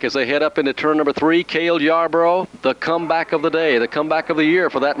the pack as they head up into turn number 3. Cale Yarborough, the comeback of the day, the comeback of the year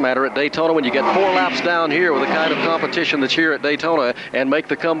for that matter at Daytona. When you get 4 laps down here with the kind of competition that's here at Daytona and make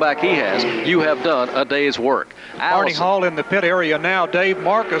the comeback he has, you have done a day's work. Barney Hall in the pit area now. Dave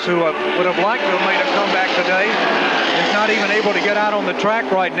Marcus, who would have liked to have made a comeback today, is not even able to get out on the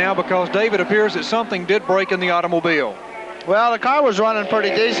track right now because, Dave, it appears that something did break in the automobile. Well, the car was running pretty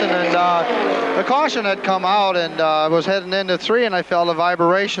decent, and the caution had come out, and I was heading into 3, and I felt a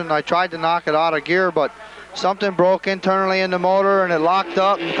vibration. I tried to knock it out of gear, but something broke internally in the motor, and it locked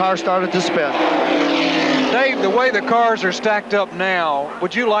up, and the car started to spin. Dave, the way the cars are stacked up now,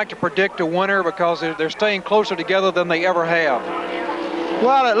 would you like to predict a winner because they're staying closer together than they ever have?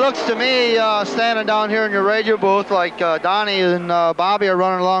 Well, it looks to me, standing down here in your radio booth, like Donnie and Bobby are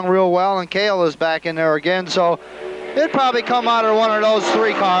running along real well, and Cale is back in there again, so it'd probably come out of one of those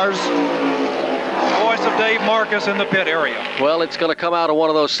 3 cars. voice of Dave Marcus in the pit area. Well, it's going to come out of one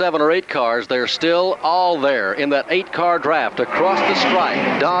of those 7 or 8 cars. They're still all there in that 8-car draft across the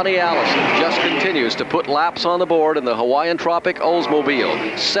stripe. Donnie Allison just continues to put laps on the board in the Hawaiian Tropic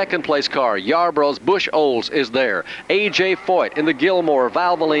Oldsmobile. Second place car, Yarbrough's Bush Olds, is there. A.J. Foyt in the Gilmore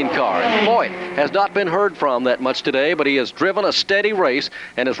Valvoline car. And Foyt has not been heard from that much today, but he has driven a steady race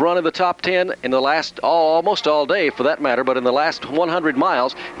and has run in the top 10 in the last, almost all day for that matter, but in the last 100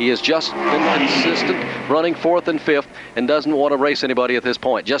 miles, he has just been consistent, running 4th and 5th, and doesn't want to race anybody at this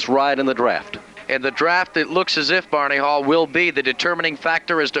point, just ride in the draft. And the draft, it looks as if, Barney Hall, will be the determining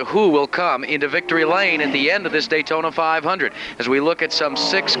factor as to who will come into victory lane at the end of this Daytona 500. As we look at some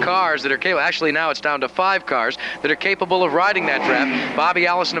 6 cars that are capable, actually now it's down to 5 cars that are capable of riding that draft. Bobby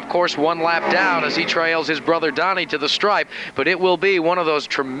Allison, of course, 1 lap down as he trails his brother Donnie to the stripe, but it will be one of those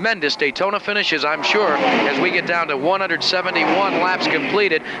tremendous Daytona finishes, I'm sure, as we get down to 171 laps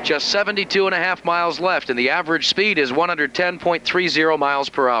completed, just 72.5 miles left, and the average speed is 110.30 miles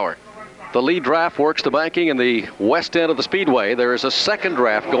per hour. The lead draft works the banking in the west end of the speedway. There is a second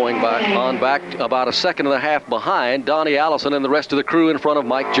draft going back about a second and a half behind Donnie Allison and the rest of the crew in front of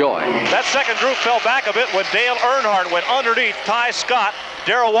Mike Joy. That second group fell back a bit when Dale Earnhardt went underneath Ty Scott.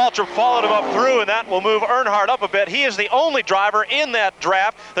 Darrell Waltrip followed him up through, and that will move Earnhardt up a bit. He is the only driver in that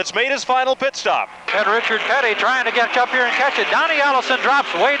draft that's made his final pit stop. And Richard Petty trying to get up here and catch it. Donnie Allison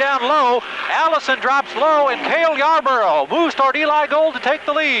drops way down low. Allison drops low, and Cale Yarborough moves toward Eli Gold to take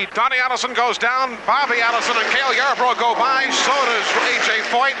the lead. Donnie Allison goes down. Bobby Allison and Cale Yarborough go by. So does A.J.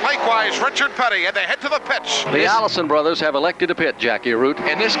 Foyt. Likewise, Richard Petty, and they head to the pits. The Allison brothers have elected to pit, Jackie Root.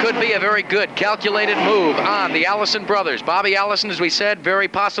 And this could be a very good, calculated move on the Allison brothers. Bobby Allison, as we said, very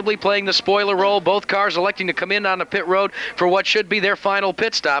possibly playing the spoiler role. Both cars electing to come in on the pit road for what should be their final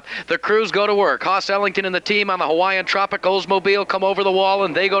pit stop. The crews go to work. Haas Ellington and the team on the Hawaiian Tropic Oldsmobile come over the wall,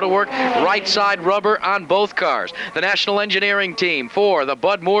 and they go to work. Right side rubber on both cars. The National Engineering team for the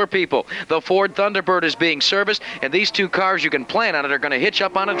Bud Moore people. The Ford Thunderbird is being serviced, and these 2 cars, you can plan on it, are going to hitch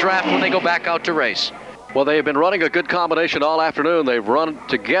up on a draft when they go back out to race. Well, they've been running a good combination all afternoon. They've run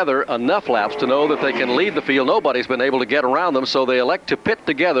together enough laps to know that they can lead the field. Nobody's been able to get around them, so they elect to pit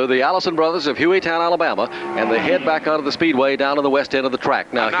together, the Allison brothers of Hueytown, Alabama, and they head back onto the speedway down to the west end of the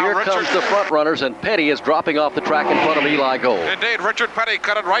track. Now here comes the front runners, and Petty is dropping off the track in front of Eli Gold. Indeed, Richard Petty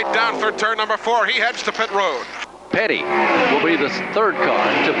cut it right down through turn number 4. He heads to pit road. Petty will be the 3rd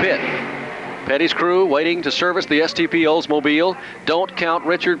car to pit. Petty's crew waiting to service the STP Oldsmobile. Don't count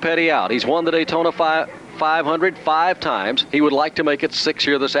Richard Petty out. He's won the Daytona 500 5 times. He would like to make it 6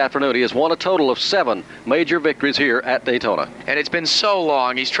 here this afternoon. He has won a total of 7 major victories here at Daytona. And it's been so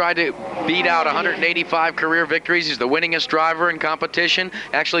long. He's tried to beat out 185 career victories. He's the winningest driver in competition.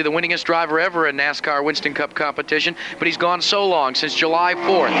 Actually, the winningest driver ever in NASCAR Winston Cup competition. But he's gone so long, since July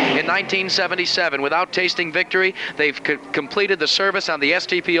 4th in 1977, without tasting victory. They've completed the service on the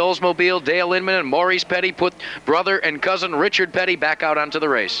STP Oldsmobile. Dale Inman and Maurice Petty put brother and cousin Richard Petty back out onto the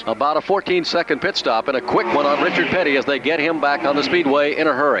race. About a 14-second pit stop and a quick one on Richard Petty as they get him back on the speedway in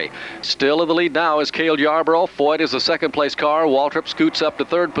a hurry. Still in the lead now is Cale Yarborough. Foyt is the 2nd place car. Waltrip scoots up to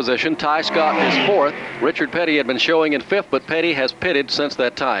 3rd position. Ty Scott is 4th. Richard Petty had been showing in 5th, but Petty has pitted since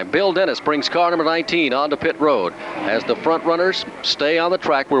that time. Bill Dennis brings car number 19 onto pit road. As the front runners stay on the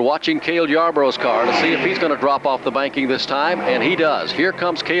track, we're watching Cale Yarborough's car to see if he's going to drop off the banking this time, and he does. Here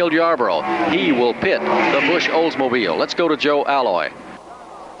comes Cale Yarborough. He will pit the Busch Oldsmobile. Let's go to Joe Alloy.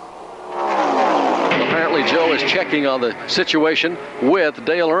 Apparently Joe is checking on the situation with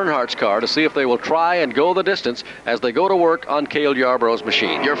Dale Earnhardt's car to see if they will try and go the distance as they go to work on Cale Yarborough's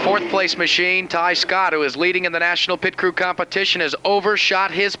machine. Your 4th place machine, Ty Scott, who is leading in the National Pit Crew competition, has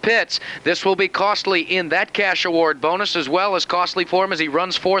overshot his pits. This will be costly in that cash award bonus, as well as costly for him as he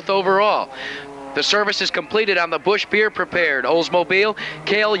runs 4th overall. The service is completed on the Busch Beer Prepared Oldsmobile.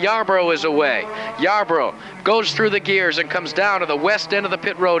 Cale Yarborough is away. Yarborough goes through the gears and comes down to the west end of the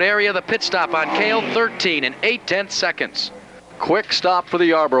pit road area. The pit stop on Cale, 13 and 8/10 seconds. Quick stop for the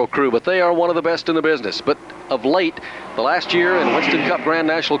Yarborough crew, but they are one of the best in the business. But of late, the last year in Winston Cup Grand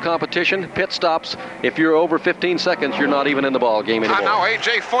National Competition, pit stops, if you're over 15 seconds, you're not even in the ball game anymore. And now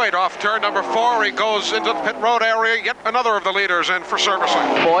A.J. Foyt off turn number 4. He goes into the pit road area. Yet another of the leaders in for servicing.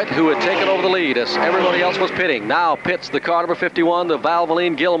 Foyt, who had taken over the lead as everybody else was pitting, now pits the car number 51, the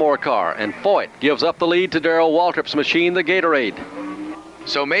Valvoline Gilmore car. And Foyt gives up the lead to Darrell Waltrip's machine, the Gatorade.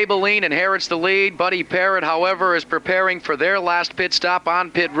 So Maybelline inherits the lead. Buddy Parrott, however, is preparing for their last pit stop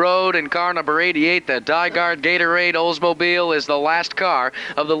on pit road in car number 88. The Dygard Gatorade Oldsmobile is the last car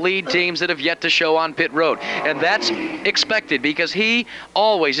of the lead teams that have yet to show on pit road. And that's expected because he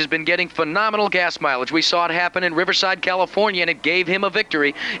always has been getting phenomenal gas mileage. We saw it happen in Riverside, California, and it gave him a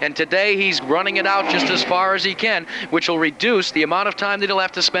victory. And today he's running it out just as far as he can, which will reduce the amount of time that he'll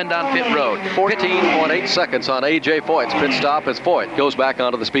have to spend on pit road. 14.8 seconds on A.J. Foyt's pit stop as Foyt goes back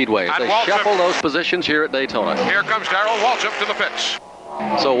onto the speedway. They shuffle those positions here at Daytona. Here comes Darrell Waltrip to the pits.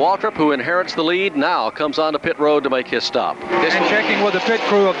 So Waltrip, who inherits the lead, now comes onto pit road to make his stop. And checking with the pit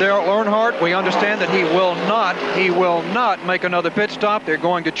crew of Darrell Earnhardt, we understand that he will not make another pit stop. They're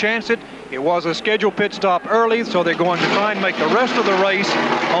going to chance it. It was a scheduled pit stop early, so they're going to try and make the rest of the race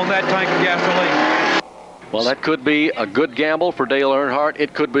on that tank of gasoline. Well, that could be a good gamble for Dale Earnhardt.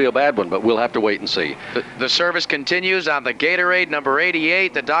 It could be a bad one, but we'll have to wait and see. The service continues on the Gatorade number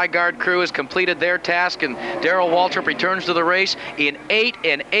 88. The Dygard crew has completed their task, and Darrell Waltrip returns to the race in 8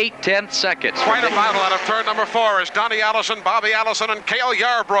 8/10 seconds. Quite a battle out of turn number 4 as Donnie Allison, Bobby Allison, and Cale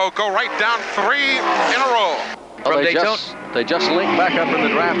Yarbrough go right down 3 in a row. Well, they just link back up in the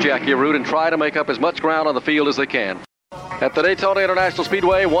draft, Jackie Root, and try to make up as much ground on the field as they can. At the Daytona International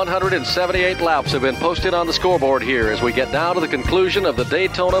Speedway, 178 laps have been posted on the scoreboard here as we get down to the conclusion of the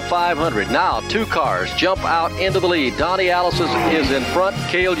Daytona 500. Now, 2 cars jump out into the lead. Donnie Allison is in front.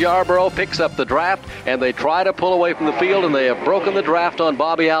 Cale Yarbrough picks up the draft, and they try to pull away from the field, and they have broken the draft on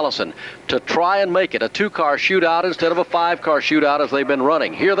Bobby Allison to try and make it a 2-car shootout instead of a 5-car shootout as they've been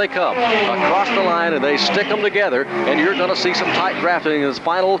running. Here they come across the line, and they stick them together, and you're going to see some tight drafting in this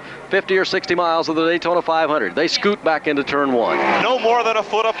final 50 or 60 miles of the Daytona 500. They scoot back into turn 1. No more than a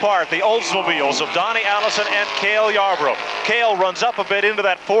foot apart, the Oldsmobiles of Donnie Allison and Cale Yarbrough. Cale runs up a bit into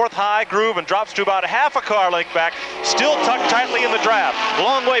that 4th high groove and drops to about half a car length back, still tucked tightly in the draft.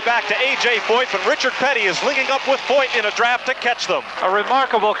 Long way back to A.J. Foyt, but Richard Petty is linking up with Foyt in a draft to catch them. A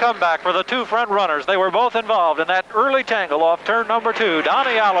remarkable comeback for the 2 front runners. They were both involved in that early tangle off turn number 2.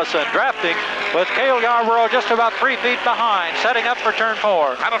 Donnie Allison drafting with Cale Yarbrough just about 3 feet behind, setting up for turn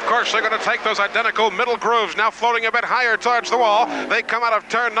 4. And of course, they're going to take those identical middle grooves, now floating a bit higher towards the wall. They come out of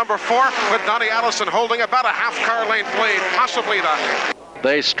turn number 4 with Donnie Allison holding about a half-car length lead, possibly that.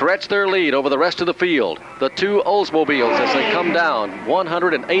 They stretch their lead over the rest of the field. The 2 Oldsmobiles, as they come down,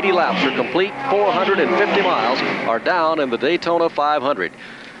 180 laps are complete, 450 miles are down in the Daytona 500.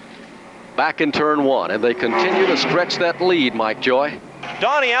 Back in turn 1, and they continue to stretch that lead, Mike Joy.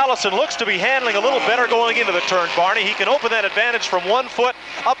 Donnie Allison looks to be handling a little better going into the turn, Barney. He can open that advantage from 1 foot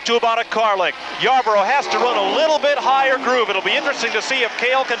up to about a car length. Yarbrough has to run a little bit higher groove. It'll be interesting to see if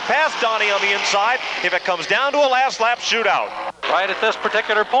Cale can pass Donnie on the inside if it comes down to a last lap shootout. Right at this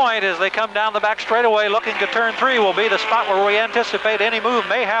particular point, as they come down the back straightaway looking to turn 3, will be the spot where we anticipate any move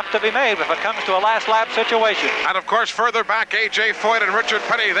may have to be made if it comes to a last lap situation. And of course, further back, A.J. Foyt and Richard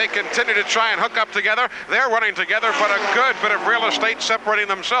Petty, they continue to try and hook up together. They're running together, but a good bit of real estate separating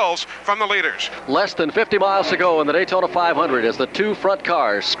themselves from the leaders. Less than 50 miles to go in the Daytona 500 as the 2 front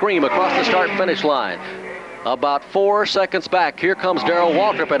cars scream across the start-finish line. About 4 seconds back, here comes Darrell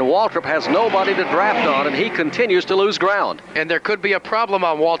Waltrip, and Waltrip has nobody to draft on, and he continues to lose ground. And there could be a problem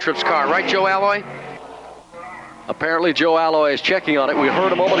on Waltrip's car, right, Joe Alloy? Apparently, Joe Alloy is checking on it. We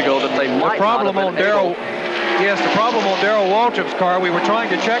heard a moment ago that they might not have been able. Yes, the problem on Darrell Waltrip's car, we were trying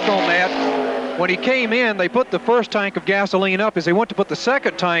to check on that. When he came in, they put the first tank of gasoline up. As they went to put the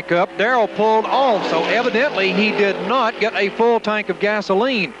second tank up, Darrell pulled off. So evidently, he did not get a full tank of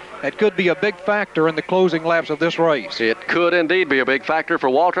gasoline. That could be a big factor in the closing laps of this race. It could indeed be a big factor for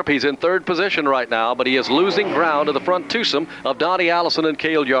Waltrip. He's in 3rd position right now, but he is losing ground to the front twosome of Donnie Allison and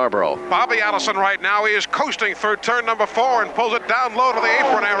Cale Yarbrough. Bobby Allison right now, he is coasting through turn number 4 and pulls it down low to the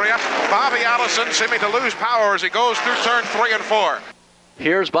apron area. Bobby Allison seeming to lose power as he goes through turn 3 and 4.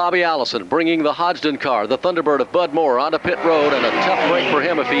 Here's Bobby Allison bringing the Hodgdon car, the Thunderbird of Bud Moore, onto pit road, and a tough break for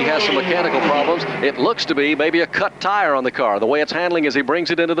him if he has some mechanical problems. It looks to be maybe a cut tire on the car, the way it's handling as he brings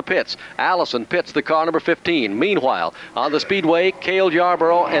it into the pits. Allison pits the car number 15. Meanwhile, on the speedway, Cale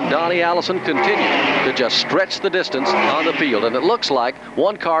Yarbrough and Donnie Allison continue to just stretch the distance on the field, and it looks like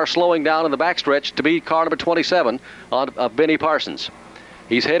one car slowing down in the backstretch to be car number 27 of Benny Parsons.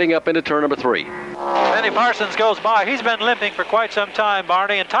 He's heading up into turn number 3. Benny Parsons goes by. He's been limping for quite some time,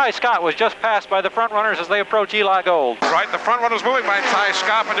 Barney, and Ty Scott was just passed by the front runners as they approach Eli Gold. Right, the front runner's moving by Ty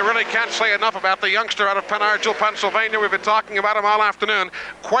Scott, but you really can't say enough about the youngster out of Penargil, Pennsylvania. We've been talking about him all afternoon.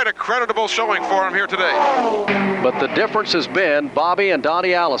 Quite a creditable showing for him here today. But the difference has been Bobby and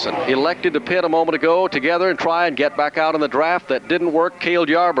Donnie Allison elected to pit a moment ago together and try and get back out in the draft. That didn't work. Cale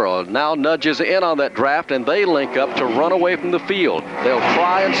Yarborough now nudges in on that draft, and they link up to run away from the field. They'll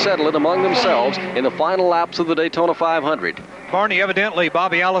try and settle it among themselves in the final laps of the Daytona 500. Barney, evidently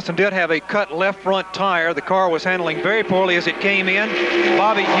Bobby Allison did have a cut left front tire. The car was handling very poorly as it came in.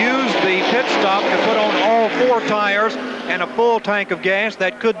 Bobby used the pit stop to put on all 4 tires and a full tank of gas.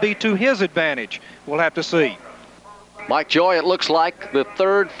 That could be to his advantage. We'll have to see. Mike Joy, it looks like the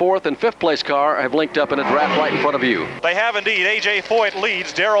 3rd, 4th, and 5th place car have linked up in a draft right in front of you. They have indeed. A.J. Foyt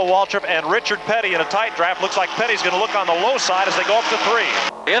leads Darrell Waltrip and Richard Petty in a tight draft. Looks like Petty's going to look on the low side as they go up to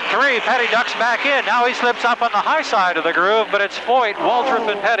 3. In 3, Petty ducks back in. Now he slips up on the high side of the groove, but it's Foyt, Waltrip,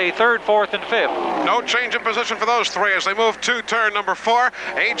 and Petty, 3rd, 4th, and 5th. No change in position for those 3 as they move to turn number 4.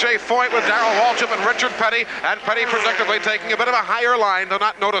 A.J. Foyt with Darrell Waltrip and Richard Petty, and Petty predictably taking a bit of a higher line, though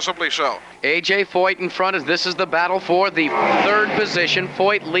not noticeably so. A.J. Foyt in front as this is the battle for the 3rd position.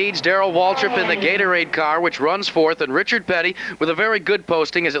 Foyt leads Darrell Waltrip in the Gatorade car, which runs 4th, and Richard Petty with a very good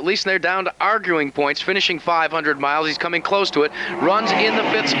posting, as at least they're down to arguing points, finishing 500 miles. He's coming close to it, runs in the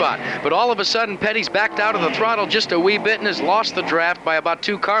 5th spot. But all of a sudden, Petty's backed out of the throttle just a wee bit and has lost the draft by about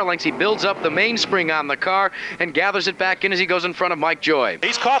 2 car lengths. He builds up the mainspring on the car and gathers it back in as he goes in front of Mike Joy.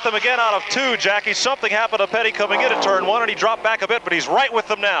 He's caught them again out of 2, Jackie. Something happened to Petty coming into turn 1, and he dropped back a bit, but he's right with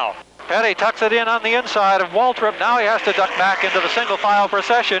them now. Petty tucks it in on the inside of Waltrip. Now he has to duck back into the single file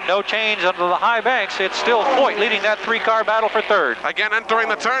procession. No change under the high banks. It's still Foyt leading that 3-car battle for 3rd. Again, entering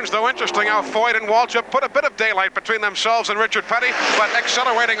the turns, though interesting how Foyt and Waltrip put a bit of daylight between themselves and Richard Petty, but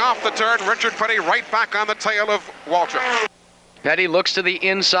accelerating off the turn, Richard Petty right back on the tail of Waltrip. Petty looks to the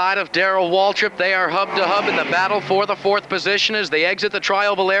inside of Darrell Waltrip. They are hub to hub in the battle for the 4th position as they exit the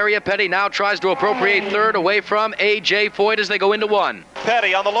tri-oval area. Petty now tries to appropriate 3rd away from A.J. Foyt as they go into 1.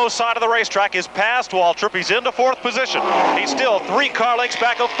 Petty on the low side of the racetrack is past Waltrip. He's into 4th position. He's still 3 car lengths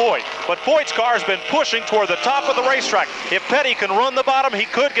back of Foyt, but Foyt's car has been pushing toward the top of the racetrack. If Petty can run the bottom, he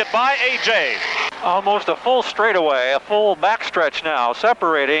could get by A.J. Almost a full straightaway, a full backstretch now,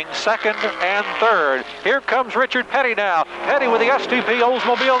 separating 2nd and 3rd. Here comes Richard Petty now. Petty with the STP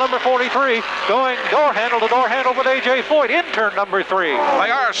Oldsmobile number 43, going door handle to door handle with A.J. Foyt in turn number 3. They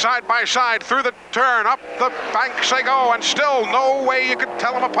are side by side through the turn, up the banks they go, and still no way you can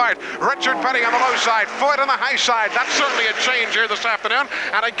tell them apart. Richard Petty on the low side, Foyt on the high side. That's certainly a change here this afternoon,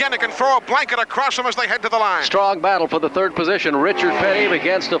 and again, it can throw a blanket across them as they head to the line. Strong battle for the 3rd position. Richard Petty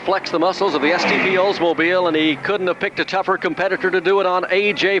begins to flex the muscles of the STP Oldsmobile, and he couldn't have picked a tougher competitor to do it on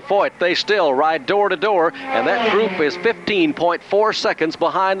A.J. Foyt. They still ride door to door, and that group is 15.4 seconds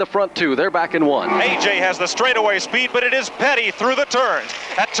behind the front 2. They're back in 1. A.J. has the straightaway speed, but it is Petty through the turns.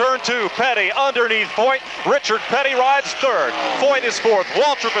 At turn 2, Petty underneath Foyt. Richard Petty rides 3rd. Foyt is 4th.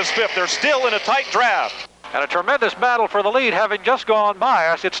 Waltrip is 5th. They're still in a tight draft. And a tremendous battle for the lead having just gone by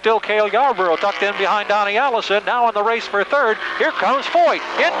us. It's still Cale Yarborough tucked in behind Donnie Allison. Now in the race for 3rd. Here comes Foyt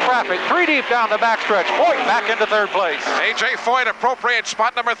in traffic, 3 deep down the backstretch. Foyt back into 3rd place. A.J. Foyt appropriate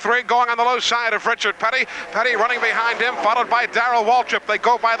spot number 3, going on the low side of Richard Petty. Petty running behind him, followed by Darrell Waltrip. They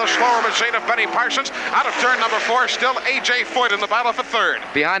go by the slower machine of Benny Parsons. Out of turn number 4, still A.J. Foyt in the battle for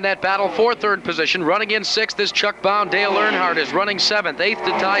 3rd. Behind that battle for 3rd position, running in 6th is Chuck Bound. Dale Earnhardt is running 7th. 8th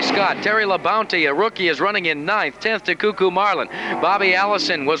to Ty Scott. Terry LaBounty, a rookie, is running in 9th. 10th to Cuckoo Marlin. Bobby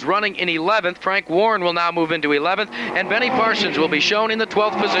Allison was running in 11th. Frank Warren will now move into 11th. And Benny Parsons will be shown in the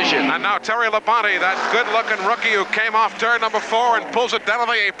 12th position. And now Terry Labonte, that good-looking rookie who came off turn number 4 and pulls it down on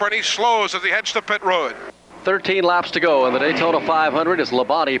the apron. He slows as he heads to pit road. 13 laps to go in the Daytona 500 as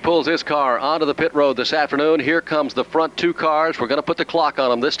Labonte pulls his car onto the pit road this afternoon. Here comes the front 2 cars. We're going to put the clock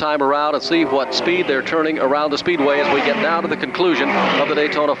on them this time around and see what speed they're turning around the speedway as we get down to the conclusion of the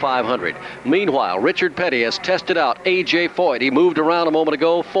Daytona 500. Meanwhile, Richard Petty has tested out A.J. Foyt. He moved around a moment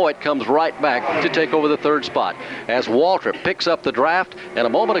ago. Foyt comes right back to take over the 3rd spot as Waltrip picks up the draft. And a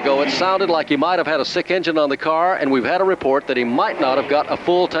moment ago, it sounded like he might have had a sick engine on the car, and we've had a report that he might not have got a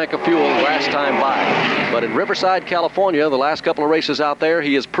full tank of fuel last time by. But in Riverside, California, the last couple of races out there,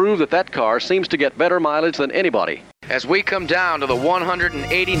 he has proved that that car seems to get better mileage than anybody. As we come down to the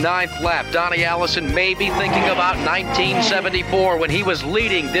 189th lap, Donnie Allison may be thinking about 1974 when he was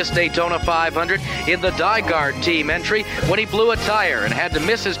leading this Daytona 500 in the Dygaard team entry when he blew a tire and had to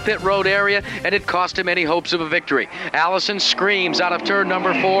miss his pit road area, and it cost him any hopes of a victory. Allison screams out of turn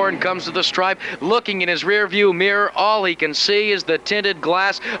number 4 and comes to the stripe. Looking in his rearview mirror, all he can see is the tinted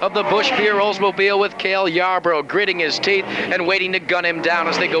glass of the Busch Beer Oldsmobile with Cale Yarborough gritting his teeth and waiting to gun him down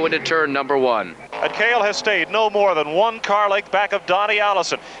as they go into turn number 1. And Cale has stayed no more than 1 car length back of Donnie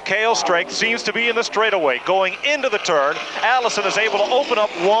Allison. Cale's strength seems to be in the straightaway. Going into the turn, Allison is able to open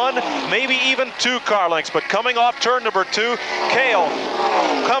up 1, maybe even 2 car lengths. But coming off turn number 2, Cale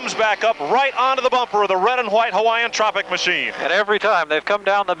comes back up right onto the bumper of the red and white Hawaiian Tropic machine. And every time they've come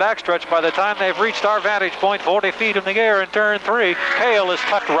down the backstretch, by the time they've reached our vantage point, 40 feet in the air in turn 3, Cale is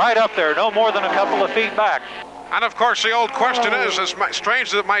tucked right up there, no more than a couple of feet back. And of course, the old question is, as strange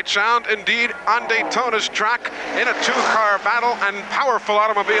as it might sound, indeed, on Daytona's track, in a 2-car battle, and powerful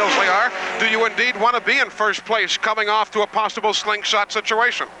automobiles they are, do you indeed want to be in first place coming off to a possible slingshot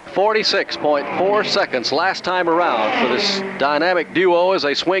situation? 46.4 seconds last time around for this dynamic duo as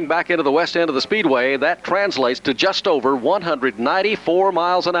they swing back into the west end of the speedway. That translates to just over 194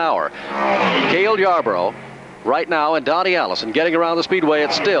 miles an hour. Cale Yarborough right now, and Donnie Allison getting around the speedway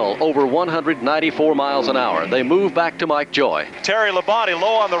at still over 194 miles an hour. They move back to Mike Joy. Terry Labonte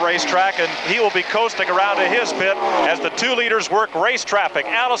low on the racetrack, and he will be coasting around to his pit as the 2 leaders work race traffic.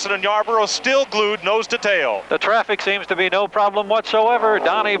 Allison and Yarborough still glued nose to tail. The traffic seems to be no problem whatsoever.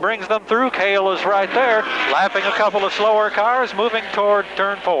 Donnie brings them through. Cale is right there, lapping a couple of slower cars, moving toward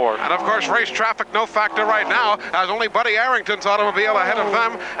turn 4. And of course, race traffic no factor right now, as only Buddy Arrington's automobile ahead of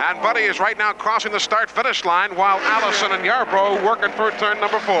them, and Buddy is right now crossing the start-finish line while Allison and Yarborough working through turn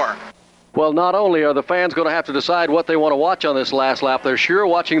number 4. Well, not only are the fans going to have to decide what they want to watch on this last lap, they're sure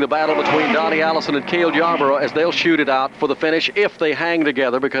watching the battle between Donnie Allison and Cale Yarborough as they'll shoot it out for the finish if they hang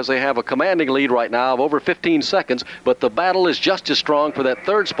together, because they have a commanding lead right now of over 15 seconds. But the battle is just as strong for that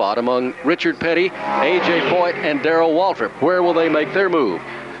 3rd spot among Richard Petty, A.J. Foyt, and Darrell Waltrip. Where will they make their move?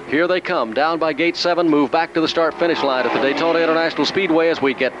 Here they come, down by gate 7, move back to the start-finish line at the Daytona International Speedway as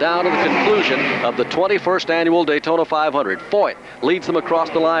we get down to the conclusion of the 21st annual Daytona 500. Foyt leads them across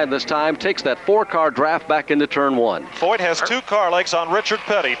the line this time, takes that 4-car draft back into turn 1. Foyt has 2 car lengths on Richard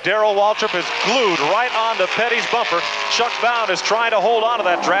Petty. Darrell Waltrip is glued right onto Petty's bumper. Chuck Bound is trying to hold on to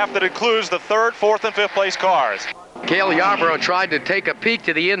that draft that includes the 3rd, 4th, and 5th place cars. Cale Yarborough tried to take a peek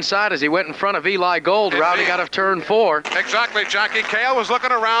to the inside as he went in front of Eli Gold, rounding out of turn 4. Exactly, Jackie. Cale was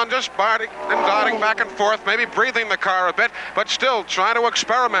looking around, just darting and dotting back and forth, maybe breathing the car a bit, but still trying to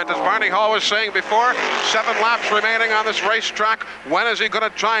experiment, as Barney Hall was saying before. 7 laps remaining on this racetrack. When is he going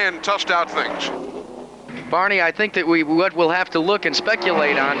to try and test out things? Barney, I think that what we'll have to look and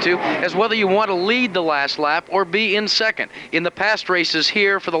speculate onto is whether you want to lead the last lap or be in second. In the past races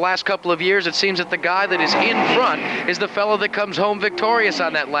here for the last couple of years, it seems that the guy that is in front is the fellow that comes home victorious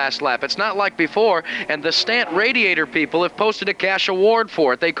on that last lap. It's not like before, and the Stant Radiator people have posted a cash award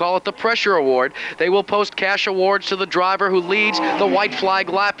for it. They call it the Pressure Award. They will post cash awards to the driver who leads the white flag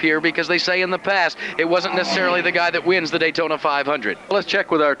lap here, because they say in the past it wasn't necessarily the guy that wins the Daytona 500. Let's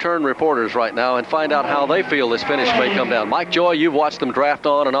check with our turn reporters right now and find out how they feel this finish may come down. Mike Joy, you've watched them draft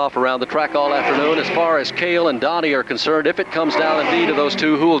on and off around the track all afternoon. As far as Cale and Donnie are concerned, if it comes down indeed to those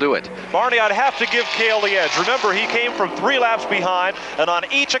two, who will do it? Barney, I'd have to give Cale the edge. Remember, he came from 3 laps behind, and on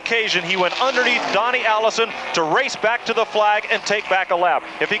each occasion he went underneath Donnie Allison to race back to the flag and take back a lap.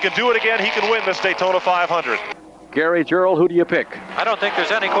 If he can do it again, he can win this Daytona 500. Gary Gerald, who do you pick? I don't think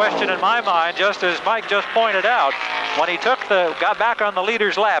there's any question in my mind, just as Mike just pointed out. When he got back on the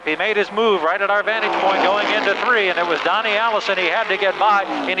leader's lap, he made his move right at our vantage point going into 3, and it was Donnie Allison he had to get by,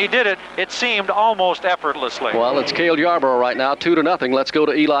 and he did it, it seemed, almost effortlessly. Well, it's Cale Yarborough right now, 2-0. Let's go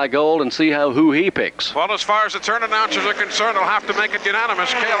to Eli Gold and see who he picks. Well, as far as the turn announcers are concerned, they'll have to make it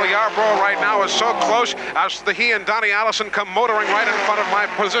unanimous. Cale Yarborough right now is so close as he and Donnie Allison come motoring right in front of my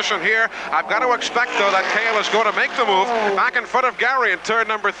position here. I've got to expect, though, that Cale is going to make the move back in front of Gary in turn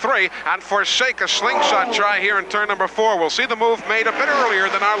number 3 and forsake a slingshot try here in turn number 4. We'll see the move made a bit earlier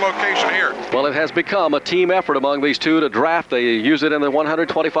than our location here. Well, it has become a team effort among these two to draft. They use it in the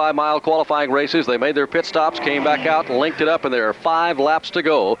 125-mile qualifying races. They made their pit stops, came back out, linked it up, and there are 5 laps to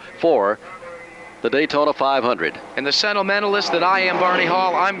go for the Daytona 500. And the sentimentalist that I am, Barney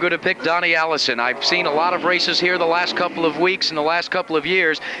Hall, I'm going to pick Donnie Allison. I've seen a lot of races here the last couple of weeks and the last couple of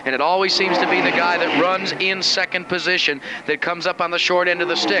years, and it always seems to be the guy that runs in second position that comes up on the short end of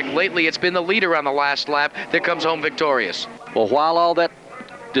the stick. Lately, it's been the leader on the last lap that comes home victorious. Well, while all that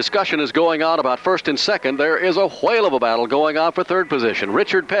discussion is going on about first and second, there is a whale of a battle going on for third position.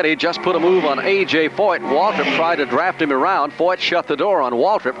 Richard Petty just put a move on A.J. Foyt. Waltrip tried to draft him around. Foyt shut the door on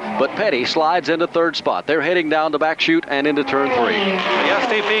Waltrip, but Petty slides into third spot. They're heading down the back chute and into turn 3. The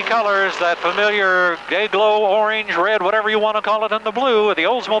STP colors, that familiar day glow orange, red, whatever you want to call it, and the blue, the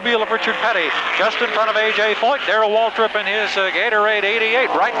Oldsmobile of Richard Petty. Just in front of A.J. Foyt, Darrell Waltrip in his Gatorade 88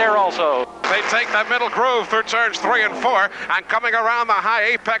 right there also. They take that middle groove through turns 3 and 4, and coming around the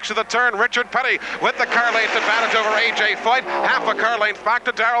high apex of the turn, Richard Petty with the car length advantage over A.J. Foyt, half a car length back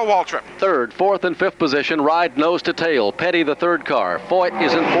to Darrell Waltrip. Third, fourth, and fifth position ride nose to tail. Petty the third car. Foyt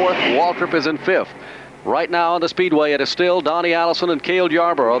is in fourth. Waltrip is in fifth. Right now on the speedway, it is still Donnie Allison and Cale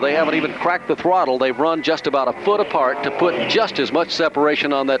Yarborough. They haven't even cracked the throttle. They've run just about a foot apart to put just as much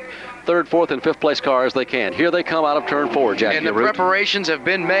separation on that third, fourth, and fifth place car as they can. Here they come out of turn 4, Jackie. And the preparations have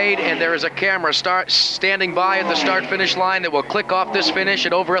been made, and there is a camera standing by at the start-finish line that will click off this finish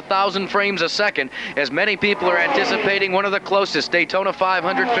at over 1,000 frames a second, as many people are anticipating one of the closest Daytona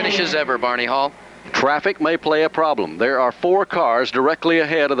 500 finishes ever, Barney Hall. Traffic may play a problem. There are 4 cars directly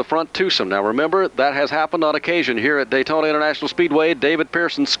ahead of the front twosome. Now remember, that has happened on occasion here at Daytona International Speedway. David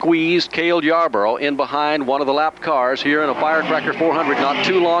Pearson squeezed Cale Yarborough in behind one of the lap cars here in a Firecracker 400 not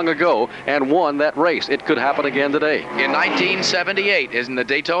too long ago and won that race. It could happen again today. In 1978, in the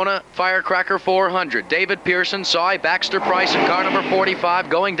Daytona Firecracker 400, David Pearson saw a Baxter Price in car number 45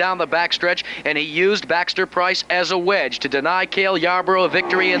 going down the backstretch, and he used Baxter Price as a wedge to deny Cale Yarborough a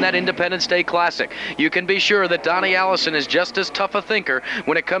victory in that Independence Day Classic. You can be sure that Donnie Allison is just as tough a thinker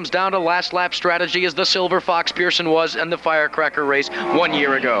when it comes down to last lap strategy as the Silver Fox Pearson was in the Firecracker race 1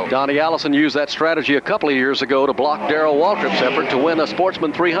 year ago. Donnie Allison used that strategy a couple of years ago to block Darrell Waltrip's effort to win a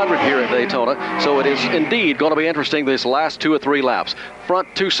Sportsman 300 here at Daytona. So it is indeed going to be interesting this last 2 or 3 laps.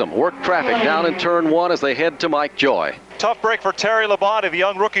 Front twosome, work traffic down in turn 1 as they head to Mike Joy. Tough break for Terry Labonte, the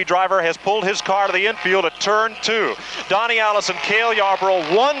young rookie driver, has pulled his car to the infield at turn 2. Donnie Allison, Cale Yarborough,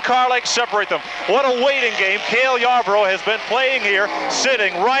 1 car length separate them. What a waiting game Cale Yarborough has been playing here,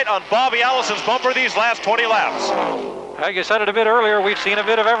 sitting right on Bobby Allison's bumper these last 20 laps. Like you said it a bit earlier, we've seen a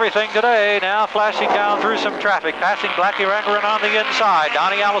bit of everything today. Now flashing down through some traffic, passing Blackie Rangerin on the inside.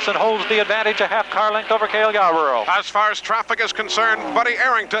 Donnie Allison holds the advantage a half car length over Cale Yarborough. As far as traffic is concerned, Buddy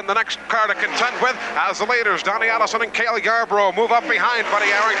Arrington, the next car to contend with, as the leaders, Donnie Allison and Cale Yarborough, move up behind Buddy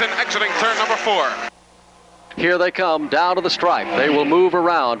Arrington, exiting turn number 4. Here they come down to the stripe. They will move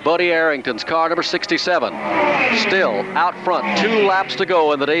around. Buddy Arrington's car number 67. Still out front. 2 laps to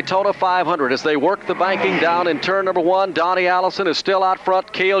go in the Daytona 500 as they work the banking down in turn number 1. Donnie Allison is still out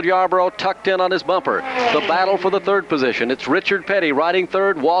front. Cale Yarborough tucked in on his bumper. The battle for the third position. It's Richard Petty riding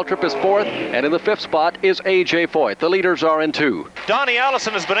third. Waltrip is fourth. And in the fifth spot is A.J. Foyt. The leaders are in 2. Donnie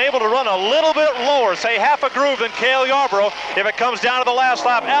Allison has been able to run a little bit lower, say half a groove than Cale Yarborough. If it comes down to the last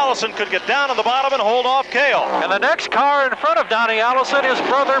lap, Allison could get down on the bottom and hold off Cale. And the next car in front of Donnie Allison is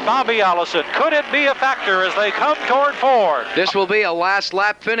brother Bobby Allison. Could it be a factor as they come toward Ford? This will be a last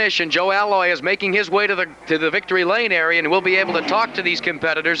lap finish, and Joe Alloy is making his way to the victory lane area, and we'll be able to talk to these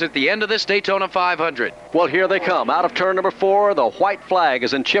competitors at the end of this Daytona 500. Well, here they come. Out of turn number 4, the white flag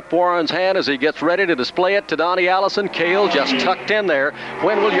is in Chip Warren's hand as he gets ready to display it to Donnie Allison. Cale just tucked in there.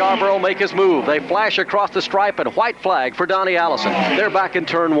 When will Yarborough make his move? They flash across the stripe, and white flag for Donnie Allison. They're back in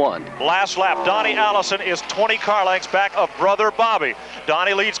turn 1. Last lap, Donnie Allison is 20 car lengths back of brother Bobby.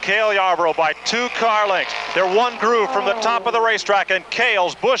 Donnie leads Cale Yarborough by 2 car lengths. They're 1 groove from the top of the racetrack, and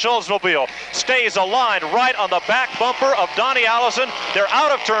Cale's Busch Oldsmobile stays aligned right on the back bumper of Donnie Allison. They're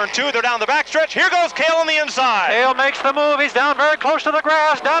out of turn 2. They're down the backstretch. Here goes Cale on the inside. Cale makes the move. He's down very close to the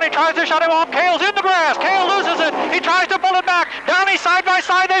grass. Donnie tries to shut him off. Cale's in the grass. Cale loses it. He tries to pull it back. Donnie side by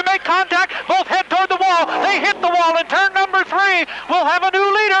side. They make contact. Both head toward the wall. They hit the wall in turn number 3. We'll have a new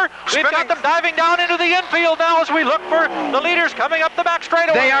leader. We've got them diving down into the infield now as we look for the leaders coming up the back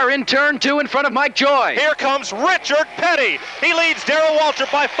straightaway. They are in turn 2 in front of Mike Joy. Here comes Richard Petty. He leads Darrell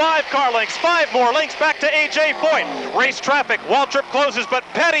Waltrip by 5 car lengths. 5 more lengths back to A.J. Foyt. Race traffic. Waltrip closes, but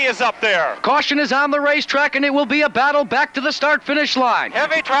Petty is up there. Caution is on the racetrack, and it will be a battle back to the start-finish line.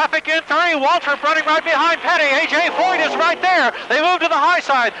 Heavy traffic in 3. Waltrip running right behind Petty. A.J. Foyt is right there. They move to the high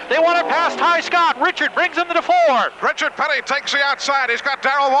side. They want to pass Ty Scott. Richard brings him to the 4. Richard Petty takes the outside. He's got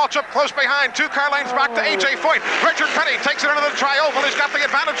Darrell Waltrip close behind. 2 car lengths back to A.J. Foyt. Richard Petty takes it into the tri-oval. He's got the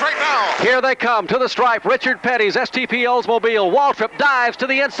advantage right now. Here they come to the stripe. Richard Petty's STP Oldsmobile. Waltrip dives to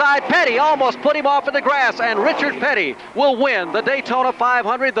the inside. Petty almost put him off in the grass, and Richard Petty will win the Daytona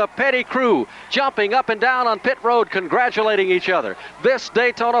 500. The Petty crew jumping up and down on pit road, congratulating each other. This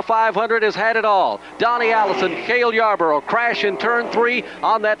Daytona 500 has had it all. Donnie Allison, Cale Yarborough crash in turn 3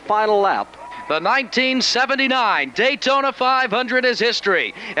 on that final lap. The 1979 Daytona 500 is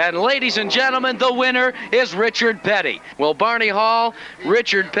history. And ladies and gentlemen, the winner is Richard Petty. Well, Barney Hall,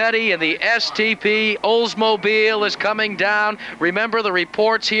 Richard Petty and the STP Oldsmobile is coming down. Remember the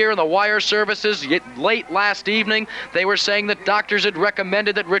reports here in the wire services late last evening? They were saying that doctors had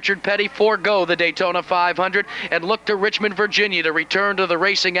recommended that Richard Petty forego the Daytona 500 and look to Richmond, Virginia to return to the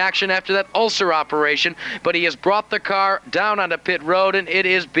racing action after that ulcer operation. But he has brought the car down onto pit road, and it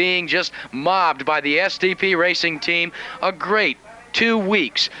is being just mobbed by the STP racing team. A great 2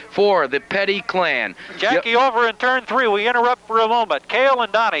 weeks for the Petty clan. Jackie, over in turn 3, we interrupt for a moment. Cale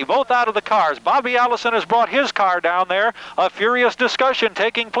and Donnie both out of the cars. Bobby Allison has brought his car down there. A furious discussion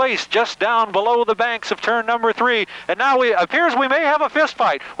taking place just down below the banks of turn number 3. And now it appears we may have a fist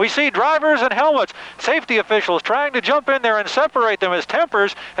fight. We see drivers and helmets, safety officials trying to jump in there and separate them as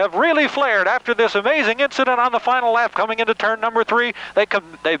tempers have really flared after this amazing incident on the final lap coming into turn number 3.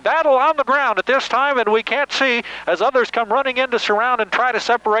 They battle on the ground at this time, and we can't see as others come running in to surround and try to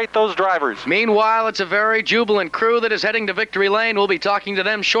separate those drivers. Meanwhile, it's a very jubilant crew that is heading to Victory Lane. We'll be talking to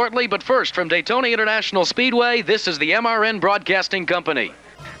them shortly, but first, from Daytona International Speedway, this is the MRN Broadcasting Company.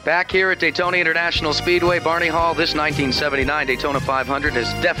 Back here at Daytona International Speedway, Barney Hall, this 1979 Daytona 500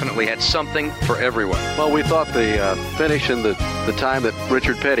 has definitely had something for everyone. Well, we thought the finish and the time that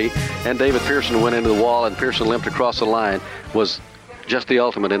Richard Petty and David Pearson went into the wall and Pearson limped across the line was just the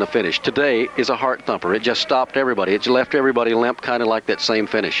ultimate in a finish. Today is a heart thumper. It just stopped everybody. It left everybody limp, kind of like that same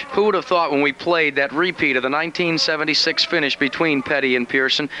finish. Who would have thought when we played that repeat of the 1976 finish between Petty and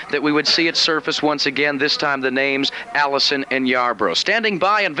Pearson that we would see it surface once again, this time the names Allison and Yarborough. Standing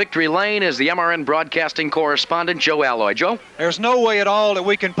by in Victory Lane is the MRN broadcasting correspondent, Joe Alloy. Joe? There's no way at all that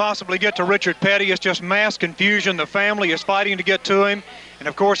we can possibly get to Richard Petty. It's just mass confusion. The family is fighting to get to him. And,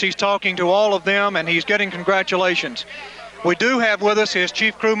 of course, he's talking to all of them, and he's getting congratulations. We do have with us his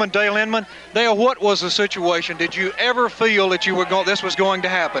chief crewman, Dale Inman. Dale, what was the situation? Did you ever feel that this was going to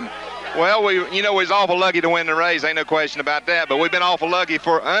happen? Well, we was awful lucky to win the race. Ain't no question about that. But we've been awful unlucky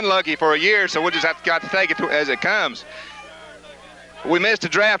for a year, so we just got to take it as it comes. We missed a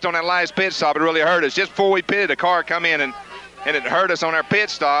draft on that last pit stop. It really hurt us. Just before we pitted, a car come in and it hurt us on our pit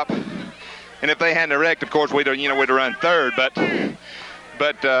stop. And if they hadn't wrecked, of course, we'd have run third.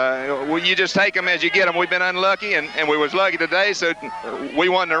 But you just take them as you get them. We've been unlucky, and we was lucky today, so we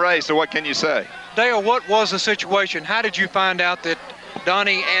won the race, so what can you say? Dale, what was the situation? How did you find out that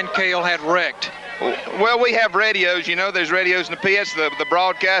Donnie and Cale had wrecked? Well, we have radios, there's radios in the pits, the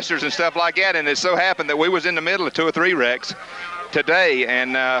broadcasters and stuff like that, and it so happened that we was in the middle of 2 or 3 wrecks today,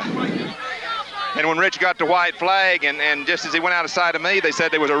 and when Rich got the white flag, and just as he went out of sight of me, they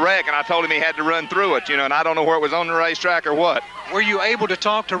said there was a wreck, and I told him he had to run through it, and I don't know where it was on the racetrack or what. Were you able to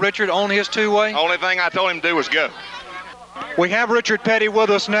talk to Richard on his two-way? Only thing I told him to do was go. We have Richard Petty with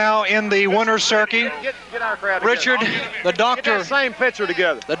us now in the winner's circuit. Get our crowd Richard, the doctor... Get that same picture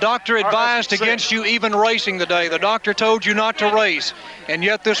together. The doctor advised against you even racing today. The doctor told you not to race. And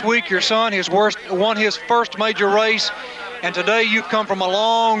yet this week your son won his first major race. And today you've come from a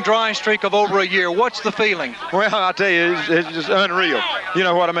long dry streak of over a year. What's the feeling? Well, I tell you, it's just unreal. You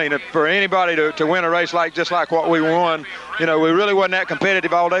know what I mean? For anybody to win a race just like what we won, we really wasn't that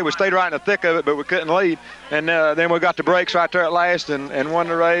competitive all day. We stayed right in the thick of it, but we couldn't lead. And then we got the breaks right there at last and won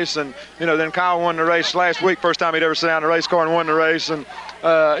the race. And, then Kyle won the race last week, first time he'd ever sat down in a race car and won the race. And,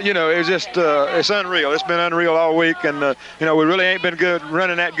 it was just, it's unreal. It's been unreal all week. And, we really ain't been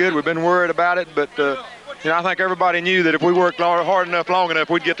running that good. We've been worried about it, but... I think everybody knew that if we worked hard enough, long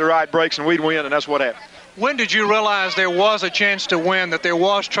enough, we'd get the right breaks and we'd win, and that's what happened. When did you realize there was a chance to win, that there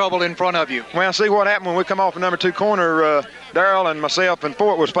was trouble in front of you? Well, see what happened when we come off the number 2 corner. Darrell and myself and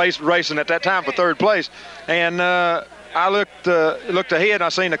Fort was racing at that time for 3rd place, and I looked ahead and I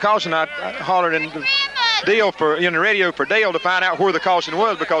seen the caution. I hollered in the radio for Dale to find out where the caution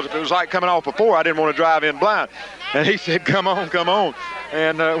was, because if it was like coming off before, I didn't want to drive in blind. And he said, "Come on, come on."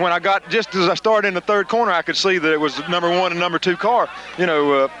 And when I got, just as I started in the 3rd corner, I could see that it was number 1 and number 2 car,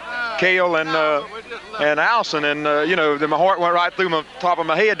 Cale and Allison, and then my heart went right through the top of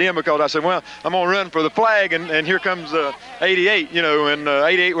my head then, because I said, well, I'm gonna run for the flag, and here comes 88, and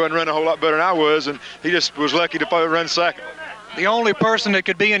 88 wasn't running a whole lot better than I was, and he just was lucky to run second. The only person that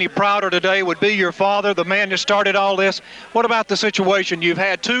could be any prouder today would be your father, the man that started all this. What about the situation? You've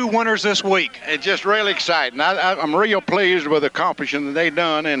had 2 winners this week. It's just really exciting. I'm real pleased with the accomplishment that they've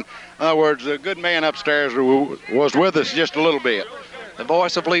done. In other words, the good man upstairs was with us just a little bit. The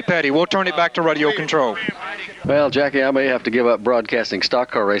voice of Lee Petty. We'll turn it back to radio control. Well, Jackie, I may have to give up broadcasting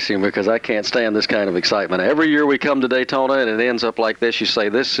stock car racing because I can't stand this kind of excitement. Every year we come to Daytona and it ends up like this. You say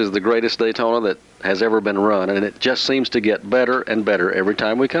this is the greatest Daytona that has ever been run, and it just seems to get better and better every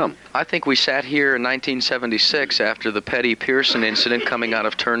time we come. I think we sat here in 1976 after the Petty Pearson incident coming out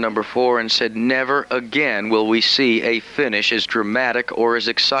of turn number 4 and said never again will we see a finish as dramatic or as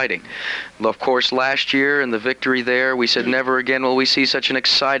exciting. Of course, last year in the victory there, we said never again will we see such an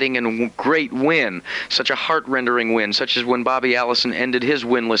exciting and great win, such a heart-rendering win, such as when Bobby Allison ended his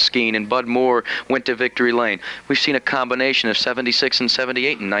winless ski and Bud Moore went to victory lane. We've seen a combination of 76 and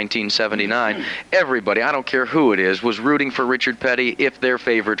 78 in 1979. Everybody, I don't care who it is, was rooting for Richard Petty if their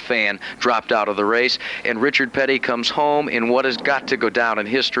favorite fan dropped out of the race. And Richard Petty comes home in what has got to go down in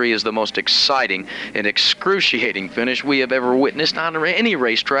history as the most exciting and excruciating finish we have ever witnessed on any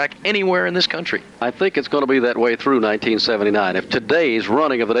racetrack anywhere in this country. I think it's going to be that way through 1979. If today's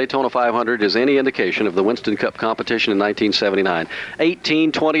running of the Daytona 500 is any indication of the Winston Cup competition in 1979,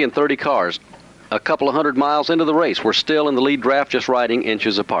 18, 20, and 30 cars a couple of hundred miles into the race were still in the lead draft, just riding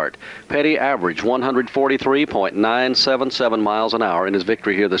inches apart. Petty averaged 143.977 miles an hour in his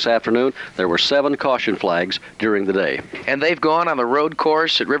victory here this afternoon. There were 7 caution flags during the day. And they've gone on the road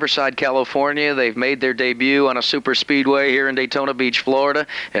course at Riverside, California. They've made their debut on a super speedway here in Daytona Beach, Florida.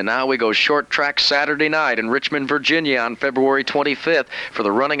 And now we go short track Saturday night in Richmond, Virginia on February 25th for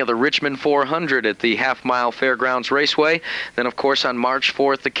the running of the Richmond 400 at the Half Mile Fairgrounds Raceway. Then, of course, on March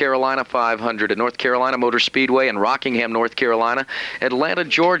 4th, the Carolina 500 at North Carolina Motor Speedway in Rockingham, North Carolina. Atlanta,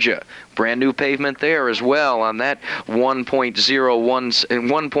 Georgia. Brand new pavement there as well on that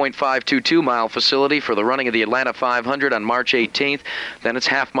 1.522 mile facility for the running of the Atlanta 500 on March 18th. Then it's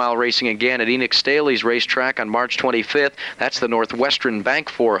half-mile racing again at Enoch Staley's racetrack on March 25th. That's the Northwestern Bank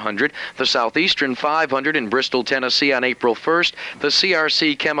 400. The Southeastern 500 in Bristol, Tennessee on April 1st. The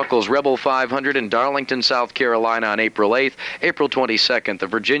CRC Chemicals Rebel 500 in Darlington, South Carolina on April 8th. April 22nd, the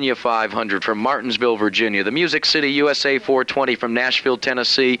Virginia 500 from Martinsville, Virginia. The Music City USA 420 from Nashville,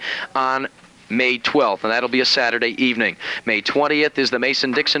 Tennessee on May 12th, and that'll be a Saturday evening. May 20th is the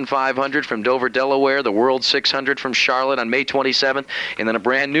Mason-Dixon 500 from Dover, Delaware, the World 600 from Charlotte on May 27th, and then a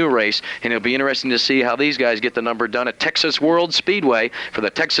brand new race, and it'll be interesting to see how these guys get the number done at Texas World Speedway for the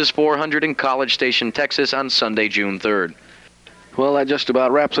Texas 400 in College Station, Texas on Sunday, June 3rd. Well, that just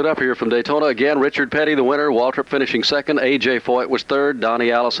about wraps it up here from Daytona. Again, Richard Petty, the winner. Waltrip finishing second. A.J. Foyt was third.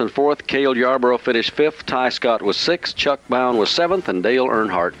 Donnie Allison fourth. Cale Yarborough finished fifth. Ty Scott was sixth. Chuck Bound was seventh. And Dale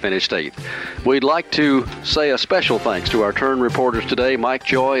Earnhardt finished eighth. We'd like to say a special thanks to our turn reporters today. Mike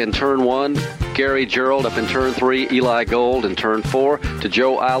Joy in turn 1. Gary Gerald up in turn 3. Eli Gold in turn 4. To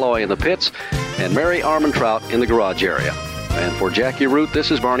Joe Alloy in the pits. And Mary Armentrout in the garage area. And for Jackie Root,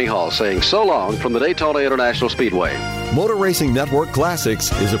 this is Barney Hall saying so long from the Daytona International Speedway. Motor Racing Network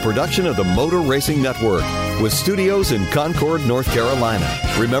Classics is a production of the Motor Racing Network with studios in Concord, North Carolina.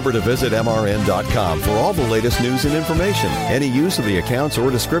 Remember to visit MRN.com for all the latest news and information. Any use of the accounts or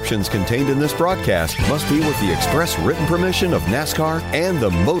descriptions contained in this broadcast must be with the express written permission of NASCAR and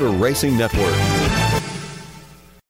the Motor Racing Network.